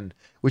 110,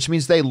 which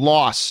means they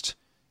lost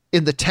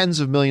in the tens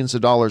of millions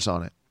of dollars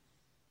on it.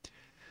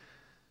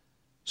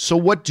 So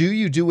what do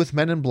you do with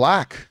Men in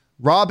Black?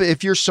 Rob,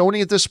 if you're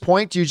Sony at this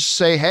point, do you just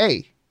say,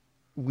 hey,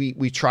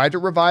 we tried to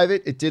revive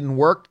it. It didn't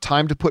work.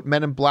 Time to put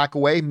Men in Black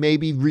away.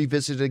 Maybe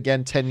revisit it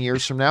again 10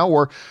 years from now.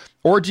 Or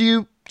do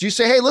you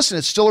say, hey, listen,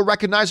 it's still a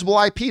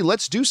recognizable IP.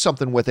 Let's do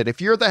something with it.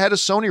 If you're the head of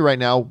Sony right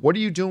now, what are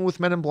you doing with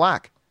Men in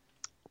Black?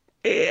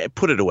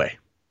 Put it away.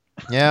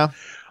 Yeah.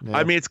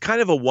 I mean, it's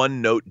kind of a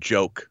one-note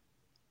joke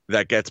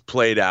that gets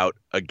played out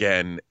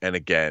again and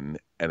again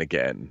and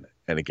again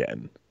and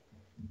again.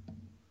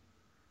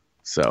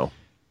 So.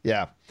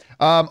 Yeah.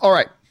 All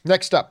right.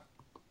 Next up.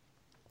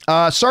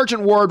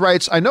 Sergeant Ward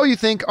writes, I know you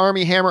think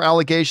Army Hammer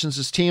allegations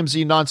is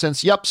TMZ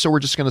nonsense. Yep, so we're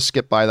just going to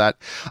skip by that.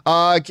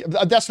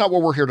 That's not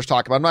what we're here to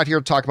talk about. I'm not here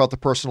to talk about the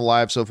personal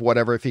lives of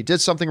whatever. If he did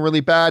something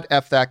really bad,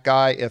 F that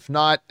guy. If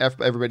not, F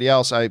everybody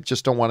else. I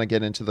just don't want to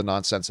get into the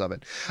nonsense of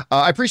it.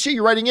 I appreciate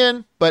you writing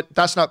in, but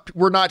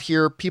we're not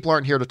here. People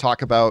aren't here to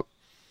talk about,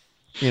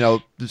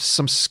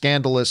 some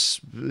scandalous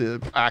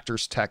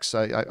actors' texts.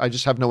 I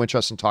just have no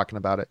interest in talking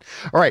about it.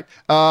 All right.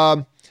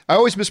 I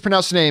always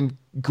mispronounce the name.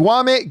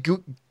 Guillaume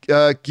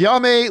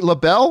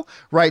Labelle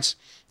writes,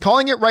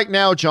 calling it right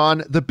now,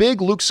 John, the big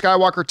Luke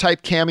Skywalker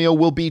type cameo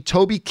will be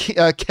Toby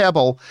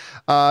Kebbell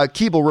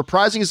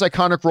reprising his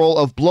iconic role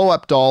of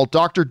blow-up doll,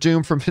 Doctor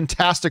Doom from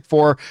Fantastic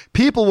Four.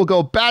 People will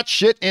go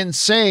batshit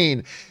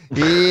insane.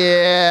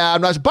 Yeah,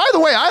 I'm not. By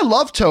the way, I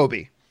love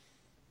Toby.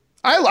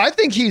 I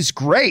think he's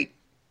great.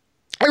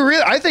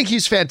 I think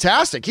he's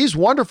fantastic. He's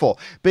wonderful.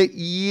 But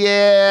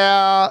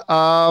yeah,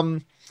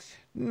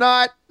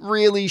 not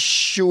really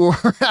sure.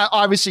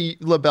 Obviously,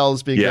 LaBelle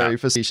is being very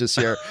facetious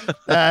here.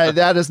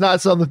 That is not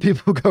something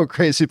people go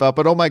crazy about.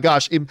 But oh my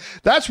gosh,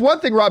 that's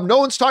one thing, Rob. No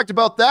one's talked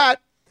about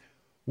that.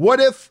 What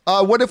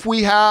if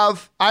we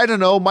have, I don't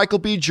know, Michael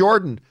B.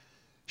 Jordan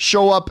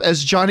show up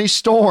as Johnny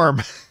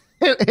Storm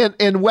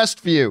in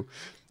Westview?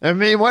 I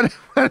mean, what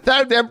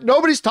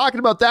nobody's talking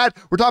about that.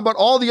 We're talking about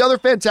all the other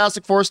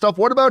Fantastic Four stuff.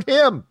 What about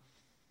him?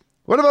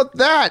 What about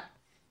that?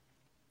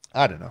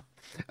 I don't know.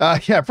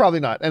 Yeah, probably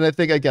not. And I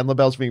think, again,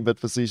 LaBelle's being a bit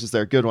facetious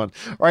there. Good one.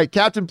 All right,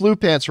 Captain Blue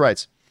Pants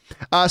writes,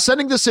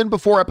 sending this in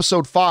before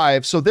episode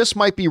 5, so this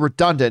might be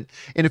redundant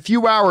in a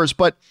few hours,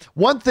 but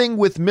one thing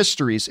with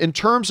mysteries in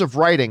terms of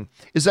writing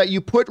is that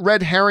you put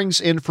red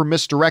herrings in for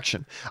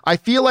misdirection. I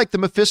feel like the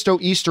Mephisto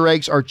Easter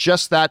eggs are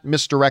just that,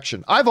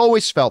 misdirection. I've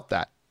always felt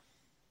that.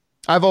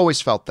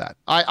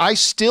 I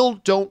still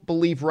don't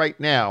believe right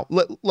now.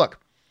 Look,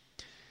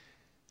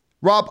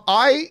 Rob,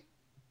 I've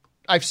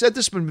said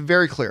this, but been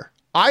very clear.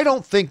 I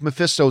don't think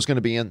Mephisto is going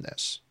to be in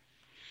this,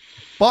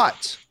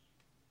 but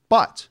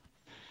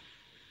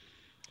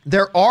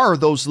there are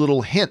those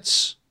little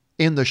hints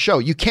in the show.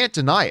 You can't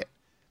deny it.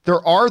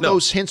 There are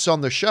those hints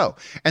on the show.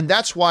 And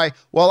that's why,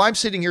 while I'm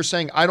sitting here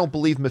saying I don't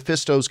believe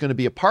Mephisto is going to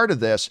be a part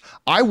of this,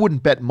 I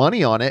wouldn't bet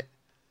money on it.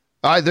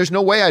 There's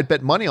no way I'd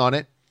bet money on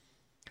it.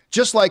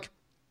 Just like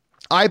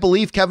I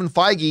believe Kevin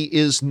Feige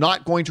is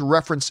not going to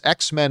reference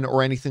X-Men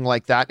or anything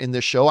like that in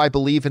this show. I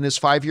believe in his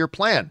 5-year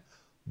plan.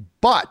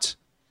 But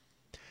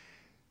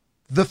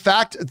the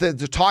fact that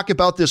to talk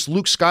about this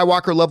Luke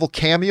Skywalker level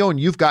cameo, and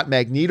you've got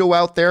Magneto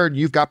out there, and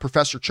you've got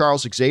Professor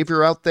Charles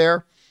Xavier out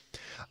there,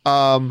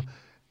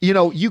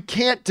 you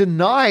can't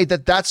deny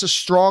that that's a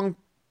strong,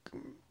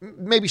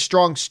 maybe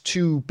strong's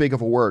too big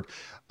of a word.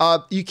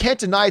 You can't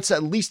deny it's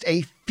at least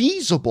a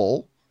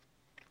feasible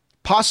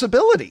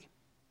possibility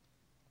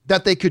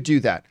that they could do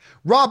that.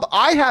 Rob,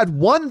 I had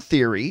one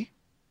theory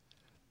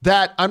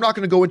that I'm not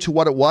going to go into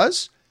what it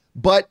was,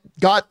 but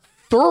got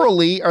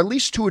thoroughly, or at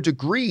least to a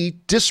degree,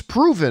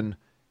 disproven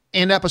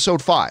in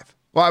episode 5.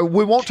 Well,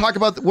 we won't talk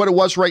about what it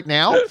was right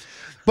now,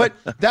 but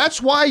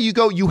that's why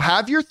you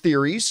have your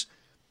theories,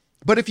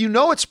 but if you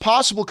know it's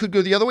possible, could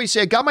go the other way, you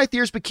say, I got my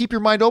theories, but keep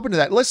your mind open to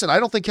that. Listen, I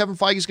don't think Kevin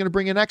Feige is going to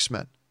bring in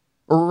X-Men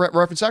or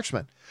reference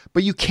X-Men,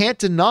 but you can't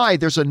deny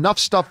there's enough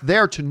stuff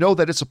there to know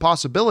that it's a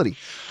possibility.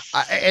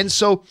 And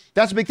so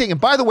that's a big thing. And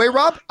by the way,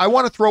 Rob, I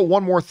want to throw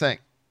one more thing.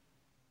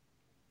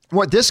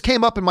 This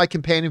came up in my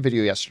companion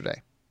video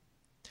yesterday.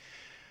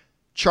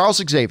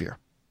 Charles Xavier.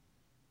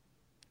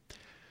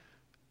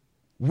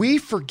 We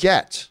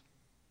forget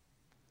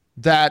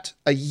that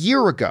a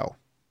year ago,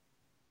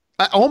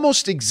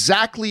 almost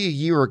exactly a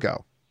year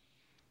ago,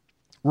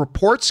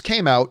 reports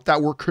came out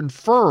that were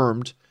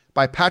confirmed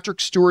by Patrick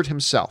Stewart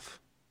himself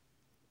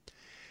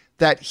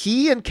that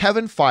he and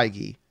Kevin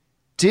Feige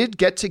did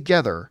get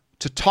together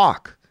to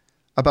talk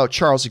about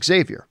Charles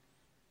Xavier.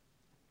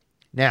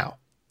 Now,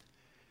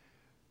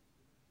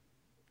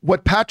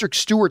 what Patrick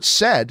Stewart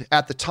said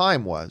at the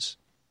time was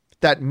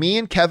that me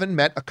and Kevin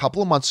met a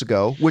couple of months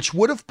ago, which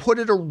would have put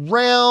it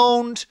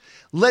around,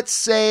 let's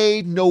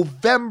say,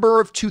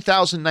 November of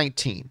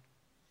 2019,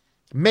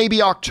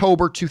 maybe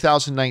October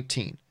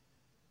 2019.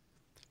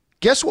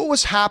 Guess what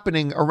was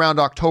happening around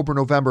October,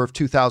 November of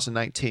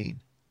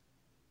 2019?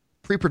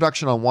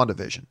 Pre-production on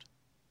WandaVision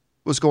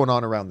was going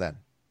on around then.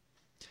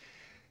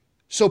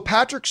 So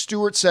Patrick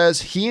Stewart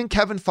says he and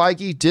Kevin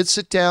Feige did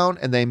sit down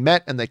and they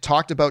met and they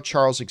talked about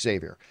Charles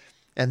Xavier.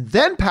 And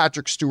then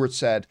Patrick Stewart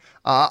said,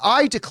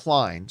 I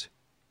declined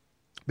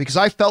because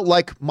I felt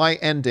like my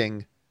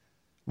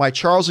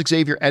Charles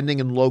Xavier ending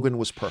in Logan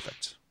was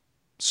perfect.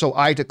 So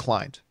I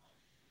declined.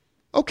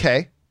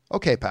 Okay,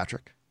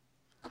 Patrick.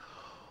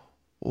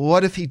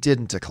 What if he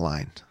didn't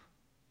decline?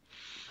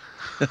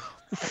 Right.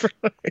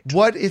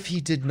 What if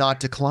he did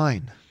not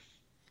decline?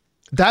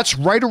 That's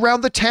right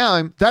around the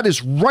time. That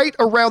is right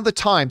around the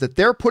time that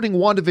they're putting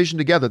WandaVision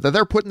together, that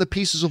they're putting the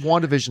pieces of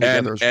WandaVision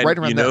together. It's right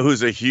around you know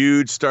who's a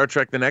huge Star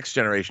Trek The Next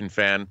Generation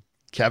fan?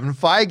 Kevin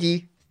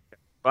Feige.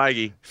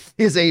 Feige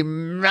is a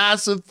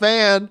massive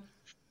fan.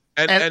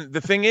 And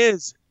the thing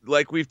is,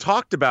 like we've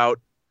talked about,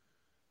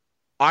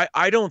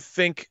 I don't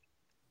think,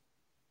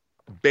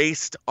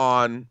 based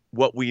on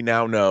what we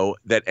now know,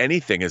 that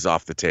anything is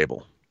off the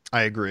table.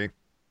 I agree.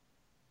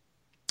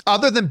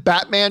 Other than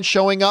Batman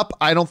showing up,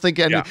 I don't think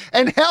any. Yeah.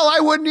 And hell, I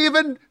wouldn't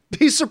even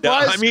be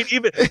surprised. I mean,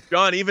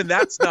 even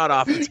that's not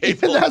off the table.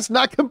 Even that's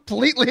not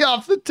completely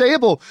off the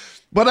table.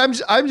 But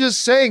I'm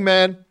just saying,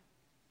 man,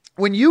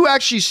 when you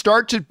actually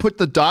start to put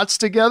the dots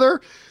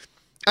together,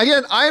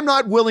 again, I am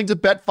not willing to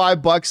bet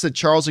 $5 that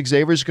Charles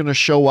Xavier is going to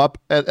show up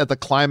at the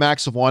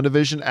climax of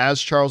WandaVision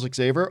as Charles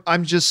Xavier.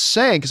 I'm just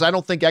saying, because I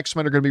don't think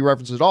X-Men are going to be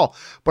referenced at all.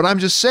 But I'm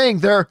just saying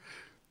there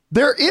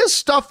is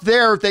stuff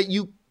there that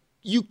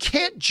you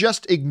can't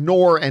just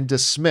ignore and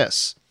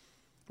dismiss,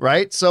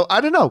 right? So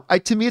I don't know.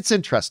 To me, it's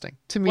interesting.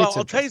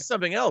 I'll tell you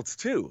something else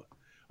too.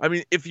 I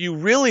mean, if you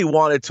really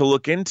wanted to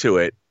look into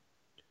it,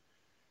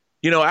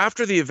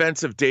 after the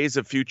events of Days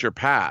of Future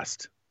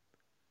Past,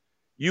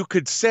 you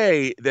could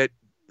say that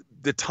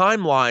the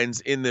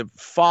timelines in the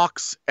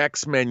Fox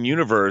X-Men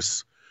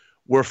universe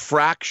were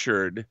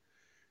fractured.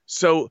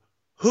 So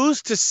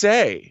who's to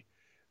say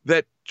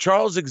that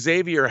Charles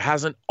Xavier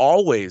hasn't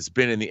always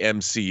been in the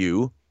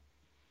MCU?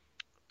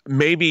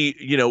 Maybe,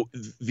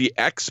 the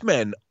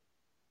X-Men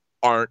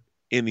aren't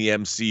in the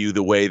MCU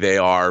the way they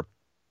are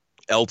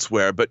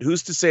elsewhere, but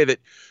who's to say that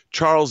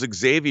Charles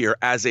Xavier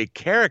as a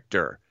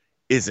character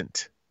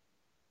isn't?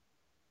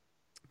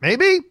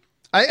 Maybe.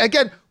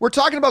 Again, we're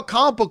talking about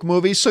comic book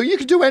movies, so you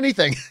can do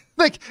anything.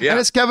 And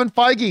it's Kevin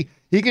Feige.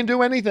 He can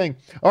do anything.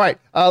 All right,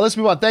 let's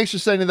move on. Thanks for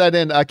sending that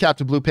in,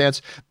 Captain Blue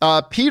Pants.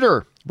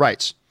 Peter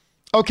writes,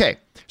 okay,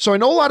 so I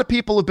know a lot of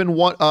people have been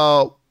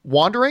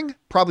wondering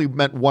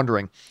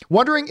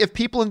if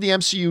people in the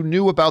MCU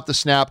knew about the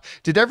snap.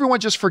 Did everyone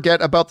just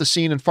forget about the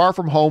scene in Far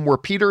From Home where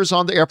Peter is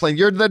on the airplane?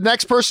 You're the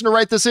next person to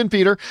write this in,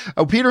 Peter.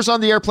 Peter's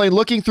on the airplane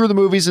looking through the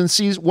movies and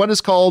sees what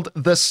is called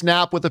the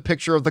snap with a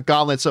picture of the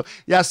gauntlet. So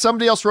yeah,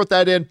 somebody else wrote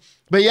that in.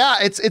 But yeah,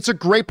 it's a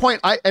great point.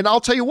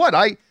 I'll tell you what,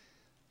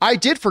 I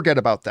did forget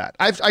about that.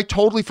 I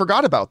totally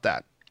forgot about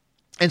that.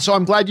 And so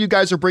I'm glad you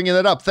guys are bringing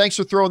that up. Thanks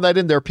for throwing that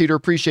in there, Peter.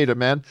 Appreciate it,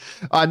 man.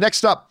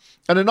 Next up,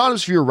 an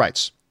anonymous viewer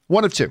writes,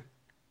 one of two.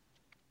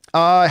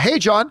 Hey,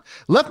 John,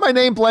 left my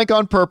name blank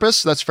on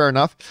purpose. That's fair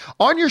enough.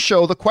 On your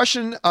show, the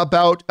question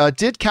about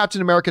did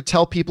Captain America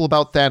tell people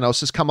about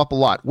Thanos has come up a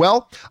lot.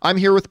 Well, I'm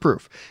here with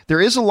proof.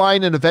 There is a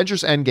line in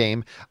Avengers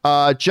Endgame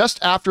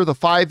just after the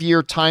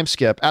 5-year time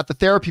skip at the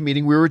therapy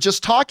meeting. We were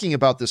just talking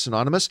about this,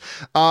 Anonymous,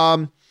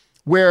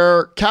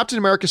 where Captain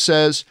America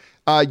says,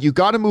 you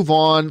got to move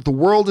on. The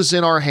world is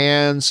in our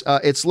hands.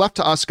 It's left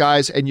to us,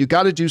 guys, and you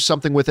got to do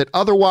something with it.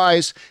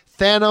 Otherwise,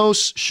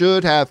 Thanos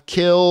should have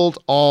killed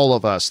all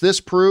of us. This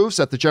proves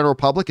that the general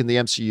public in the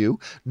MCU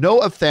know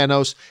of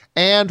Thanos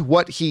and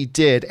what he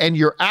did. And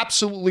you're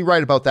absolutely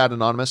right about that,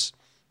 Anonymous.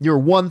 You're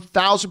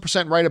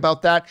 1,000% right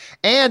about that.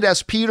 And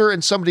as Peter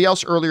and somebody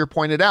else earlier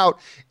pointed out,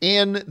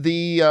 in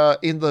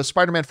the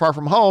Spider-Man Far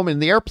From Home, in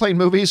the airplane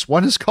movies,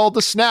 one is called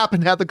the Snap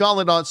and had the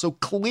gauntlet on. So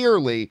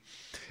clearly,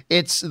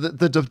 it's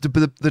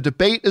the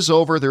debate is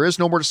over. There is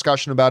no more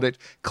discussion about it.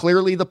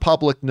 Clearly, the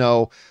public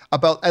know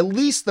about at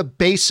least the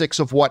basics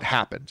of what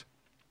happened.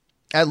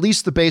 At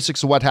least the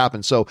basics of what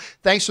happened. So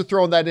thanks for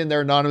throwing that in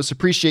there, Anonymous.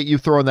 Appreciate you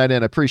throwing that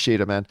in.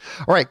 Appreciate it, man.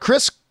 All right,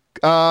 Chris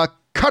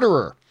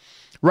Cutterer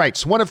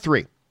writes, one of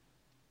three.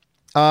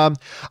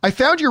 I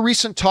found your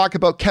recent talk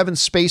about Kevin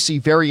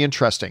Spacey very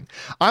interesting.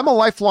 I'm a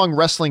lifelong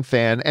wrestling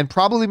fan, and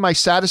probably my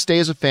saddest day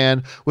as a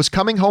fan was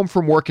coming home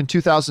from work in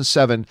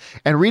 2007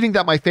 and reading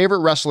that my favorite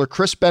wrestler,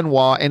 Chris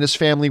Benoit, and his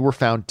family were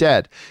found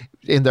dead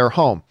in their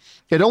home.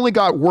 It only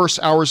got worse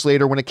hours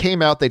later when it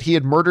came out that he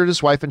had murdered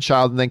his wife and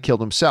child and then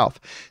killed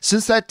himself.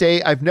 Since that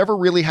day, I've never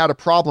really had a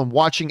problem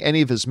watching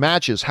any of his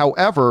matches.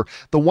 However,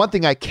 the one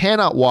thing I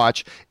cannot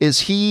watch is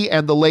he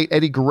and the late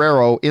Eddie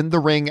Guerrero in the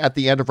ring at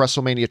the end of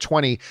WrestleMania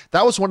 20.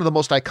 That was one of the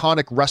most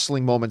iconic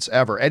wrestling moments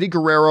ever. Eddie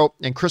Guerrero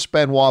and Chris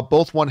Benoit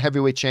both won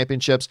heavyweight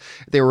championships.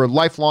 They were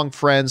lifelong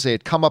friends. They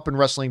had come up in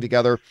wrestling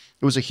together.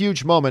 It was a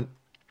huge moment.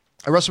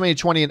 at WrestleMania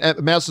 20 in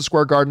Madison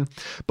Square Garden,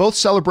 both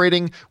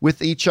celebrating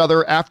with each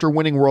other after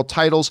winning world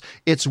titles.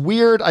 It's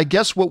weird, I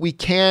guess, what we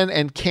can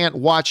and can't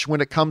watch when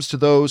it comes to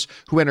those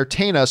who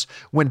entertain us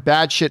when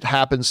bad shit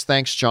happens.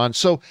 Thanks, John.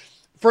 So,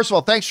 first of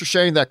all, thanks for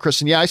sharing that, Chris.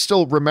 And yeah, I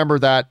still remember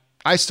that,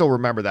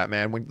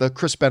 man, when the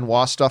Chris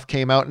Benoit stuff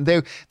came out,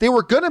 and they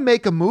were going to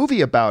make a movie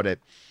about it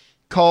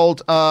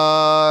called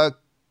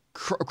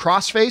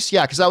Crossface.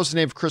 Yeah, because that was the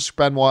name of Chris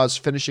Benoit's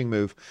finishing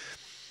move.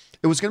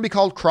 It was going to be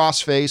called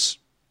Crossface,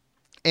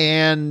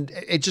 and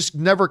it just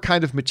never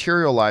kind of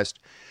materialized.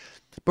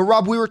 But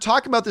Rob, we were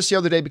talking about this the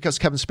other day because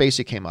Kevin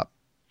Spacey came up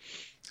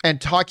and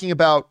talking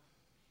about,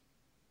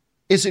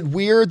 is it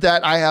weird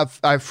that I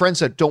have friends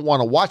that don't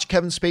want to watch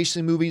Kevin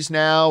Spacey movies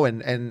now,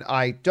 and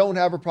I don't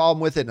have a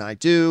problem with it, and I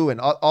do, and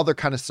other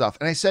kind of stuff.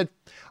 And I said,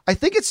 I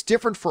think it's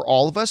different for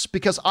all of us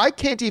because I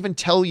can't even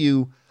tell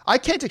you, I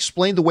can't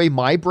explain the way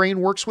my brain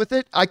works with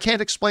it. I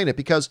can't explain it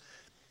because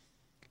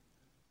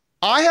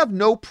I have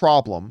no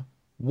problem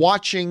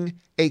watching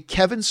a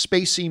Kevin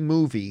Spacey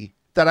movie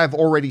that I've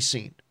already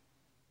seen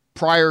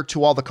prior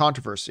to all the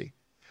controversy.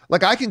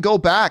 Like, I can go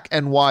back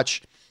and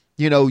watch,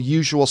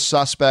 Usual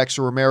Suspects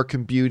or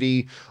American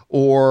Beauty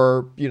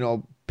or,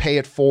 Pay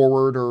It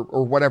Forward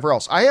or whatever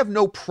else. I have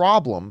no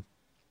problem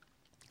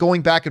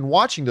going back and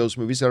watching those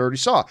movies that I already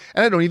saw,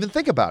 and I don't even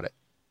think about it.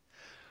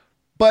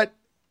 But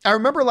I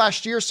remember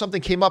last year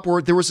something came up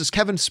where there was this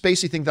Kevin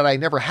Spacey thing that I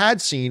never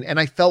had seen, and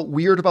I felt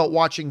weird about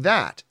watching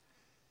that.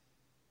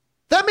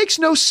 That makes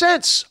no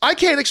sense. I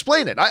can't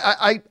explain it.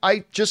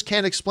 I just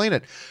can't explain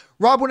it.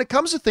 Rob, when it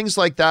comes to things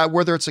like that,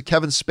 whether it's a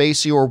Kevin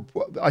Spacey or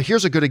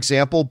here's a good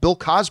example, Bill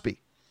Cosby.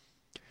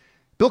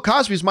 Bill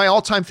Cosby is my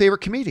all-time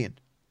favorite comedian.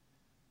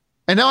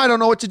 And now I don't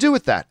know what to do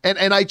with that.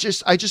 And I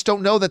just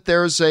don't know that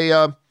there's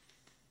a,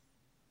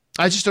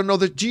 I just don't know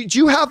that, do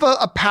you have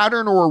a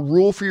pattern or a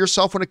rule for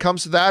yourself when it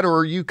comes to that? Or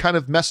are you kind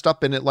of messed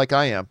up in it like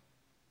I am?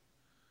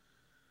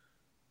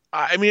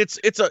 I mean,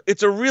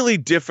 it's a really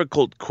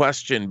difficult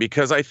question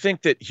because I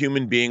think that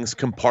human beings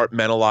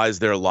compartmentalize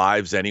their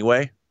lives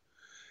anyway,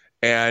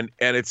 and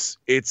it's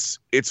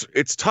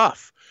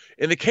tough.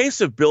 In the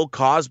case of Bill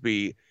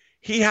Cosby,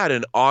 he had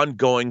an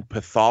ongoing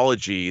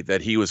pathology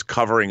that he was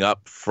covering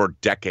up for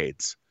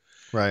decades,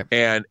 right?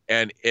 And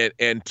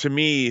to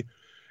me,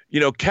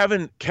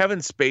 Kevin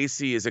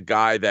Spacey is a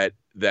guy that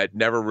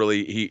never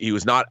really he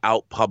was not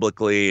out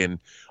publicly, and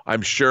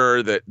I'm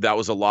sure that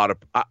was a lot of.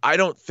 I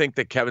don't think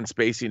that Kevin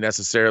Spacey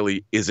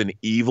necessarily is an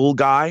evil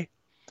guy,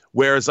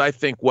 whereas I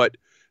think what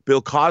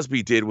Bill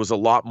Cosby did was a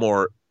lot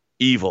more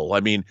evil. I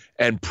mean,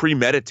 and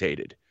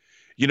premeditated.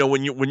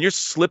 When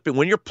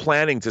you're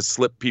planning to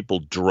slip people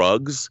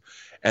drugs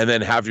and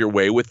then have your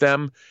way with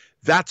them,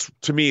 that's,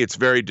 to me, it's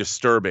very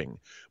disturbing.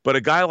 But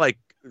a guy like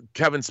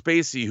Kevin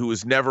Spacey, who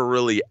was never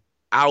really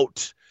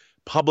out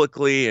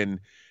publicly, and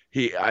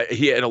he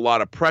had a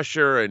lot of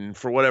pressure, and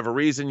for whatever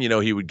reason,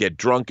 he would get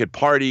drunk at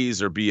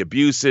parties or be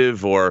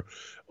abusive or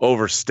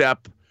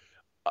overstep.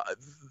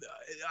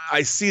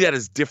 I see that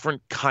as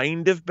different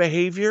kind of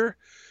behavior.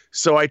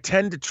 So I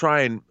tend to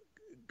try and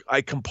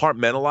I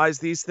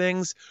compartmentalize these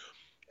things.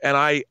 And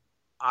I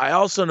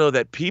also know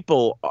that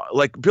people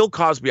like Bill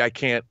Cosby, I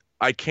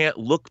can't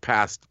look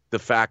past the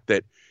fact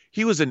that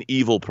he was an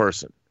evil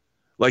person.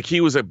 Like,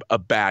 he was a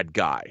bad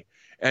guy.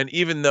 And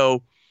even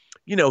though,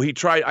 he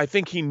tried, I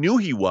think he knew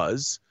he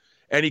was,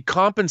 and he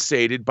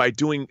compensated by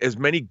doing as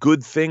many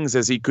good things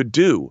as he could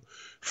do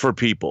for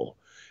people.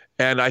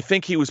 And I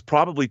think he was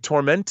probably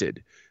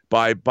tormented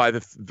by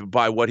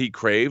what he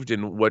craved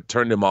and what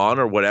turned him on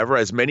or whatever,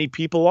 as many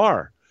people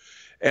are.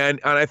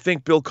 And I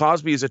think Bill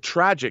Cosby is a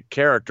tragic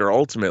character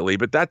ultimately,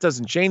 but that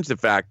doesn't change the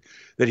fact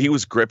that he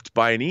was gripped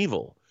by an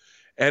evil.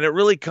 And it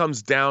really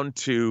comes down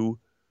to,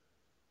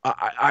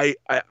 I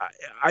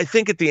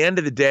think at the end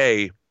of the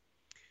day,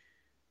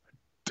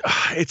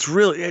 it's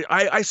really,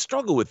 I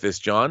struggle with this,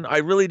 John. I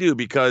really do,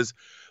 because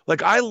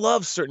like, I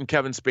love certain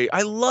Kevin Spacey.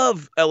 I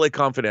love LA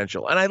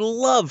Confidential, and I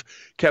love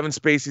Kevin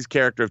Spacey's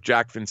character of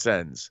Jack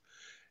Vincennes.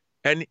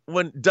 And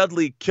when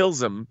Dudley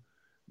kills him,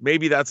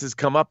 maybe that's his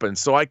comeuppance.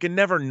 So I can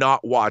never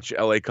not watch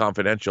LA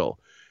Confidential.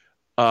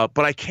 But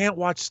I can't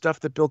watch stuff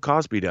that Bill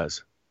Cosby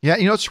does. Yeah,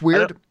 it's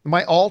weird.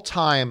 My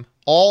all-time,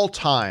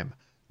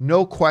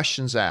 no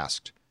questions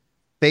asked,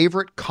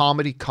 favorite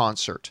comedy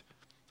concert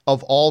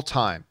of all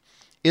time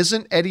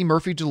isn't Eddie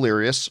Murphy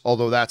Delirious,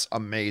 although that's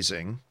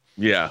amazing.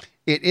 Yeah.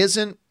 It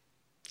isn't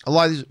a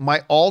lot of these,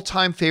 my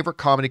all-time favorite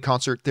comedy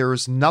concert. There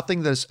is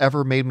nothing that has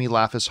ever made me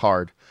laugh as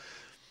hard.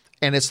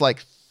 And it's like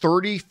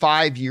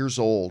 35 years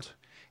old.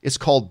 It's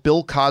called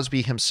Bill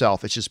Cosby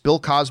Himself. It's just Bill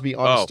Cosby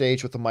on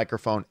stage with a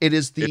microphone. It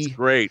is the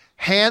great,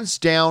 hands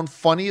down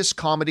funniest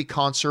comedy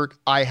concert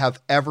I have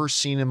ever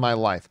seen in my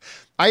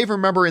life. I even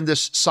remember in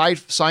this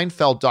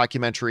Seinfeld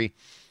documentary,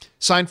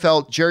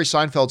 Jerry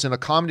Seinfeld's in a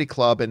comedy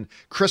club and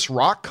Chris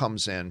Rock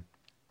comes in,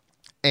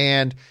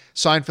 and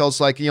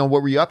Seinfeld's like,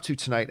 what were you up to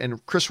tonight?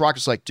 And Chris Rock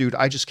is like, dude,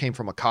 I just came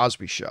from a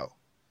Cosby show.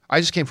 I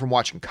just came from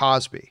watching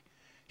Cosby.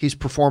 he's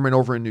performing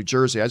over in New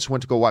Jersey. I just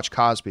went to go watch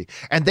Cosby.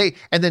 And then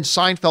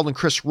Seinfeld and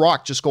Chris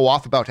Rock just go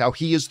off about how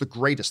he is the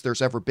greatest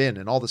there's ever been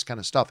and all this kind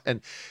of stuff. And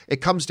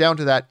it comes down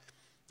to that,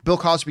 Bill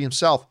Cosby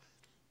himself,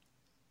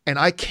 and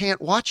I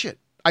can't watch it.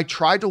 I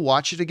tried to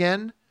watch it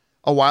again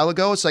a while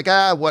ago. It's like,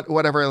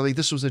 whatever. Like,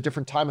 this was a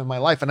different time in my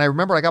life. And I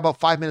remember I got about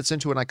 5 minutes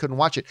into it and I couldn't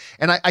watch it.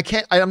 And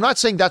I'm not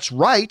saying that's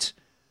right.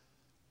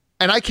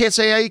 And I can't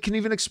say I can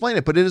even explain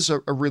it, but it is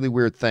a really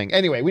weird thing.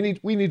 Anyway,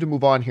 we need to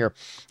move on here.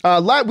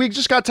 We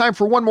just got time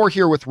for one more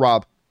here with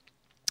Rob.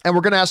 And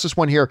we're going to ask this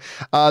one here.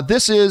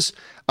 This is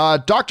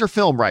Dr.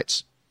 Film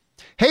writes,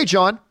 "Hey,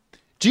 John,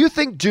 do you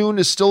think Dune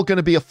is still going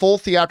to be a full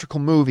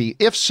theatrical movie?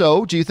 If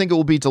so, do you think it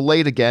will be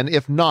delayed again?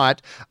 If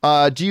not,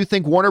 do you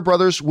think Warner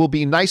Brothers will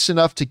be nice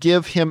enough to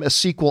give him a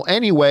sequel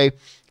anyway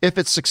if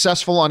it's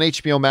successful on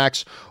HBO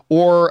Max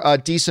or a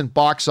decent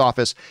box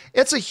office?"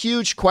 It's a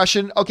huge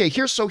question. Okay,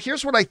 here's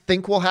what I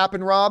think will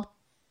happen, Rob.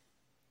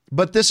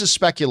 But this is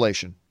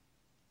speculation.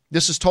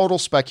 This is total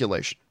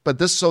speculation. But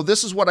this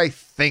is what I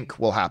think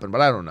will happen,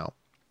 but I don't know.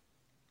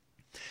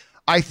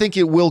 I think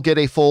it will get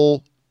a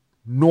full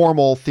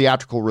normal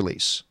theatrical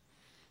release.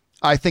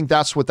 I think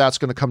that's what that's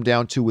going to come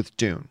down to with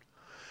Dune.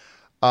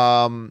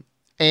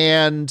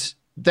 And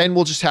then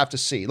we'll just have to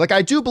see. Like,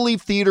 I do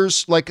believe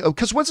theaters, like,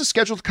 because when's it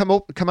scheduled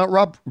to come out,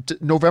 Rob?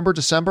 November,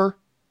 December?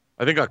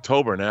 I think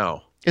October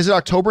now. Is it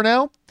October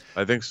now?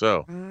 I think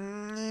so.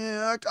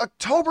 Yeah,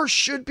 October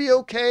should be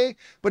okay,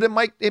 but it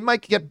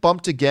might get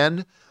bumped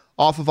again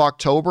off of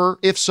October.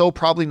 If so,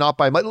 probably not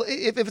by much.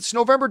 If it's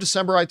November,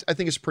 December, I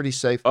think it's pretty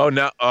safe. Oh,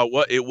 now,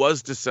 it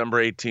was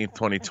December 18th,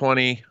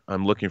 2020.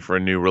 I'm looking for a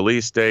new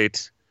release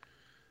date.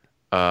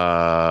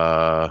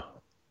 What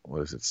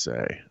does it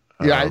say?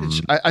 Yeah,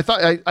 I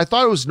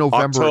thought it was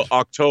November.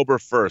 October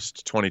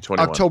 1st,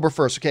 2021. October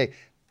 1st. Okay.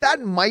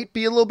 That might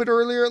be a little bit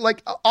earlier.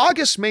 Like,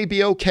 August may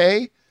be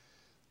okay,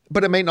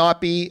 but it may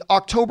not be.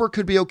 October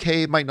could be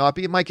okay. It might not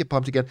be. It might get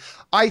bumped again.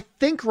 I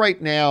think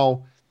right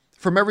now,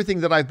 from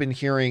everything that I've been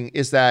hearing,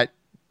 is that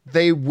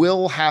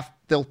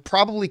they'll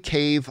probably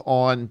cave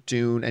on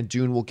Dune, and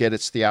Dune will get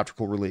its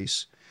theatrical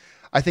release.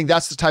 I think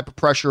that's the type of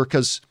pressure,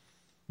 because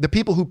the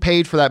people who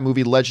paid for that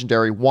movie,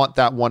 Legendary, want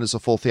that one as a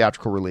full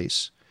theatrical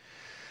release.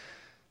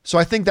 So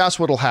I think that's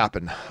what'll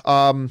happen.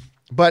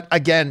 But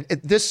again,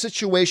 this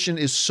situation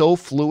is so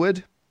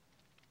fluid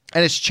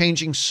and it's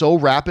changing so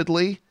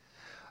rapidly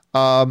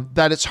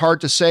that it's hard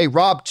to say.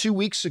 Rob, 2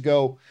 weeks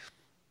ago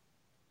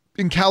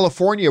in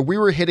California, we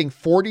were hitting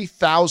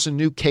 40,000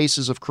 new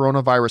cases of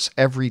coronavirus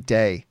every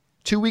day.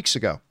 2 weeks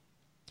ago.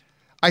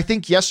 I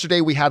think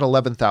yesterday we had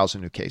 11,000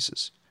 new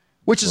cases,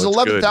 which is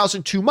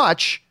 11,000 too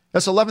much.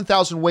 That's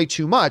 11,000 way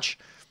too much.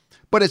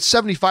 But it's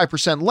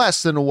 75%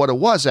 less than what it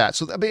was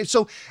at.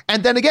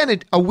 And then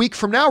again, a week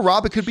from now,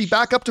 Rob, it could be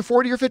back up to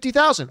 40 or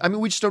 50,000. I mean,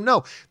 we just don't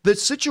know. The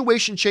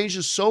situation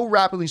changes so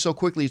rapidly, so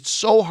quickly. It's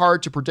so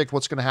hard to predict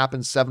what's going to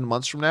happen 7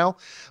 months from now.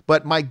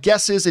 But my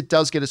guess is it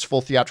does get its full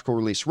theatrical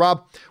release.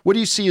 Rob, what do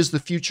you see as the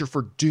future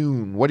for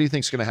Dune? What do you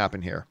think is going to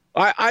happen here?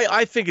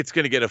 I think it's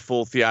going to get a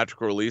full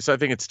theatrical release. I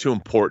think it's too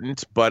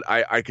important, but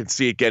I can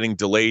see it getting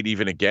delayed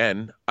even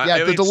again.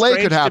 Yeah, the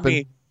delay could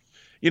happen.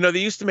 You know, they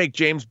used to make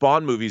James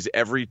Bond movies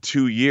every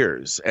 2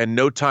 years, and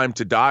No Time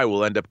to Die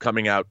will end up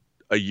coming out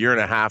a year and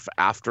a half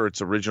after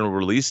its original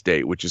release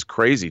date, which is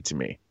crazy to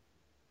me.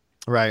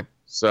 Right.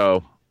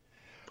 So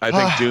I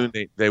think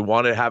Dune, they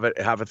want to have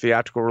a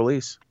theatrical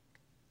release.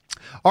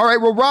 All right.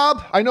 Well,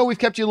 Rob, I know we've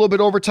kept you a little bit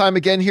overtime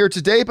again here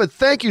today, but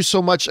thank you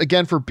so much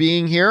again for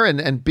being here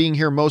and being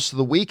here most of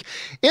the week.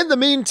 In the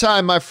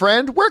meantime, my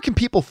friend, where can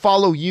people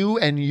follow you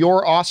and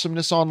your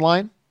awesomeness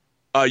online?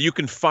 You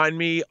can find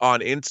me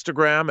on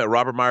Instagram at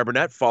Robert Meyer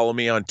Burnett. Follow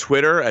me on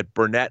Twitter at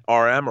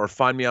BurnettRM, or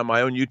find me on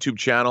my own YouTube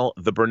channel,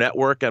 The Burnett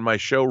Work, and my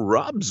show,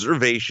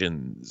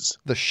 Robservations.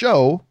 The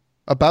show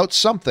about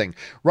something.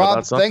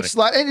 Rob, thanks a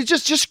lot. And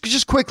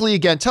just quickly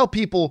again, tell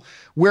people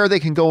where they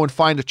can go and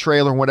find a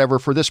trailer and whatever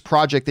for this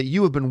project that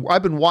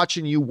I've been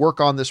watching you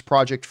work on this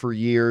project for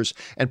years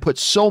and put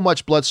so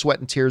much blood, sweat,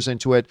 and tears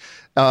into it.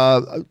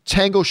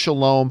 Tango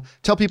Shalom.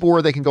 Tell people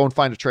where they can go and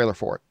find a trailer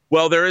for it.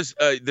 Well, there is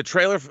the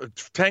trailer.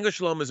 Tango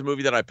Shalom is a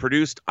movie that I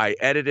produced, I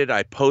edited,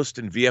 I post,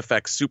 and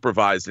VFX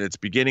supervised, and it's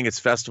beginning its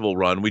festival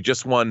run. We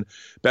just won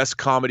Best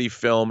Comedy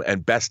Film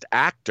and Best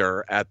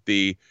Actor at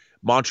the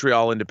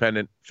Montreal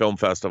Independent Film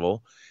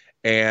Festival,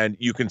 and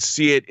you can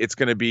see it. It's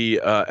going to be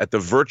at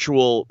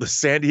the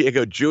San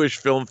Diego Jewish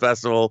Film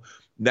Festival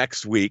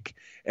next week.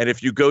 And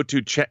if you go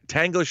to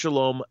Tango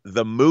Shalom,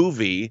 the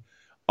movie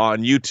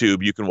on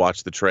YouTube, you can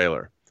watch the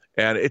trailer.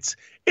 And it's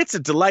a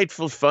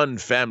delightful, fun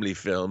family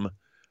film.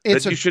 You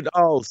should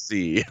all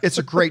see. It's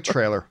a great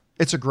trailer.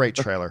 It's a great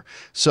trailer.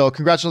 So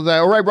congratulations on that.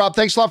 All right, Rob,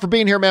 thanks a lot for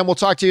being here, man. We'll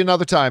talk to you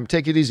another time.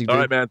 Take it easy, dude. All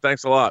right, man.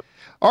 Thanks a lot.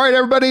 All right,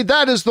 everybody.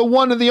 That is the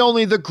one and the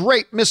only, the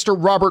great Mr.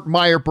 Robert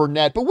Meyer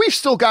Burnett. But we've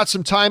still got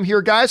some time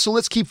here, guys. So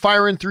let's keep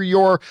firing through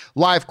your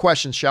live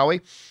questions, shall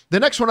we? The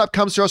next one up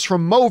comes to us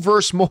from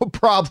Moverse Mo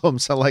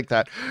Problems. I like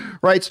that.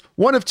 Writes,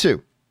 one of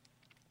two.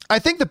 I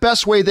think the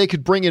best way they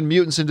could bring in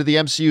mutants into the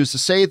MCU is to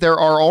say there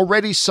are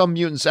already some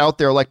mutants out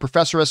there like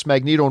Professor S,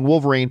 Magneto, and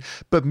Wolverine,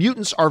 but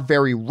mutants are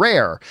very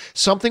rare.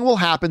 Something will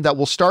happen that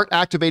will start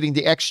activating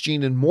the X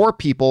gene in more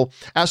people.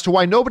 As to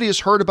why nobody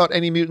has heard about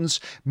any mutants,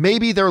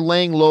 maybe they're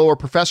laying low or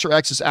Professor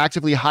X is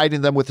actively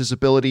hiding them with his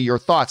ability. Your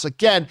thoughts?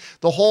 Again,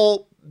 the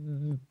whole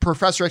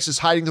Professor X is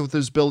hiding them with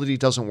his ability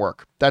doesn't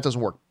work. That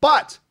doesn't work.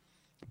 But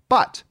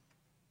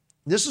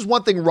this is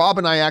one thing Rob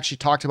and I actually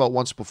talked about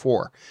once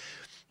before.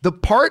 The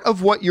part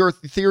of what your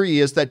theory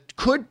is that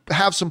could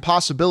have some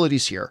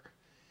possibilities here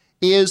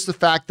is the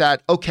fact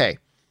that, okay,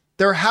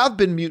 there have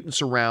been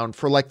mutants around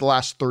for like the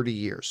last 30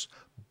 years,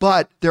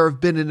 but there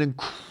have been an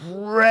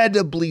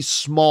incredibly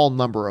small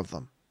number of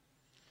them.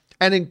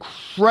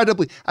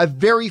 A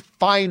very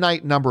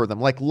finite number of them,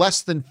 like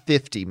less than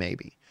 50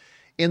 maybe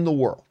in the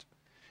world.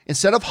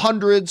 Instead of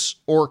hundreds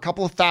or a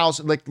couple of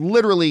thousand, like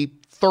literally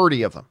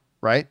 30 of them,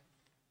 right?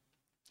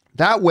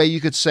 That way you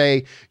could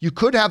say, you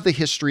could have the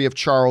history of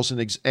Charles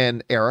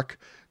and Eric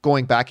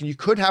going back, and you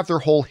could have their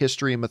whole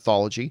history and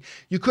mythology.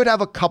 You could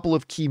have a couple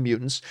of key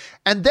mutants.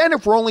 And then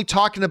if we're only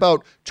talking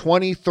about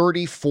 20,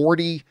 30,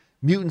 40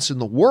 mutants in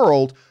the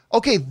world,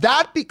 okay,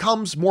 that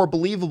becomes more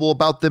believable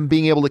about them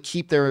being able to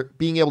keep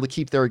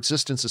their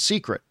existence a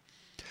secret.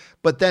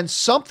 But then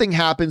something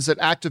happens that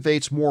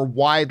activates more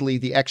widely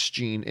the X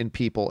gene in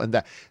people,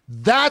 and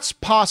that's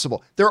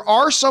possible. There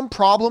are some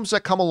problems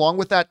that come along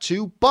with that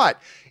too, but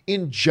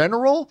in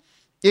general,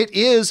 it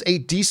is a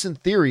decent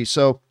theory.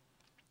 So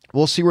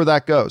we'll see where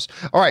that goes.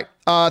 All right.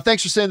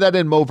 Thanks for sending that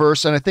in,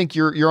 Moverse. And I think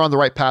you're on the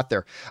right path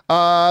there.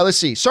 Let's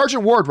see.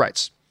 Sergeant Ward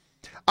writes,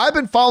 I've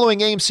been following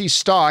AMC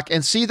stock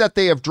and see that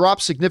they have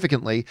dropped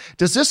significantly.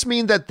 Does this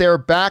mean that they're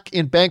back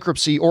in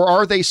bankruptcy or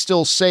are they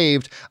still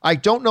saved? I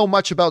don't know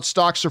much about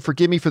stocks, so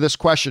forgive me for this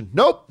question.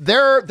 Nope,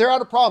 they're out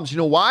of problems. You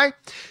know why?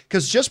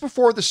 Because just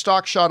before the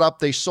stock shot up,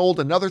 they sold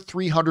another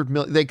 $300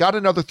 million. They got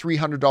another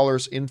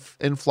 $300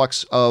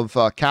 influx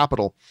of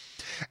capital.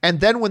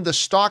 And then when the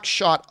stock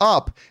shot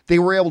up, they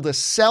were able to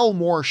sell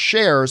more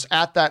shares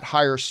at that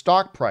higher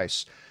stock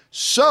price.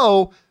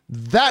 So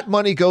that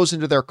money goes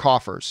into their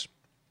coffers.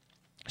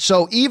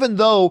 So even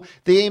though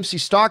the AMC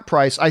stock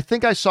price, I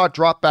think I saw it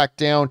drop back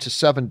down to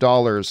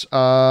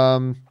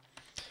 $7.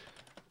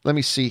 Let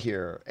me see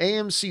here.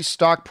 AMC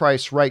stock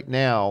price right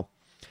now,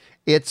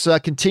 it's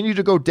continued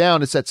to go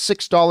down. It's at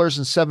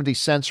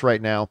 $6.70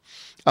 right now.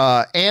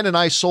 Ann and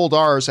I sold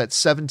ours at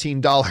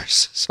 $17.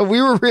 So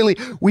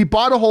we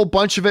bought a whole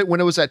bunch of it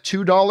when it was at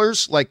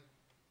 $2, like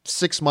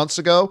 6 months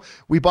ago.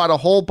 We bought a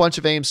whole bunch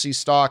of AMC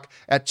stock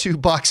at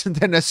 $2. And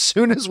then as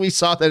soon as we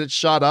saw that it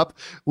shot up,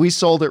 we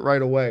sold it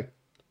right away.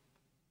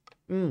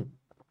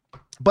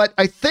 But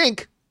I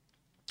think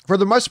for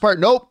the most part,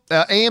 nope,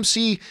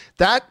 AMC,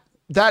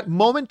 that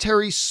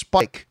momentary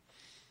spike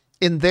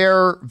in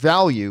their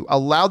value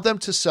allowed them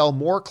to sell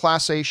more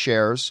Class A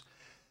shares.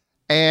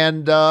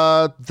 And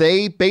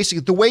they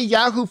basically, the way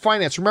Yahoo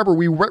Finance, remember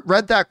we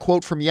read that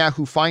quote from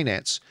Yahoo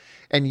Finance,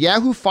 and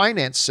Yahoo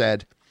Finance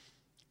said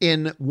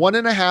in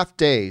 1.5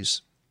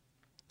 days,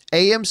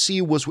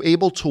 AMC was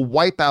able to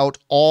wipe out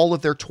all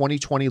of their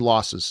 2020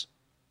 losses.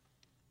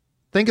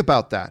 Think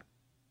about that.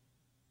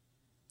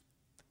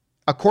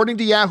 According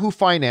to Yahoo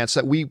Finance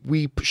that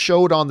we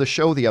showed on the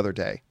show the other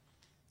day,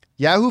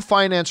 Yahoo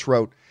Finance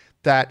wrote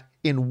that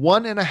in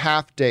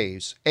 1.5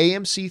 days,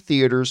 AMC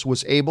Theaters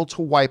was able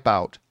to wipe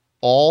out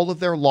all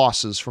of their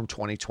losses from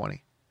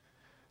 2020.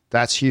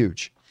 That's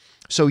huge.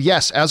 So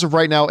yes, as of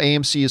right now,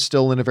 AMC is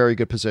still in a very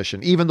good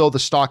position. Even though the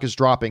stock is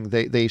dropping,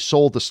 they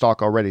sold the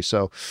stock already.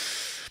 So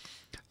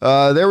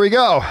there we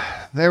go.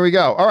 There we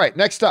go. All right,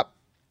 next up.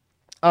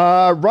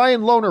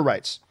 Ryan Lohner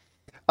writes,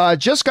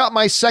 just got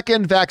my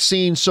second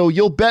vaccine, so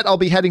you'll bet I'll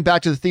be heading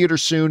back to the theater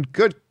soon.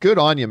 Good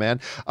on you, man.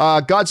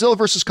 Godzilla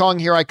vs. Kong,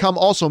 here I come.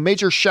 Also,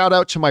 major shout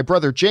out to my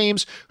brother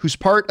James, who's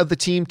part of the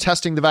team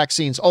testing the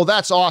vaccines. Oh,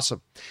 that's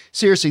awesome.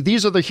 Seriously,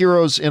 these are the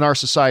heroes in our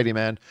society,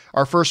 man.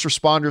 Our first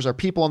responders are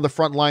people on the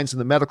front lines in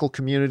the medical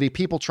community,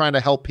 people trying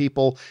to help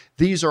people.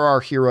 These are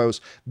our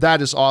heroes.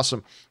 That is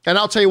awesome. And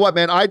I'll tell you what,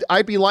 man,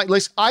 I'd be like,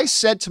 I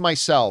said to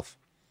myself,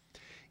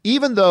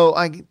 even though,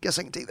 I guess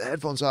I can take the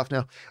headphones off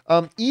now,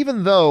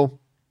 even though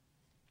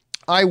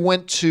I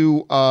went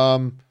to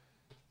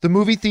the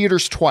movie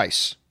theaters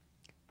twice.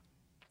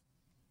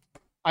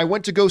 I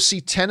went to go see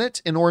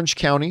Tenet in Orange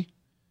County,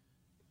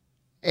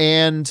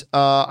 and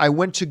I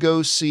went to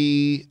go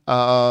see,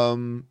 what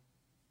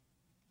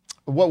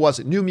was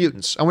it? New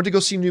Mutants. I went to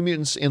go see New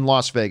Mutants in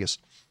Las Vegas.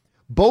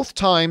 Both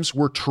times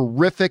were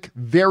terrific,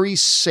 very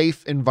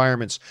safe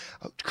environments.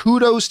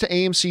 Kudos to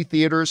AMC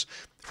Theaters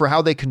for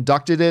how they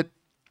conducted it.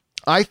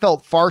 I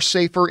felt far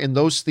safer in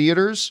those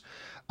theaters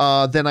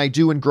than I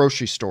do in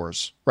grocery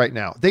stores right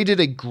now. They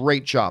did a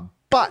great job.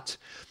 But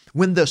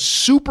when the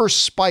super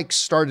spikes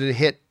started to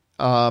hit,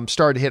 I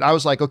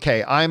was like,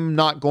 okay, I'm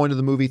not going to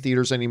the movie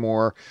theaters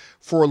anymore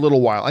for a little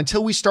while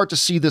until we start to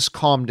see this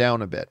calm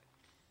down a bit.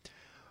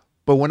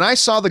 But when I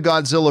saw the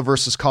Godzilla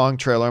versus Kong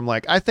trailer, I'm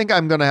like, I think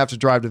I'm going to have to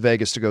drive to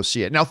Vegas to go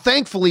see it. Now,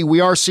 thankfully,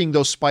 we are seeing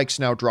those spikes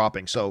now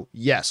dropping. So,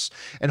 yes.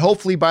 And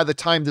hopefully by the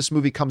time this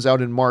movie comes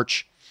out in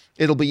March,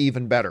 it'll be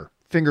even better.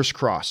 Fingers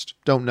crossed.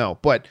 Don't know.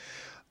 But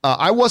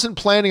I wasn't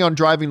planning on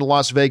driving to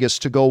Las Vegas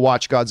to go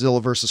watch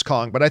Godzilla versus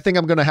Kong, but I think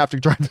I'm going to have to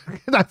drive.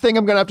 I think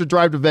I'm going to have to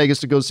drive to Vegas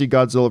to go see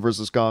Godzilla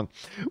versus Kong.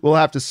 We'll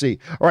have to see.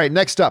 All right,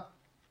 next up.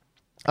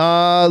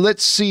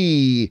 Let's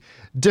see.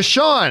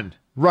 Deshaun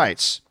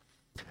writes,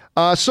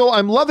 so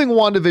I'm loving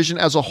WandaVision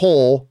as a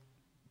whole,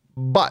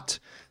 but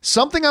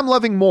something I'm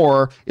loving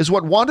more is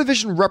what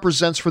WandaVision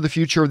represents for the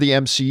future of the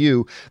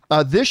MCU.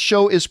 This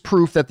show is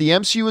proof that the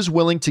MCU is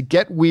willing to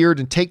get weird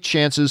and take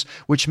chances,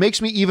 which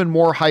makes me even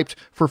more hyped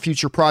for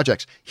future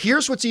projects.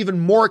 Here's what's even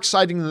more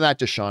exciting than that,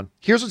 Deshaun.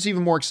 Here's what's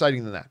even more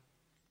exciting than that.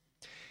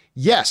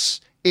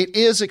 Yes, it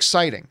is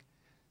exciting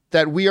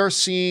that we are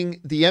seeing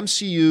the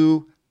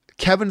MCU,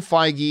 Kevin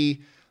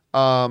Feige,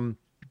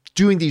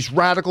 doing these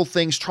radical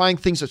things, trying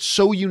things that's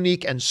so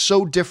unique and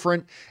so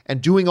different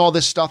and doing all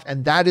this stuff.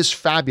 And that is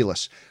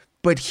fabulous.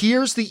 But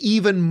here's the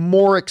even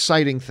more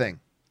exciting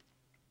thing.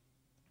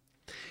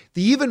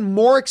 The even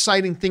more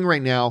exciting thing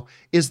right now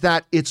is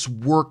that it's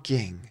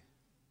working.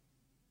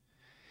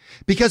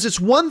 Because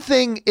it's one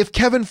thing if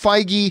Kevin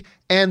Feige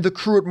and the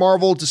crew at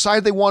Marvel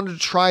decided they wanted to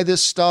try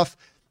this stuff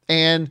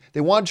and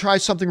they wanted to try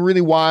something really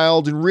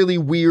wild and really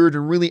weird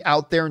and really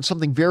out there and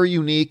something very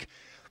unique.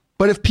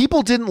 But if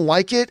people didn't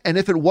like it and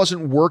if it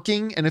wasn't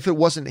working and if it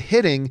wasn't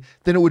hitting,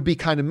 then it would be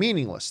kind of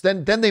meaningless.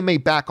 Then they may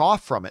back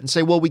off from it and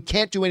say, well, we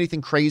can't do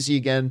anything crazy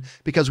again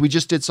because we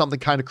just did something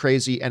kind of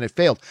crazy and it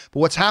failed.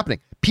 But what's happening?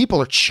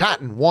 People are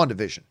chatting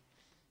WandaVision.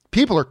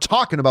 People are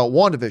talking about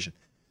WandaVision.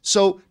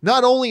 So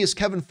not only is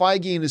Kevin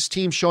Feige and his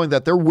team showing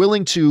that they're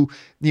willing to,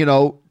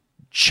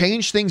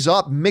 change things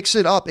up, mix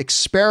it up,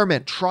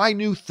 experiment, try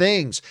new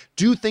things,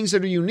 do things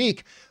that are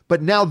unique,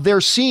 but now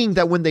they're seeing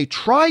that when they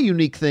try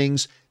unique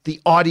things, the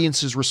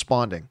audience is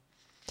responding.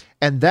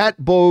 And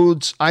that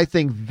bodes, I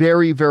think,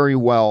 very, very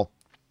well.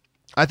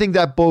 I think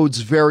that bodes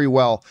very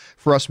well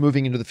for us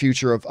moving into the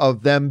future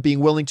of them being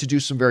willing to do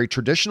some very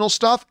traditional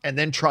stuff and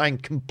then trying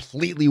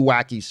completely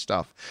wacky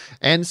stuff.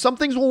 And some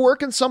things will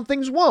work and some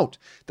things won't.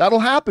 That'll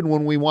happen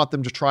when we want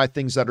them to try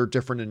things that are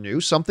different and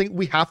new. Something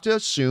we have to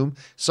assume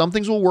some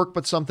things will work,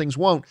 but some things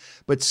won't.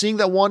 But seeing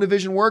that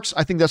WandaVision works,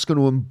 I think that's going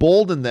to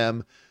embolden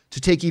them to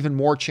take even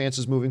more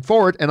chances moving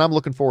forward, and I'm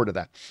looking forward to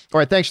that. All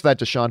right, thanks for that,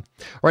 Deshaun.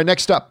 All right,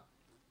 next up,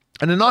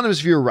 an anonymous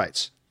viewer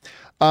writes,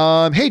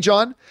 hey,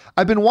 John,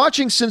 I've been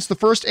watching since the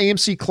first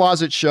AMC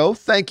Closet show.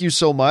 Thank you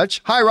so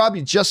much. Hi, Rob.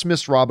 You just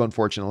missed Rob,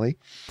 unfortunately.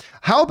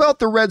 How about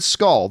the Red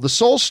Skull? The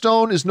Soul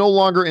Stone is no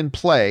longer in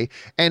play,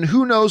 and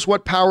who knows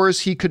what powers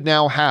he could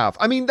now have.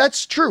 I mean,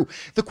 that's true.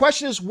 The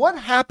question is, what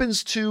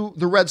happens to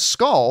the Red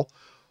Skull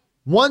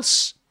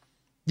once,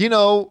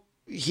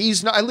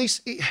 he's not, at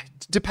least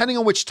depending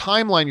on which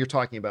timeline you're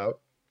talking about.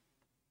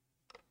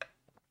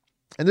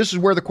 And this is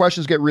where the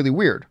questions get really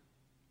weird.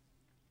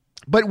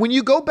 But when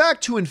you go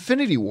back to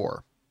Infinity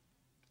War,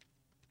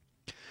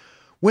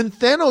 when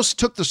Thanos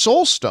took the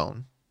Soul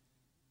Stone,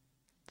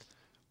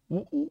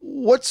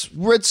 what's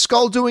Red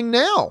Skull doing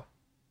now?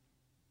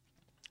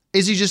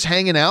 Is he just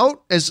hanging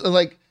out? Is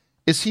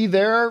he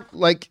there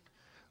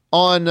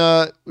on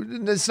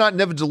it's not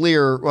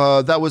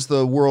Nidavellir, that was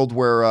the world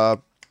where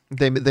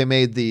they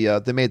made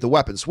the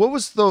weapons. What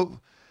was the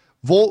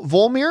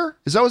Volmir?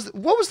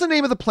 What was the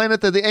name of the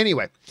planet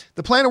anyway,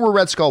 the planet where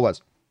Red Skull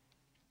was?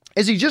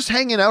 Is he just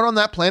hanging out on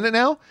that planet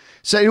now?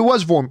 So it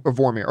was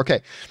Vormir.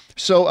 Okay.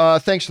 So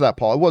thanks for that,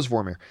 Paul. It was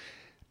Vormir.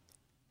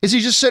 Is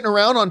he just sitting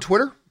around on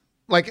Twitter?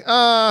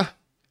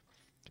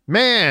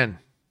 Man,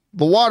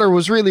 the water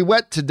was really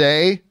wet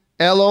today.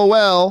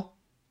 LOL.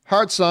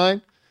 Heart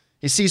sign.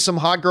 You see some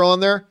hot girl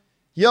in there?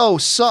 Yo,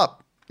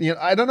 sup?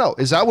 I don't know.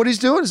 Is that what he's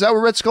doing? Is that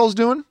what Red Skull's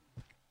doing?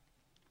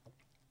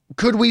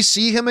 Could we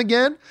see him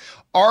again?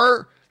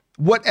 Are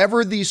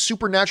whatever these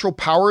supernatural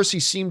powers he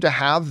seemed to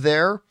have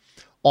there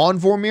on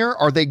Vormir,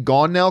 are they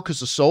gone now because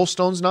the Soul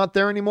Stone's not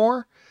there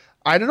anymore?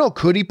 I don't know.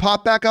 Could he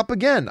pop back up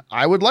again?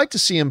 I would like to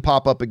see him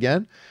pop up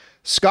again.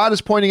 Scott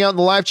is pointing out in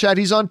the live chat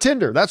he's on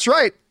Tinder. That's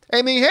right.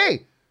 I mean,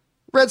 hey,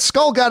 Red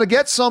Skull got to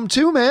get some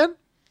too, man.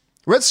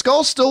 Red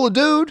Skull's still a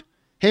dude.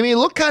 I mean, he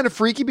looked kind of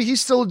freaky, but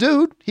he's still a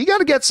dude. He got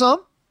to get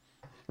some,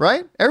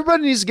 right?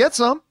 Everybody needs to get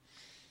some.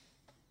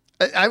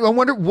 I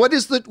wonder what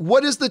is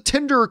the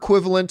Tinder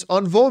equivalent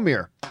on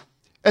Vormir?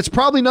 It's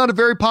probably not a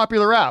very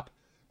popular app.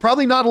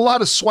 Probably not a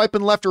lot of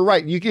swiping left or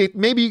right.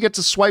 Maybe you get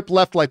to swipe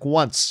left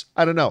once.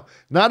 I don't know.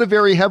 Not a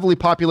very heavily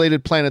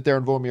populated planet there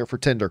in Vormir for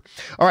Tinder.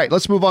 All right,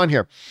 let's move on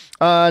here.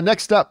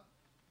 Next up,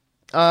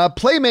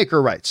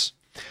 Playmaker writes,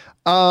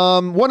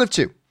 one of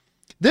two.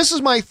 This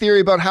is my theory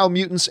about how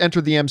mutants enter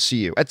the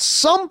MCU. At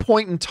some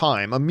point in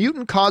time, a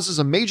mutant causes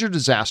a major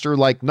disaster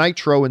like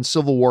Nitro in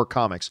Civil War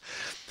comics,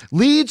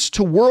 leads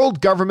to world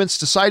governments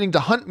deciding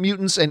to hunt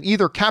mutants and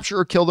either capture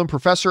or kill them.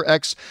 Professor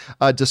X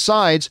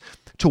decides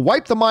to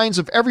wipe the minds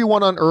of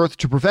everyone on Earth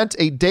to prevent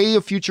a day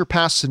of future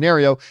past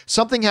scenario.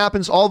 Something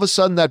happens all of a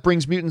sudden that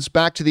brings mutants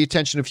back to the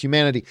attention of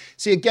humanity.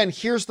 See, again,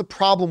 here's the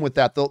problem with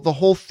that. The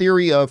whole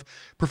theory of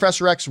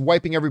Professor X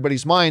wiping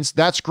everybody's minds,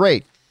 that's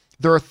great.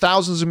 There are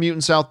thousands of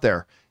mutants out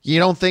there. You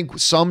don't think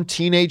some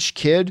teenage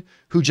kid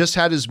who just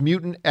had his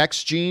mutant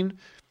X gene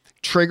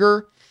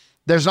trigger,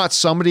 there's not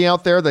somebody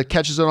out there that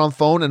catches it on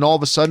phone and all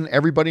of a sudden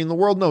everybody in the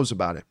world knows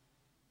about it?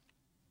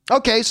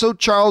 Okay, so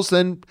Charles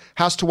then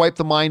has to wipe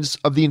the minds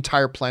of the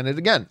entire planet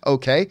again.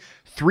 Okay,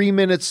 3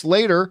 minutes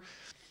later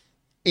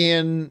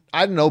in,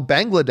 I don't know,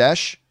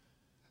 Bangladesh,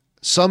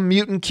 some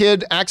mutant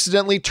kid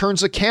accidentally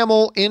turns a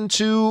camel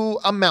into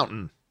a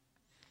mountain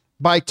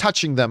by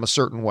touching them a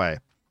certain way.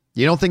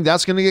 You don't think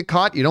that's going to get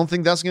caught? You don't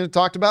think that's going to get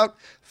talked about?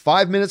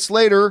 5 minutes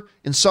later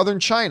in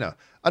southern China,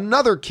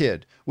 another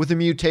kid with a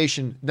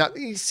mutation. Now,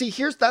 you see,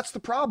 that's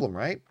the problem,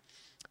 right?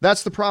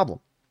 That's the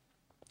problem.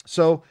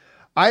 So,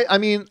 I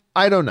mean,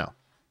 I don't know.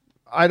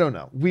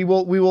 We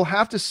will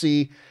have to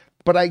see,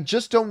 but I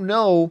just don't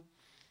know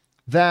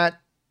that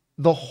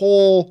the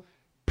whole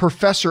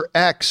Professor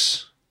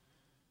X,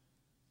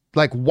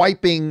 like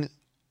wiping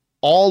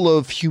all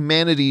of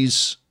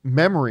humanity's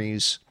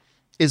memories,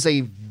 is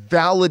a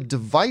valid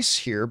device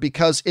here,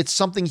 because it's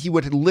something he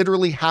would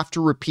literally have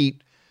to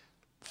repeat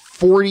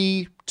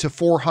 40 to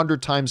 400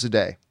 times a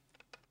day.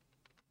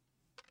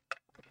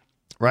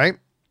 Right?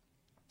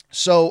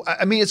 So,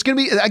 I mean, it's going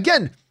to be,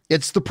 again,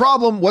 it's the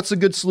problem. What's a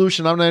good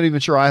solution? I'm not even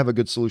sure I have a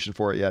good solution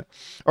for it yet.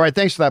 All right.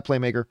 Thanks for that,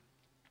 Playmaker.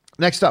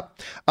 Next up,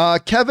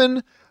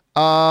 Kevin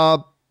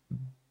Belicki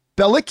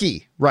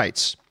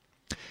writes,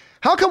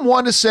 how come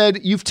Wanda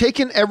said, you've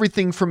taken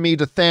everything from me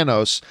to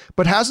Thanos,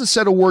 but hasn't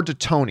said a word to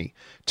Tony?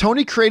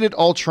 Tony created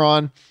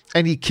Ultron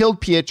and he killed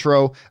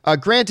Pietro.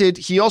 Granted,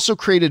 he also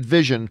created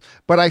Vision,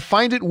 but I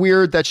find it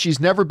weird that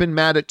she's never been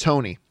mad at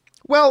Tony.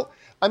 Well,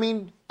 I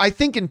mean, I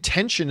think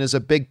intention is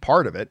a big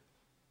part of it.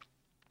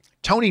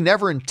 Tony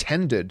never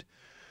intended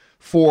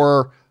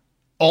for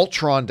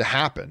Ultron to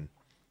happen.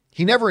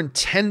 He never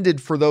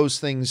intended for those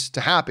things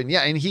to happen.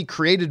 Yeah, and he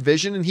created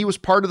Vision and he was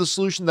part of the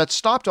solution that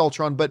stopped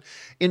Ultron, but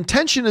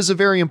intention is a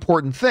very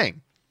important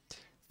thing.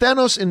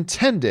 Thanos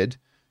intended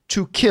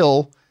to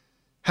kill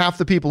half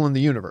the people in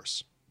the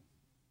universe.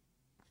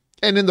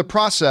 And in the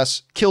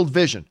process, killed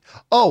Vision.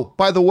 Oh,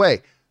 by the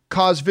way,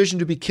 caused Vision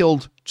to be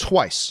killed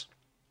twice.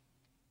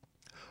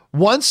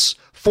 Once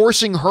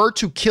forcing her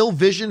to kill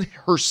Vision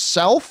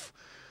herself,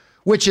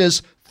 which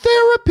is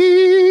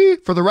therapy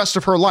for the rest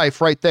of her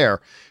life right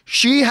there.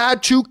 She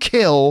had to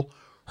kill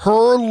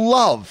her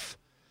love,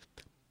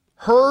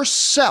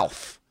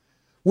 herself,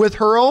 with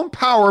her own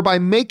power by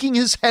making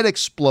his head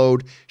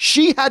explode.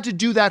 She had to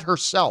do that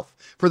herself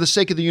for the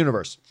sake of the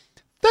universe.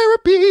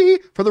 Therapy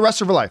for the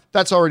rest of her life.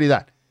 That's already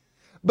that.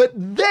 But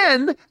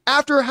then,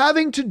 after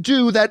having to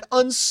do that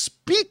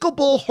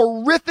unspeakable,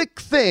 horrific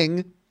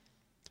thing,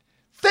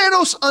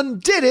 Thanos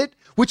undid it,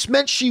 which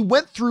meant she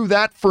went through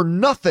that for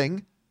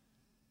nothing.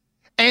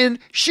 And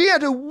she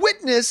had to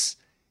witness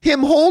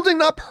him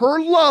holding up her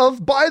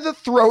love by the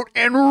throat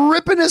and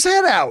ripping his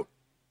head out.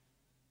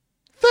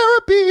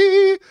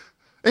 Therapy,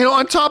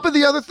 on top of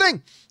the other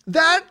thing.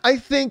 That, I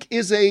think,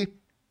 is a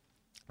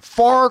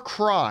far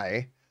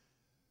cry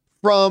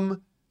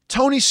from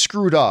Tony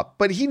screwed up,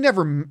 but he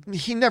never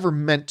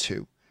meant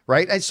to,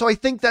 right? And so I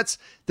think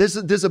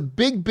there's a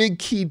big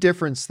key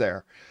difference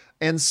there.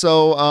 And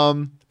so,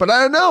 but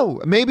I don't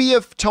know, maybe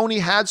if Tony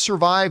had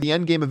survived the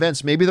Endgame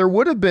events, maybe there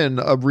would have been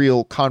a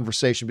real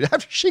conversation. But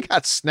after she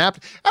got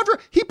snapped, after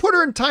he put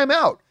her in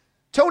timeout,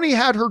 Tony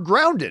had her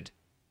grounded.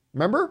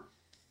 Remember?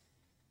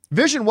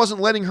 Vision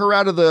wasn't letting her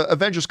out of the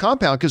Avengers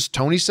compound because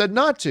Tony said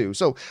not to.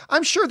 So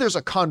I'm sure there's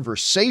a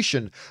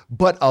conversation,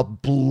 but a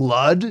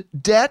blood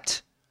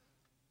debt?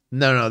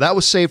 No, that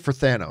was saved for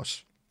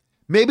Thanos.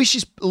 Maybe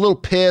she's a little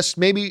pissed.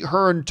 Maybe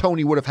her and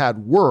Tony would have had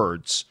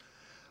words.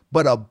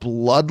 But a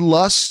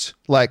bloodlust,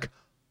 like,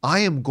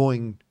 I am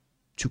going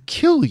to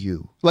kill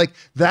you. Like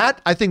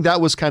that, I think that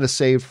was kind of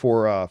saved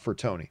for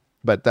Tony.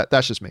 But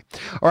that's just me.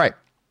 All right.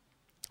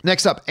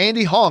 Next up,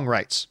 Andy Hong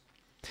writes,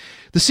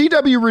 the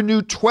CW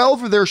renewed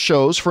 12 of their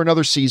shows for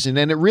another season,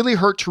 and it really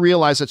hurt to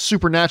realize that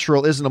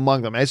Supernatural isn't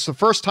among them. It's the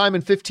first time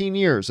in 15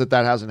 years that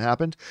hasn't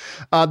happened.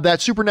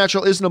 That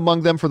Supernatural isn't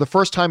among them for the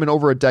first time in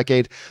over a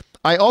decade.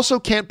 I also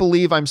can't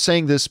believe I'm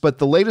saying this, but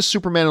the latest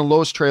Superman and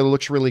Lois trailer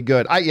looks really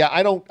good.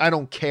 I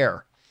don't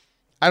care.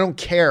 I don't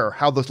care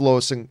how the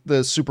Lois and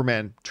the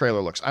Superman trailer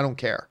looks. I don't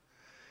care.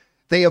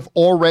 They have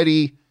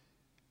already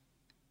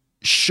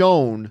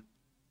shown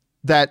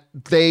that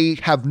they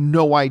have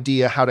no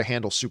idea how to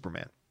handle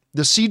Superman.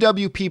 The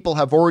CW people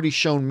have already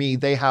shown me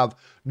they have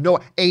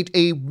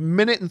a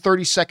minute and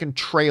 30-second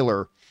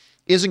trailer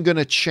isn't going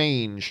to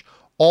change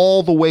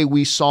all the way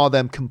we saw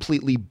them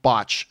completely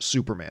botch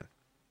Superman.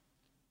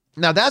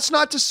 Now, that's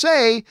not to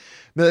say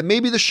that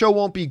maybe the show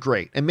won't be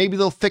great and maybe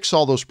they'll fix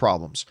all those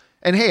problems.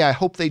 And hey, I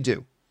hope they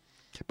do.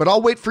 But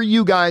I'll wait for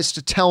you guys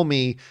to tell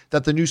me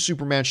that the new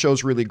Superman show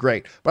is really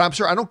great. But I'm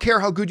sorry, I don't care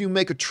how good you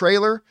make a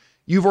trailer.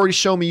 You've already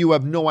shown me you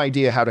have no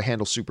idea how to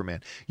handle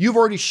Superman. You've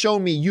already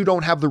shown me you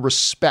don't have the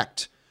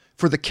respect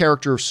for the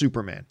character of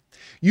Superman.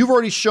 You've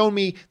already shown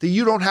me that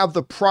you don't have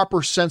the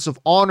proper sense of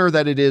honor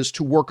that it is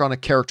to work on a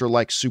character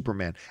like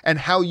Superman and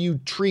how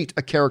you treat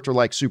a character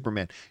like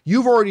Superman.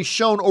 You've already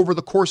shown over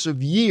the course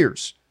of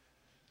years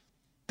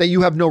that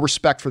you have no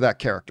respect for that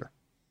character.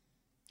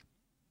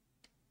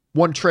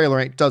 One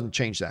trailer doesn't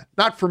change that.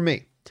 Not for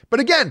me. But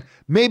again,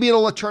 maybe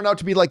it'll turn out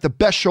to be like the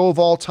best show of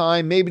all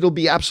time. Maybe it'll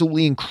be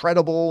absolutely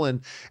incredible.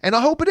 And I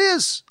hope it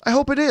is. I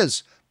hope it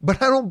is.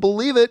 But I don't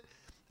believe it.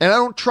 And I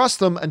don't trust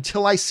them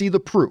until I see the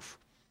proof.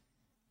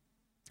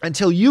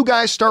 Until you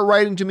guys start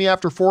writing to me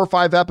after 4 or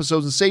 5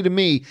 episodes and say to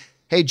me,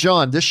 hey,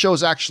 John, this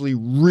show's actually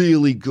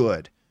really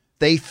good.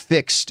 They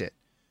fixed it.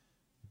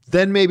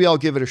 Then maybe I'll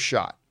give it a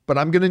shot. But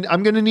I'm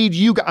gonna need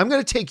you. I'm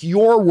gonna take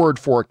your word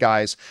for it,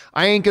 guys.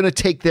 I ain't gonna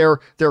take their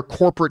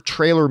corporate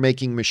trailer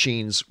making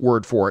machines'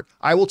 word for it.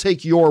 I will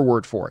take your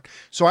word for it.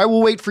 So I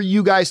will wait for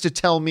you guys to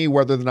tell me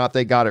whether or not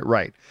they got it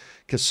right,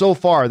 because so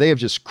far they have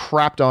just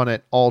crapped on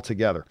it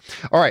altogether.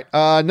 All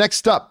right.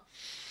 Next up,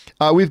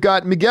 we've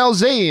got Miguel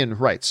Zayn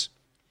writes,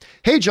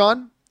 "Hey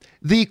John.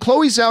 The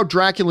Chloe Zhao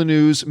Dracula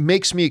news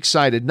makes me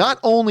excited, not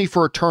only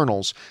for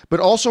Eternals, but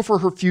also for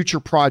her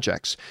future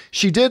projects.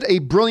 She did a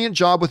brilliant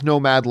job with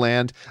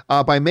Nomadland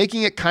by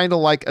making it kind of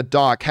like a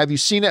doc. Have you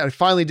seen it? I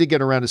finally did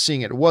get around to seeing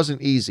it. It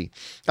wasn't easy.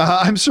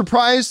 I'm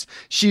surprised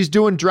she's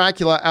doing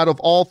Dracula out of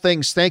all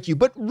things. Thank you.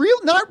 But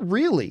not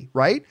really,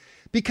 right?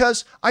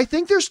 Because I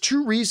think there's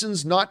 2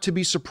 reasons not to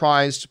be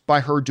surprised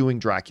by her doing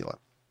Dracula.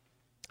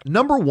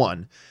 Number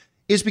 1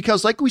 is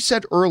because, like we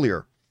said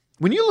earlier,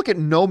 when you look at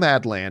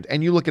Nomadland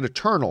and you look at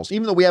Eternals,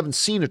 even though we haven't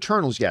seen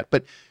Eternals yet,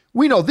 but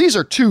we know these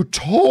are 2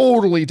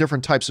 totally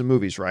different types of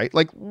movies, right?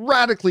 Like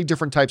radically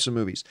different types of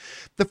movies.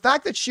 The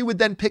fact that she would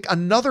then pick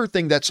another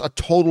thing that's a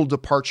total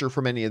departure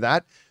from any of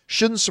that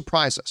shouldn't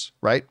surprise us,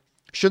 right?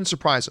 Shouldn't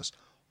surprise us.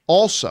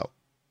 Also,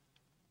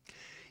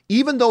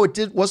 even though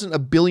it wasn't a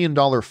 $1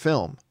 billion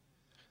film,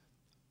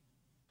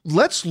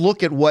 let's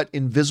look at what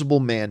Invisible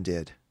Man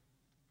did.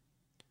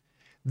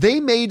 They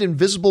made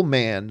Invisible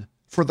Man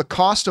for the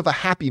cost of a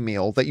Happy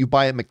Meal that you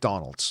buy at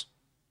McDonald's.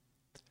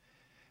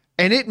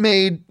 And it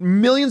made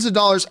millions of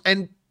dollars,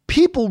 and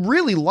people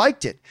really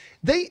liked it.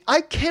 I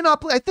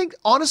think,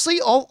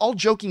 honestly, all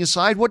joking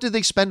aside, what did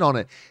they spend on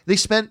it? They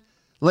spent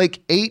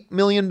like $8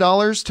 million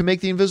to make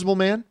The Invisible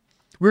Man.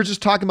 We were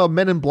just talking about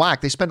Men in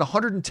Black. They spent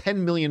 $110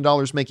 million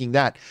making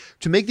that.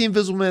 To make The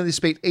Invisible Man, they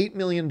spent $8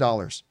 million.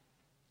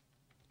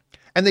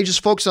 And they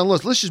just focused on,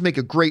 let's just make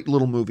a great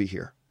little movie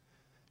here.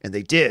 And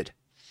they did.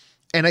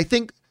 And I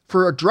think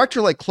for a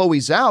director like Chloe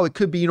Zhao, it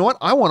could be, you know what?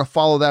 I want to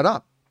follow that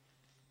up.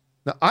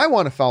 Now, I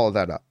want to follow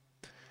that up.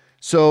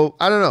 So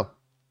I don't know.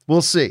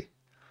 We'll see.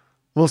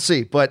 We'll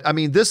see. But I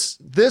mean, this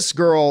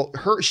girl,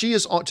 she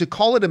is on, to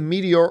call it a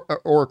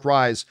meteoric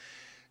rise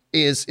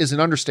is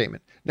an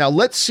understatement. Now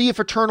let's see if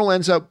Eternal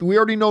ends up, we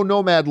already know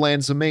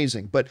Nomadland's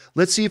amazing, but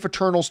let's see if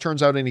Eternals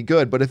turns out any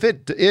good. But if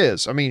it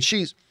is, I mean,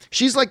 she's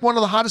like one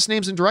of the hottest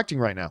names in directing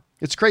right now.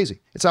 It's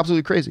crazy. It's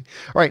absolutely crazy.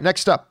 All right.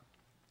 Next up,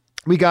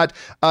 we got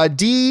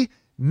D.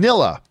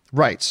 Nilla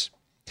writes,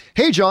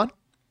 "Hey, John,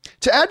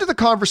 to add to the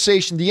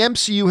conversation, the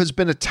MCU has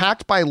been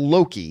attacked by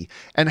Loki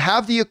and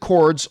have the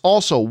Accords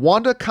also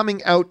Wanda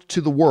coming out to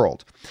the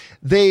world.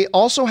 They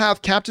also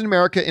have Captain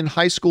America in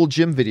high school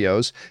gym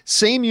videos.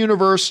 Same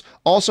universe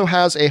also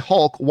has a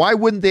Hulk. Why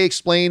wouldn't they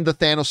explain the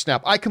Thanos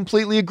snap?" I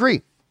completely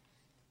agree.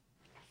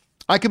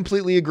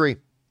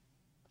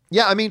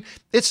 Yeah, I mean,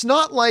 it's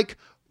not like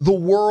the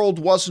world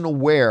wasn't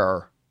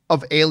aware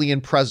of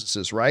alien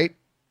presences, right?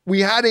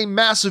 We had a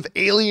massive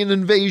alien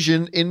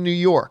invasion in New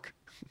York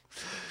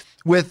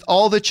with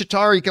all the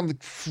Chitauri coming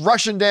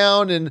rushing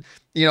down and,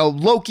 you know,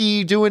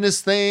 Loki doing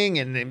his thing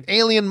and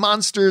alien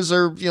monsters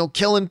are, you know,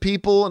 killing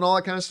people and all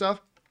that kind of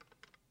stuff.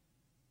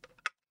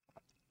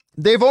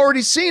 They've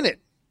already seen it.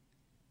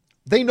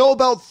 They know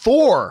about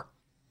Thor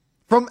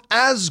from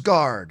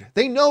Asgard.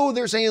 They know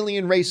there's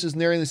alien races and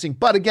they're in this thing.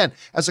 But again,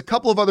 as a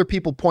couple of other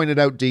people pointed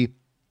out, D,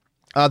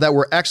 that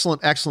were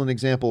excellent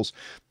examples.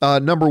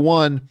 Number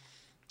 1,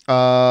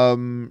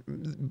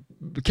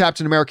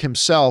 Captain America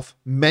himself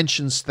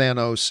mentions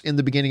Thanos in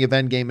the beginning of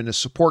Endgame in his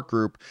support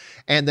group.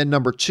 And then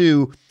number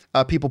 2,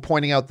 people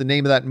pointing out the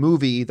name of that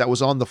movie that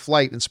was on the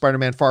flight in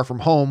Spider-Man Far From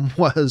Home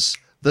was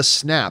The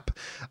Snap.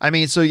 I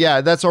mean, so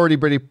yeah, that's already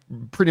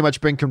pretty much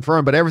been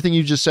confirmed, but everything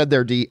you just said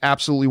there, D,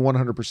 absolutely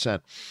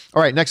 100%.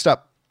 All right, next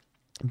up,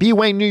 B.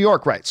 Wayne, New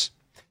York writes,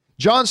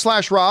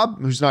 John/Rob,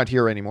 who's not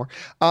here anymore.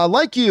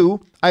 Like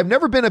you, I've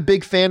never been a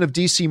big fan of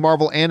DC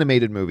Marvel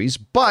animated movies,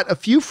 but a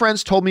few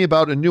friends told me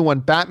about a new one,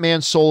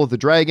 Batman Soul of the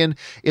Dragon.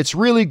 It's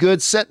really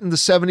good, set in the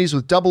 70s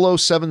with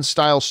 007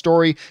 style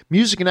story,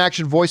 music and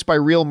action voiced by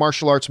real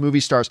martial arts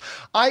movie stars.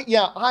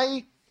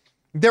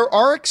 There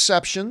are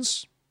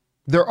exceptions.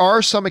 There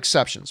are some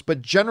exceptions,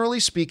 but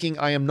generally speaking,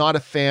 I am not a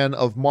fan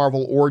of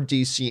Marvel or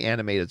DC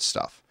animated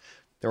stuff.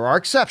 There are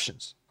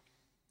exceptions.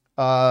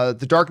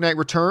 The Dark Knight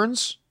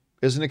Returns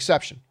is an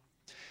exception.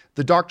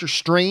 The Doctor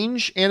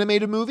Strange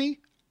animated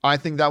movie, I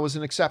think that was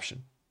an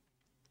exception.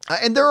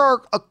 And there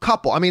are a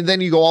couple. I mean,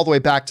 then you go all the way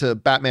back to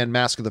Batman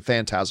Mask of the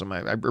Phantasm.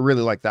 I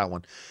really like that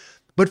one.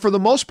 But for the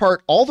most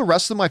part, all the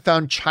rest of them I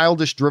found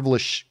childish,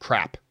 drivelish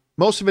crap.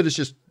 Most of it is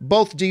just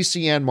both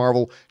DC and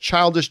Marvel,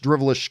 childish,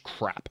 drivelish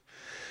crap.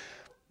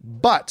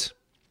 But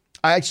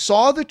I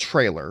saw the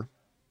trailer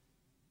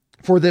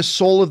for this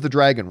Soul of the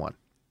Dragon one.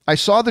 I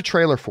saw the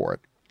trailer for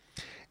it.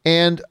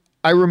 And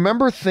I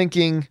remember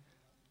thinking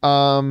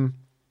that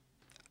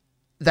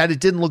it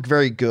didn't look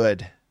very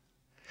good.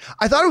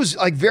 I thought it was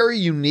like very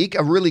unique,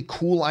 a really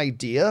cool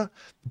idea,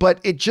 but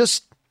it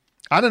just,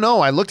 I don't know.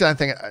 I looked at it and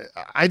think,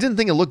 I didn't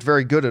think it looked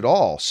very good at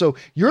all. So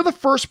you're the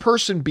first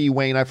person, B.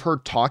 Wayne, I've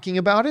heard talking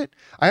about it.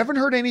 I haven't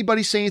heard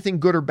anybody say anything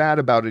good or bad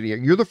about it yet.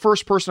 You're the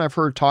first person I've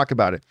heard talk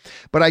about it.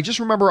 But I just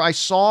remember I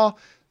saw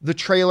the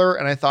trailer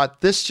and I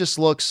thought this just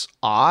looks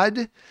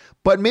odd.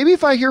 But maybe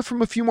if I hear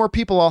from a few more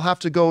people, I'll have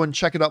to go and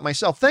check it out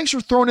myself. Thanks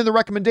for throwing in the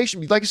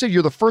recommendation. Like I said,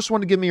 you're the first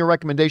one to give me a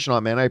recommendation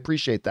on, man. I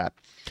appreciate that.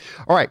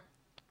 All right.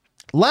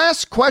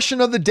 Last question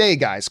of the day,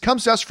 guys,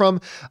 comes to us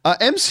from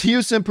MCU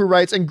Simpu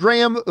writes, and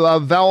Graham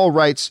Vowell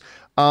writes,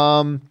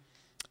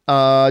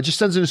 just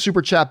sends in a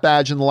super chat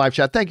badge in the live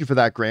chat. Thank you for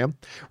that, Graham.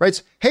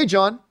 Writes, hey,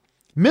 John,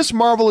 Miss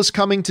Marvel is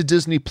coming to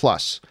Disney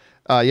Plus.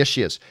 Yes,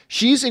 she is.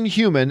 She's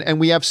Inhuman, and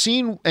we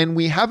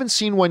haven't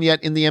seen one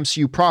yet in the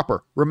MCU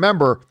proper.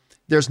 Remember,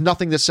 there's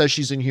nothing that says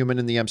she's Inhuman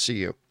in the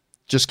MCU.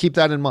 Just keep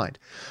that in mind.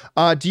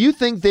 Do you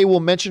think they will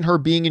mention her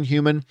being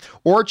Inhuman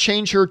or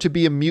change her to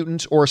be a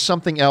mutant or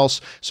something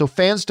else so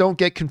fans don't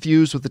get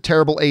confused with the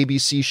terrible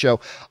ABC show?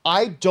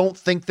 I don't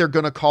think they're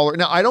going to call her.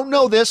 Now, I don't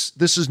know this.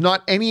 This is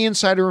not any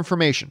insider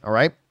information, all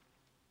right?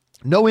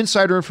 No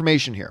insider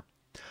information here.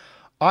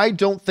 I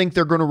don't think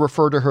they're going to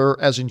refer to her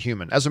as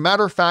Inhuman. As a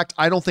matter of fact,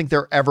 I don't think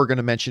they're ever going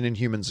to mention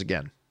Inhumans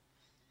again.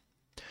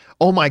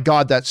 Oh my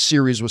God, that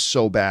series was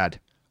so bad.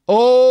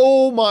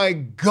 Oh my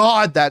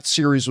God, that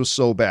series was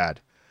so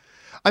bad.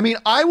 I mean,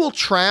 I will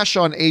trash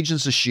on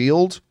Agents of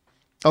S.H.I.E.L.D.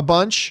 a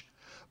bunch,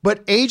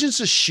 but Agents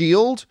of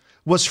S.H.I.E.L.D.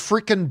 was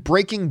freaking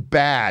Breaking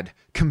Bad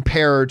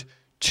compared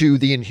to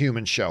the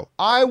Inhuman show.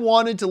 I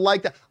wanted to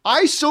like that.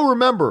 I still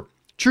remember,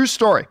 true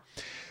story.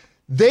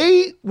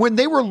 When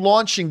they were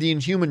launching the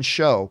Inhuman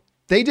show,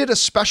 they did a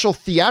special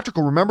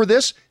theatrical. Remember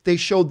this? They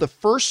showed the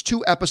first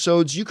 2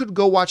 episodes. You could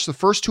go watch the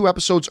first 2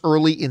 episodes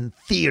early in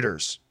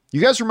theaters.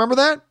 You guys remember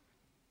that?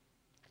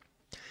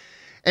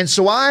 And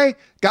so I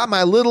got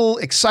my little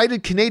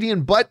excited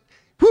Canadian butt.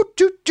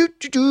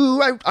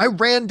 I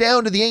ran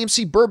down to the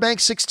AMC Burbank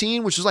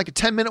 16, which was like a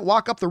 10-minute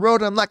walk up the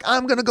road. And I'm like,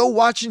 I'm going to go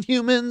watch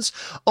Inhumans.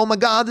 Oh my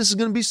God, this is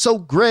going to be so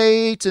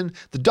great. And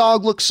the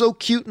dog looks so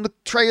cute in the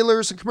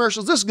trailers and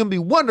commercials. This is going to be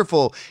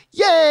wonderful.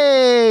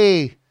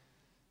 Yay!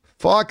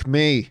 Fuck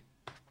me.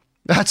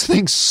 That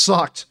thing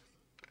sucked.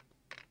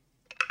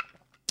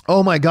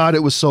 Oh my God,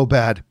 it was so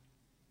bad.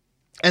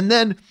 And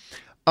then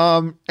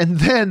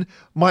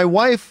my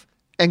wife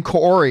and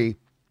Corey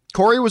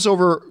was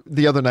over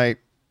the other night,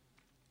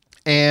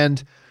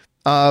 and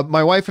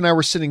my wife and I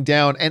were sitting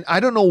down, and I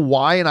don't know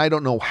why and I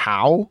don't know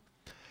how,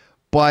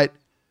 but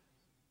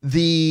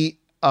the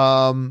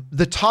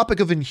topic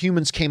of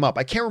Inhumans came up.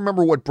 I can't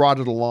remember what brought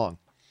it along.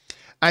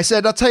 I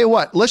said, I'll tell you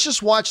what, let's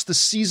just watch the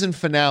season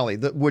finale,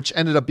 which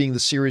ended up being the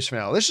series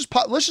finale. Let's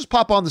just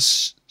pop on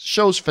the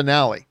show's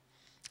finale.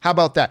 How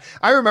about that?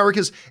 I remember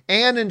because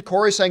Anne and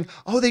Corey saying,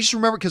 oh, they just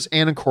remember because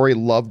Anne and Corey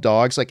love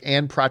dogs. Like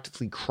Anne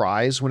practically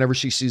cries whenever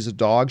she sees a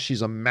dog.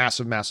 She's a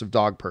massive, massive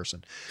dog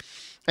person.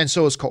 And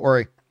so is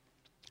Corey.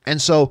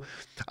 And so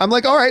I'm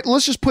like, all right,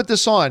 let's just put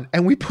this on.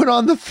 And we put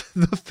on the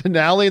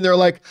finale and they're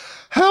like,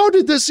 how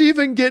did this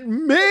even get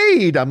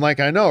made? I'm like,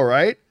 I know,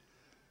 right?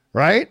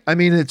 Right? I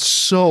mean, it's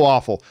so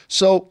awful.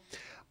 So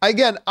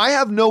again, I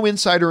have no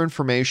insider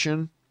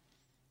information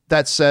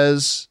that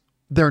says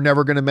they're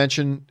never going to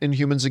mention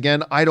Inhumans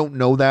again. I don't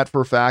know that for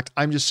a fact.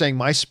 I'm just saying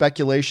my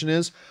speculation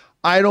is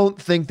I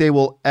don't think they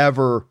will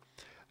ever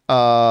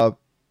mention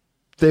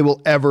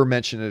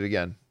it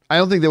again. I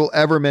don't think they will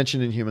ever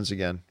mention Inhumans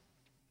again.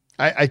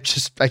 I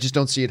just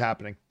don't see it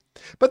happening.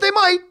 But they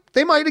might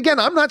again.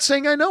 I'm not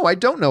saying I know. I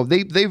don't know.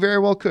 They very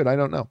well could. I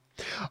don't know.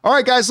 All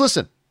right, guys,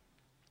 listen.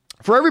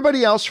 For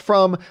everybody else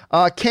from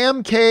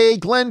Cam K,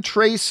 Glenn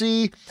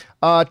Tracy,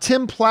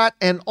 Tim Platt,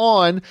 and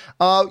on,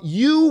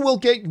 we will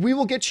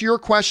get to your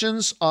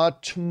questions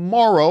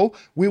tomorrow.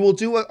 We will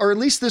do, or at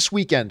least this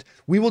weekend,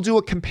 we will do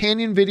a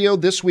companion video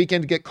this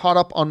weekend to get caught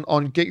up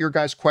on get your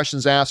guys'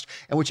 questions asked.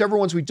 And whichever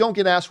ones we don't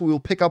get asked, we will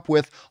pick up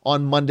with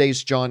on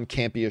Monday's John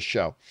Campea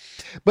show.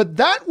 But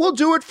that will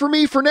do it for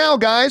me for now,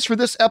 guys, for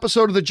this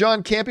episode of the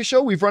John Campea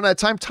show. We've run out of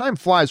time. Time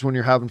flies when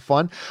you're having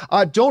fun.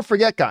 Don't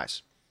forget,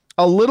 guys,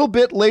 a little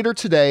bit later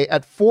today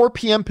at 4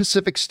 p.m.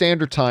 Pacific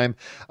Standard Time,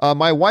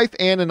 my wife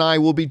Ann and I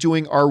will be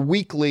doing our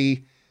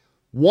weekly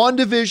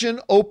WandaVision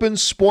open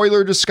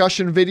spoiler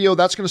discussion video.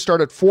 That's going to start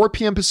at 4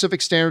 p.m.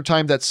 Pacific Standard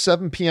Time. That's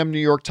 7 p.m. New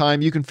York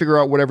time. You can figure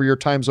out whatever your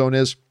time zone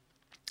is.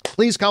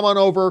 Please come on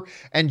over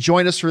and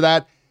join us for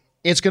that.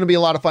 It's going to be a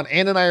lot of fun.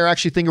 Ann and I are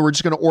actually thinking we're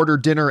just going to order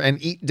dinner and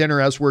eat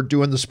dinner as we're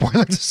doing the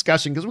spoiler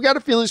discussion, because we got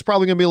a feeling it's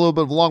probably going to be a little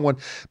bit of a long one.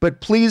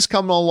 But please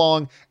come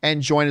along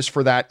and join us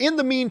for that. In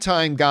the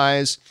meantime,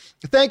 guys,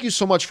 thank you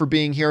so much for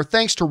being here.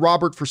 Thanks to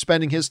Robert for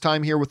spending his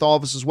time here with all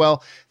of us as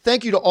well.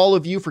 Thank you to all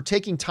of you for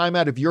taking time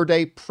out of your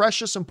day,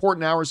 precious,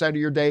 important hours out of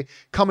your day,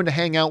 coming to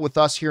hang out with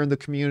us here in the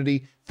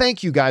community.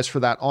 Thank you guys for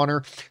that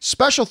honor.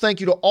 Special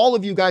thank you to all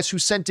of you guys who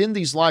sent in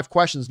these live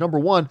questions. Number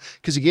one,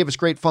 because you gave us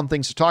great fun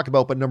things to talk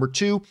about. But number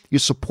two, you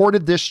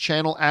supported this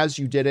channel as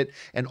you did it.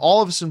 And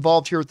all of us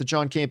involved here at the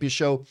John Campea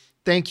Show,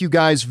 thank you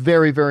guys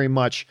very, very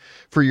much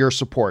for your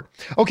support.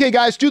 Okay,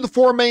 guys, do the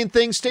four main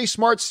things. Stay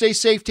smart, stay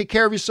safe, take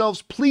care of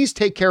yourselves. Please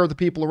take care of the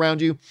people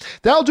around you.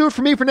 That'll do it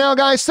for me for now,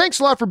 guys. Thanks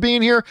a lot for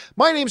being here.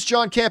 My name's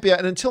John Campea,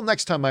 and until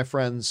next time, my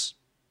friends,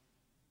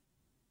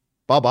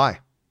 bye-bye.